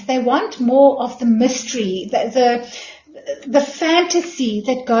romance. They want more of the mystery, the fantasy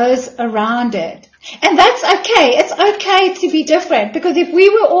that goes around it. And that's okay. It's okay to be different because if we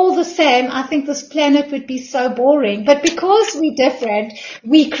were all the same, I think this planet would be so boring. But because we're different,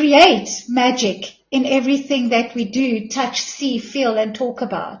 we create magic in everything that we do, touch, see, feel, and talk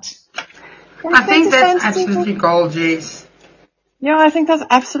about. I think that's absolutely gold, yes. Yeah, I think that's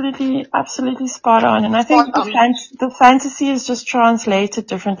absolutely spot on. And I think the fantasy is just translated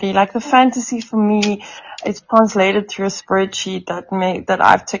differently. Like the fantasy for me is translated through a spreadsheet that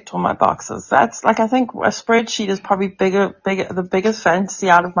I've ticked all my boxes. That's like, I think a spreadsheet is probably the biggest fantasy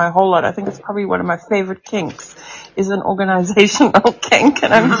out of my whole lot. I think it's probably one of my favorite kinks is an organizational kink.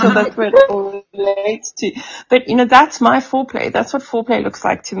 And I'm sure that's where it all relates to. But, that's my foreplay. That's what foreplay looks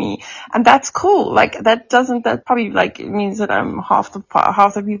like to me. And that's cool. Like that probably like it means that half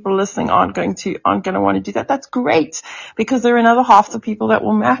the people listening aren't going to want to do that. That's great because there are another half the people that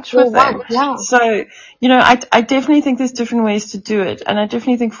will match with them. Yeah. So, I definitely think there's different ways to do it. And I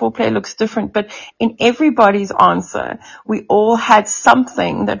definitely think foreplay looks different, but in everybody's answer, we all had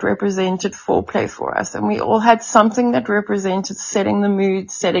something that represented foreplay for us. And we all had something that represented setting the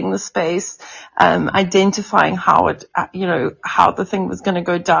mood, setting the space, identifying how how the thing was going to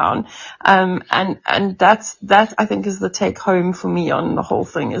go down. And that I think is the take home for me on the whole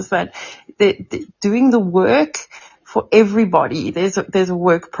thing is that doing the work for everybody, there's a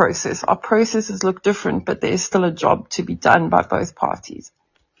work process. Our processes look different, but there's still a job to be done by both parties.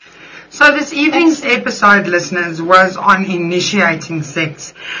 So this evening's episode, listeners, was on initiating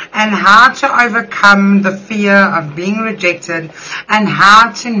sex and how to overcome the fear of being rejected and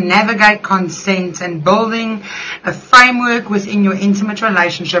how to navigate consent and building a framework within your intimate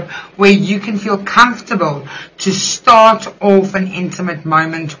relationship where you can feel comfortable to start off an intimate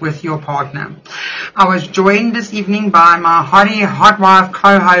moment with your partner. I was joined this evening by my hot wife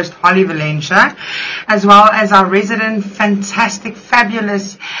co-host Holly Valencia, as well as our resident, fantastic,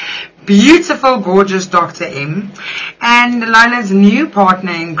 fabulous, beautiful, gorgeous Dr. M, and Lola's new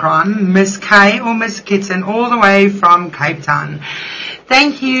partner in crime, Miss K or Miss Kitten, all the way from Cape Town.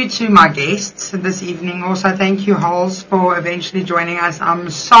 Thank you to my guests this evening. Also, thank you, Holes, for eventually joining us.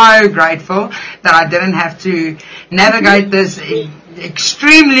 I'm so grateful that I didn't have to navigate this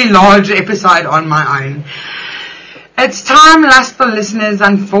extremely large episode on my own. It's time, lustful listeners,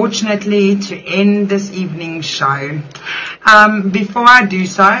 unfortunately, to end this evening's show. Before I do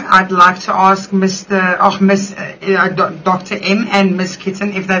so, I'd like to ask Dr. M and Miss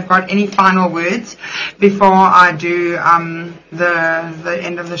Kitten if they've got any final words before I do the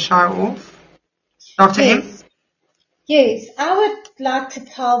end of the show off. Dr. M? Yes, I would like to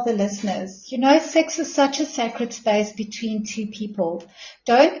tell the listeners, sex is such a sacred space between two people.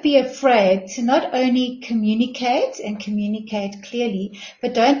 Don't be afraid to not only communicate and communicate clearly,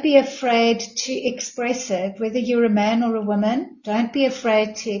 but don't be afraid to express it. Whether you're a man or a woman, don't be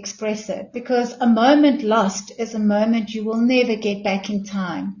afraid to express it because a moment lost is a moment you will never get back in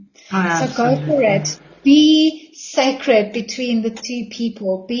time. So go for it. Be sacred between the two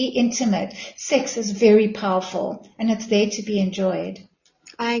people. Be intimate. Sex is very powerful and it's there to be enjoyed.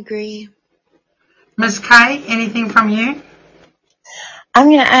 I agree. Ms. K, anything from you? I'm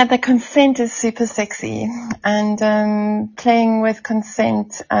going to add that consent is super sexy and playing with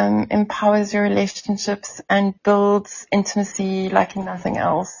consent empowers your relationships and builds intimacy like nothing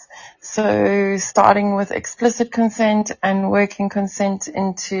else. So starting with explicit consent and working consent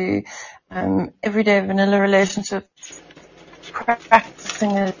into everyday vanilla relationships,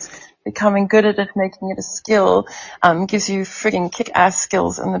 practicing it, becoming good at it, making it a skill, gives you frigging kick-ass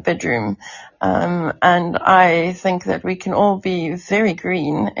skills in the bedroom. And I think that we can all be very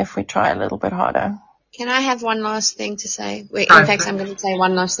green if we try a little bit harder. Can I have one last thing to say? Wait, in fact, I'm going to say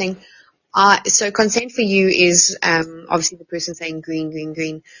one last thing. So consent for you is obviously the person saying green, green,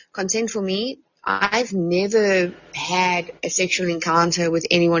 green. Consent for me, I've never had a sexual encounter with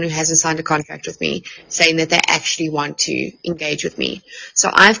anyone who hasn't signed a contract with me saying that they actually want to engage with me. So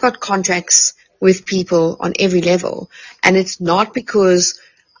I've got contracts with people on every level, and it's not because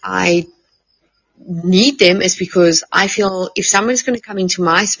I need them, it's because I feel if someone's going to come into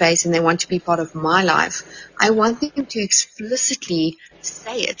my space and they want to be part of my life, I want them to explicitly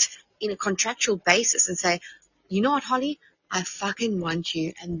say it in a contractual basis and say, you know what, Holly, I fucking want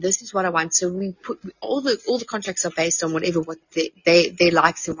you, and this is what I want. So we put all the contracts are based on whatever what their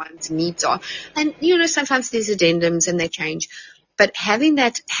likes and wants and needs are. And sometimes there's addendums and they change. But having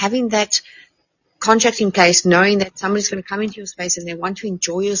that contract in place, knowing that somebody's going to come into your space and they want to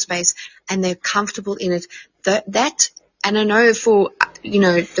enjoy your space and they're comfortable in it, that and I know for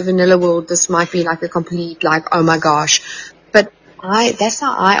the vanilla world this might be like a complete oh my gosh, but that's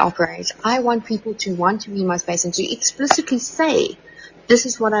how I operate. I want people to want to be in my space and to explicitly say, this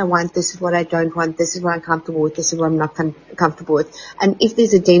is what I want, this is what I don't want, this is what I'm comfortable with, this is what I'm not comfortable with. And if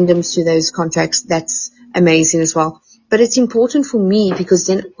there's addendums to those contracts, that's amazing as well. But it's important for me because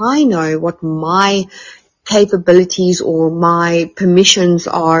then I know what my capabilities or my permissions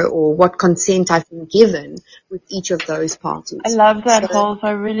are or what consent I've been given with each of those parties. I love that, Holt.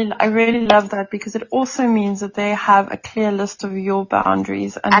 I really love that because it also means that they have a clear list of your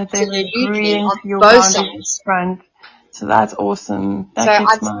boundaries and that they're agreeing to your boundaries front. So that's awesome.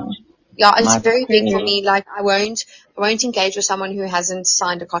 It's very big for me. Like I won't engage with someone who hasn't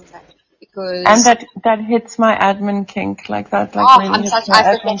signed a contract. And that hits my admin kink like that. I've got such an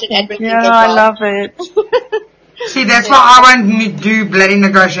admin kink. Yeah, I love it. See, that's why I won't do bloody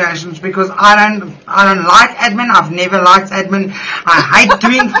negotiations because I don't like admin. I've never liked admin. I hate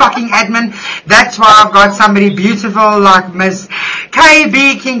doing fucking admin. That's why I've got somebody beautiful like Miss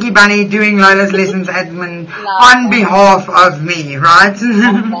KB Kinky Bunny doing Lola's Lessons admin on behalf of me, right?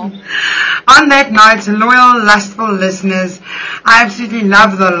 On that note, loyal, lustful listeners, I absolutely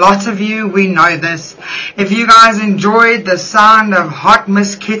love the lot of you. We know this. If you guys enjoyed the sound of Hot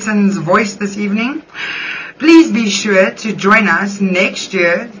Miss Kitten's voice this evening, please be sure to join us next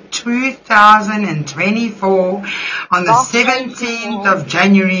year, 2024, on the 17th of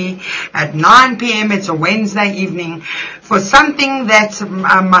January at 9 p.m. It's a Wednesday evening for something that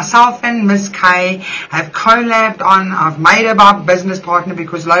myself and Miss Kay have collabed on. I've made her my business partner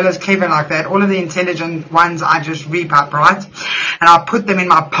because Lola's clever like that. All of the intelligent ones I just reap up, right? And I put them in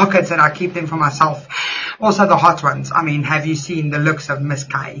my pockets and I keep them for myself. Also the hot ones. I mean, have you seen the looks of Miss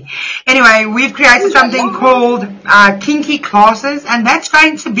Kay? Anyway, we've created something called Kinky Classes, and that's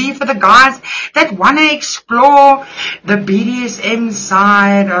going to be for the guys that want to explore the BDSM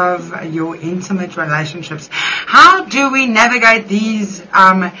side of your intimate relationships. How do we navigate these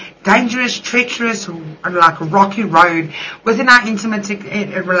dangerous, treacherous, like rocky road within our intimate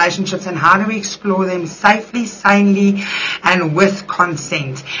relationships, and how do we explore them safely, sanely, and with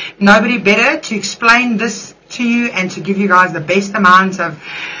consent? Nobody better to explain this to you and to give you guys the best amount of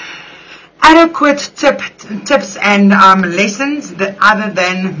adequate tips and lessons other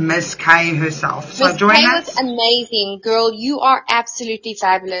than Miss Kay herself. So join us. Miss Kay was amazing, girl. You are absolutely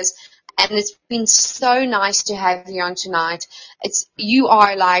fabulous. And it's been so nice to have you on tonight. You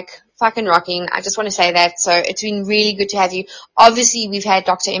are like fucking rocking. I just want to say that. So it's been really good to have you. Obviously, we've had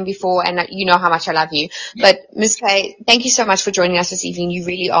Dr. M before, and you know how much I love you. But Miss Kay, thank you so much for joining us this evening. You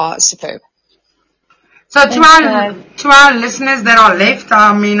really are superb. So to our listeners that are left,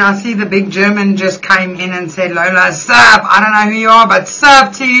 I mean, I see the big German just came in and said, Lola, sup. I don't know who you are, but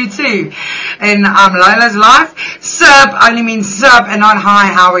sup to you too. In Lola's life, sup only means sup and not hi,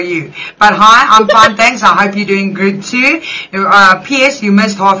 how are you? But hi, I'm fine, thanks. I hope you're doing good too. P.S. You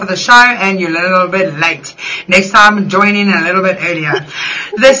missed half of the show and you're a little bit late. Next time, join in a little bit earlier.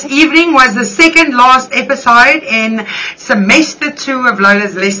 This evening was the second last episode in semester 2 of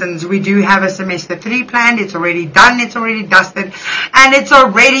Lola's Lessons. We do have a semester 3 plan. It's already done, it's already dusted, and it's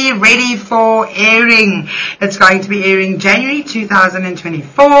already ready for airing. It's going to be airing January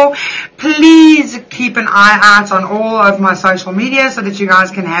 2024. Please keep an eye out on all of my social media so that you guys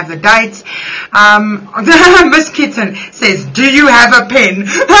can have the dates. Miss Kitten says, do you have a pen?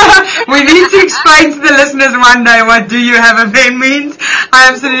 We need to explain to the listeners one day what do you have a pen means. I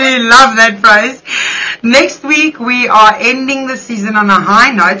absolutely love that phrase. Next week we are ending the season on a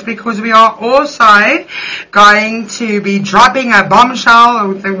high note because we are also going to be dropping a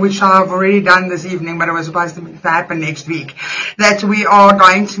bombshell, which I've already done this evening, but it was supposed to happen next week, that we are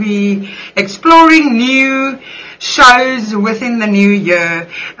going to be exploring new shows within the new year,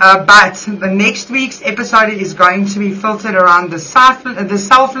 but the next week's episode is going to be filtered around the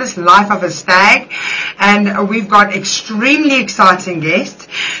selfless life of a stag, and we've got extremely exciting guests,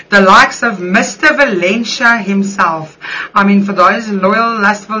 the likes of Mr. Valencia himself. I mean, for those loyal,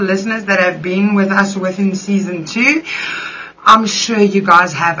 lustful listeners that have been with us within season 2, I'm sure you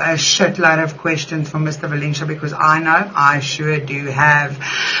guys have a shitload of questions for Mr. Valencia, because I know I sure do have.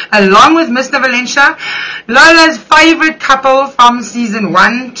 Along with Mr. Valencia, Lola's favorite couple from season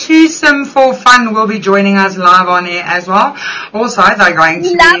 1, Twosome for Fun, will be joining us live on air as well. Also, they're going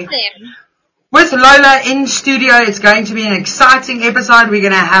to love them. With Lola in studio. It's going to be an exciting episode. We're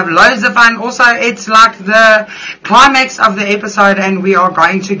going to have loads of fun. Also, it's like the climax of the episode, and we are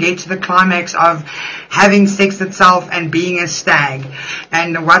going to get to the climax of having sex itself and being a stag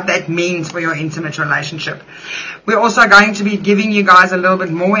and what that means for your intimate relationship. We're also going to be giving you guys a little bit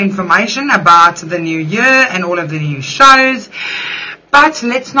more information about the new year and all of the new shows. But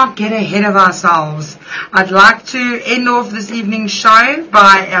let's not get ahead of ourselves. I'd like to end off this evening's show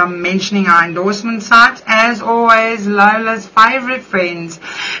by mentioning our endorsement site. As always, Lola's favorite friends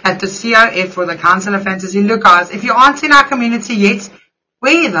at the COF for the Council of Fantasy. Look, guys, if you aren't in our community yet,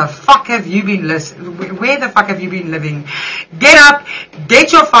 where the fuck have you been Where the fuck have you been living? Get up,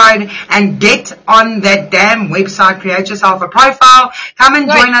 get your phone, and get on that damn website. Create yourself a profile. Come and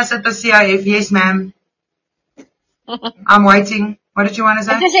join us at the COF. Yes, ma'am. I'm waiting. What did you want to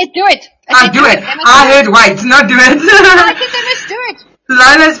say? I just said do it. Do it. I heard wait, not do it. I said they must do it.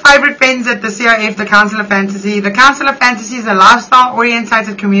 Lola's favorite friends at the COF, the Council of Fantasy. The Council of Fantasy is a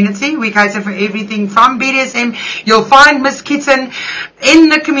lifestyle-orientated community. We cater for everything from BDSM. You'll find Miss Kitten in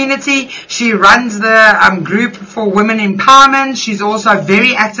the community. She runs the group for women empowerment. She's also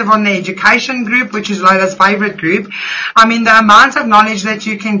very active on the education group, which is Lola's favorite group. I mean, the amount of knowledge that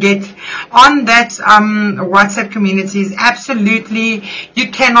you can get on that WhatsApp community is absolutely,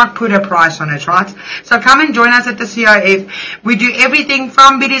 you cannot put a price on it, right? So come and join us at the COF. We do everything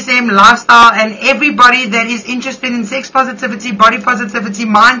from BDSM, lifestyle, and everybody that is interested in sex positivity, body positivity,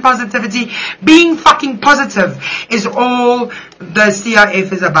 mind positivity, being fucking positive is all the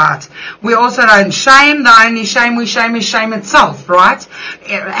COF is about. We also don't shame. The only shame we shame is shame itself, right?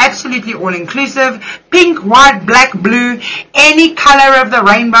 Absolutely all-inclusive. Pink, white, black, blue, any color of the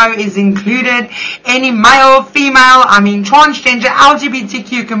rainbow is included. Any male, female, transgender,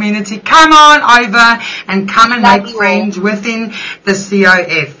 LGBTQ community, come on over and come and make friends within the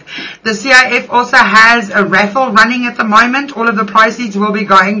COF. The COF also has a raffle running at the moment. All of the proceeds will be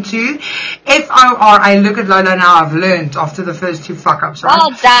going to FORA. Look at Lola now. I've learned after the first 2 fuck-ups, right?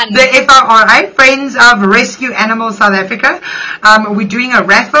 Well done. The FORA, Friends of Rescue Animals South Africa. We're doing a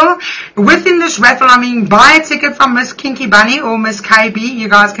raffle. Within this raffle, buy a ticket from Miss Kinky Bunny or Miss KB. You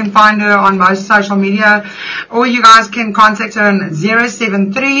guys can find her on most social media, or you guys can contact her on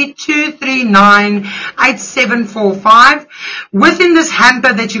 073-239-8745. Within this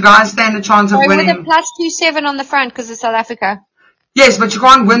hamper that you guys stand a chance of winning. With a +27 on the front because it's South Africa. Yes, but you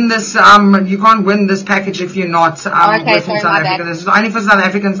can't win this. You can't win this package if you're not within South Africa. This is only for South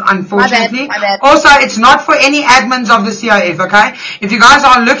Africans, unfortunately. My bad. Also, it's not for any admins of the COF. Okay, if you guys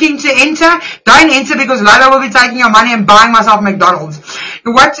are looking to enter, don't enter because Lola will be taking your money and buying myself McDonald's.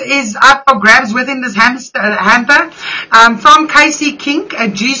 What is up for grabs within this hamper? From Casey Kink, a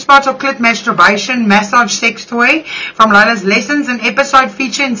G-spot or clit masturbation massage sex toy from Lola's Lessons, an episode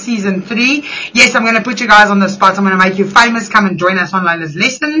feature in season 3. Yes, I'm going to put you guys on the spot. I'm going to make you famous. Come and join us on Lola's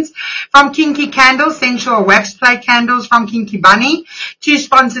Lessons. From Kinky Candles, sensual wax play candles from Kinky Bunny. 2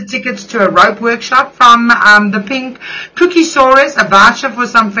 sponsored tickets to a rope workshop from the Pink Cookie Saurus, a voucher for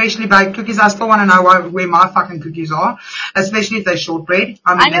some freshly baked cookies. I still want to know where my fucking cookies are, especially if they're shortbread.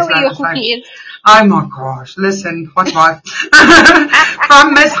 I know where your cookie is. Oh my gosh, listen, hot vibe.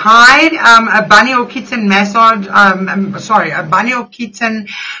 From Miss Hyde, a bunny or kitten massage, a bunny or kitten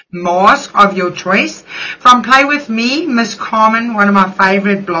mask of your choice. From Play With Me, Miss Carmen, one of my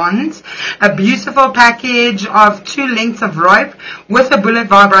favorite blondes, a beautiful package of 2 lengths of rope with a bullet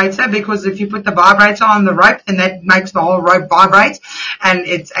vibrator, because if you put the vibrator on the rope, then that makes the whole rope vibrate, and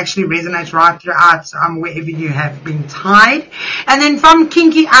it actually resonates right throughout wherever you have been tied. And then from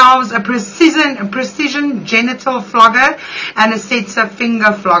Kinky Owls, a precision genital flogger and a set of finger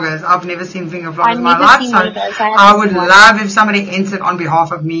floggers. I've never seen finger floggers in my life, so I would love if somebody entered on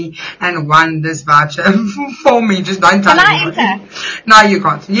behalf of me and won this voucher for me. Just don't tell anybody. Can I enter? No, you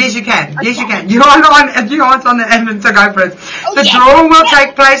can't. Yes, you can. Okay. Yes, you can. You aren't on the admin, so go for it. The draw will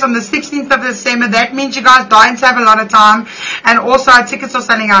take place on the 16th of December. That means you guys don't have a lot of time, and also our tickets are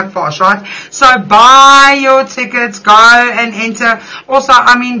selling out fast, right? So buy your tickets, go and enter. Also,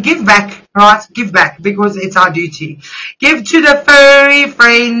 give back. Right, give back because it's our duty. Give to the furry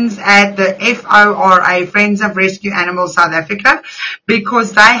friends at the FORA, Friends of Rescue Animals South Africa,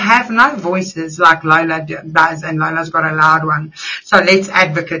 because they have no voices like Lola does, and Lola's got a loud one. So let's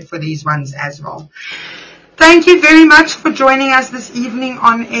advocate for these ones as well. Thank you very much for joining us this evening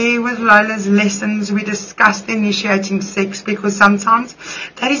on air with Lola's Lessons. We discussed initiating sex because sometimes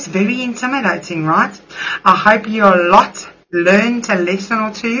that is very intimidating, right? I hope you learned a lesson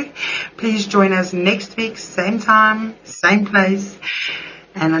or two. Please join us next week, same time, same place.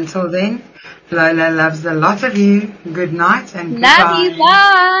 And until then, Lola loves a lot of you. Good night and goodbye. Love you,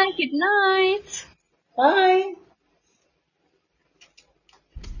 bye. Good night. Bye.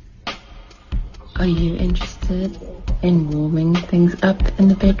 Are you interested in warming things up in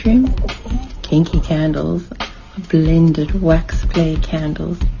the bedroom? Kinky candles are blended wax play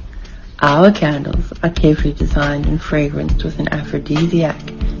candles. Our candles are carefully designed and fragranced with an aphrodisiac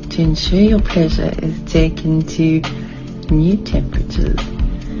to ensure your pleasure is taken to new temperatures.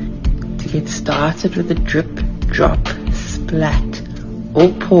 To get started with a drip, drop, splat or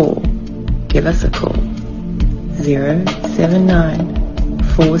pour, give us a call.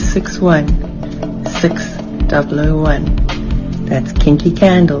 079-461-6001. That's Kinky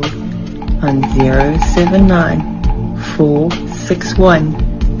Candles on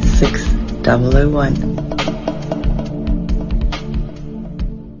 079-461-6001.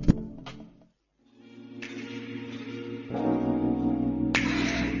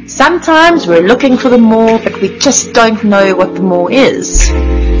 Sometimes we're looking for the more, but we just don't know what the more is.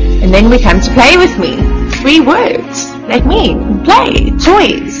 And then we come to play with me. 3 words. That mean play,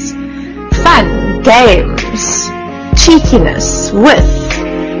 toys, fun, games, cheekiness, with,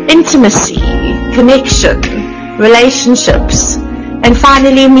 intimacy, connection, relationships, and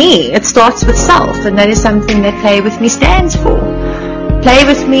finally me. It starts with self, and that is something that Play With Me stands for. Play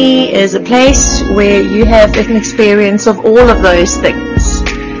With Me is a place where you have an experience of all of those things.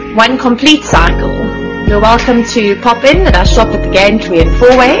 One complete cycle. You're welcome to pop in at our shop at the Gantry in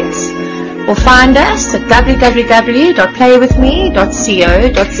 4 Ways, or find us at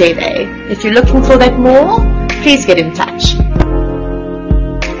www.playwithme.co.za. If you're looking for that more, please get in touch.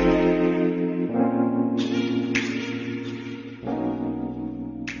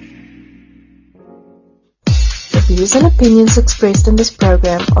 The views and opinions expressed in this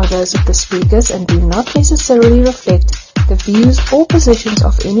program are those of the speakers and do not necessarily reflect the views or positions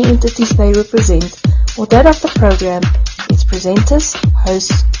of any entities they represent, or that of the program, its presenters,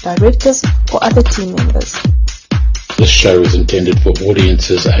 hosts, directors, or other team members. This show is intended for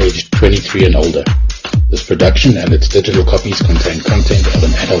audiences aged 23 and older. This production and its digital copies contain content of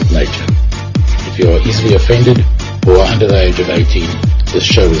an adult nature. If you are easily offended or are under the age of 18, this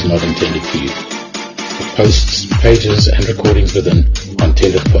show is not intended for you. The posts, pages, and recordings within are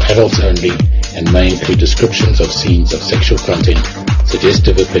intended for adults only and may include descriptions of scenes of sexual content,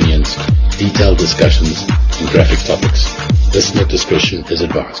 suggestive opinions, detailed discussions, and graphic topics. Listener discretion is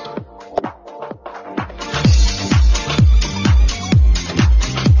advised.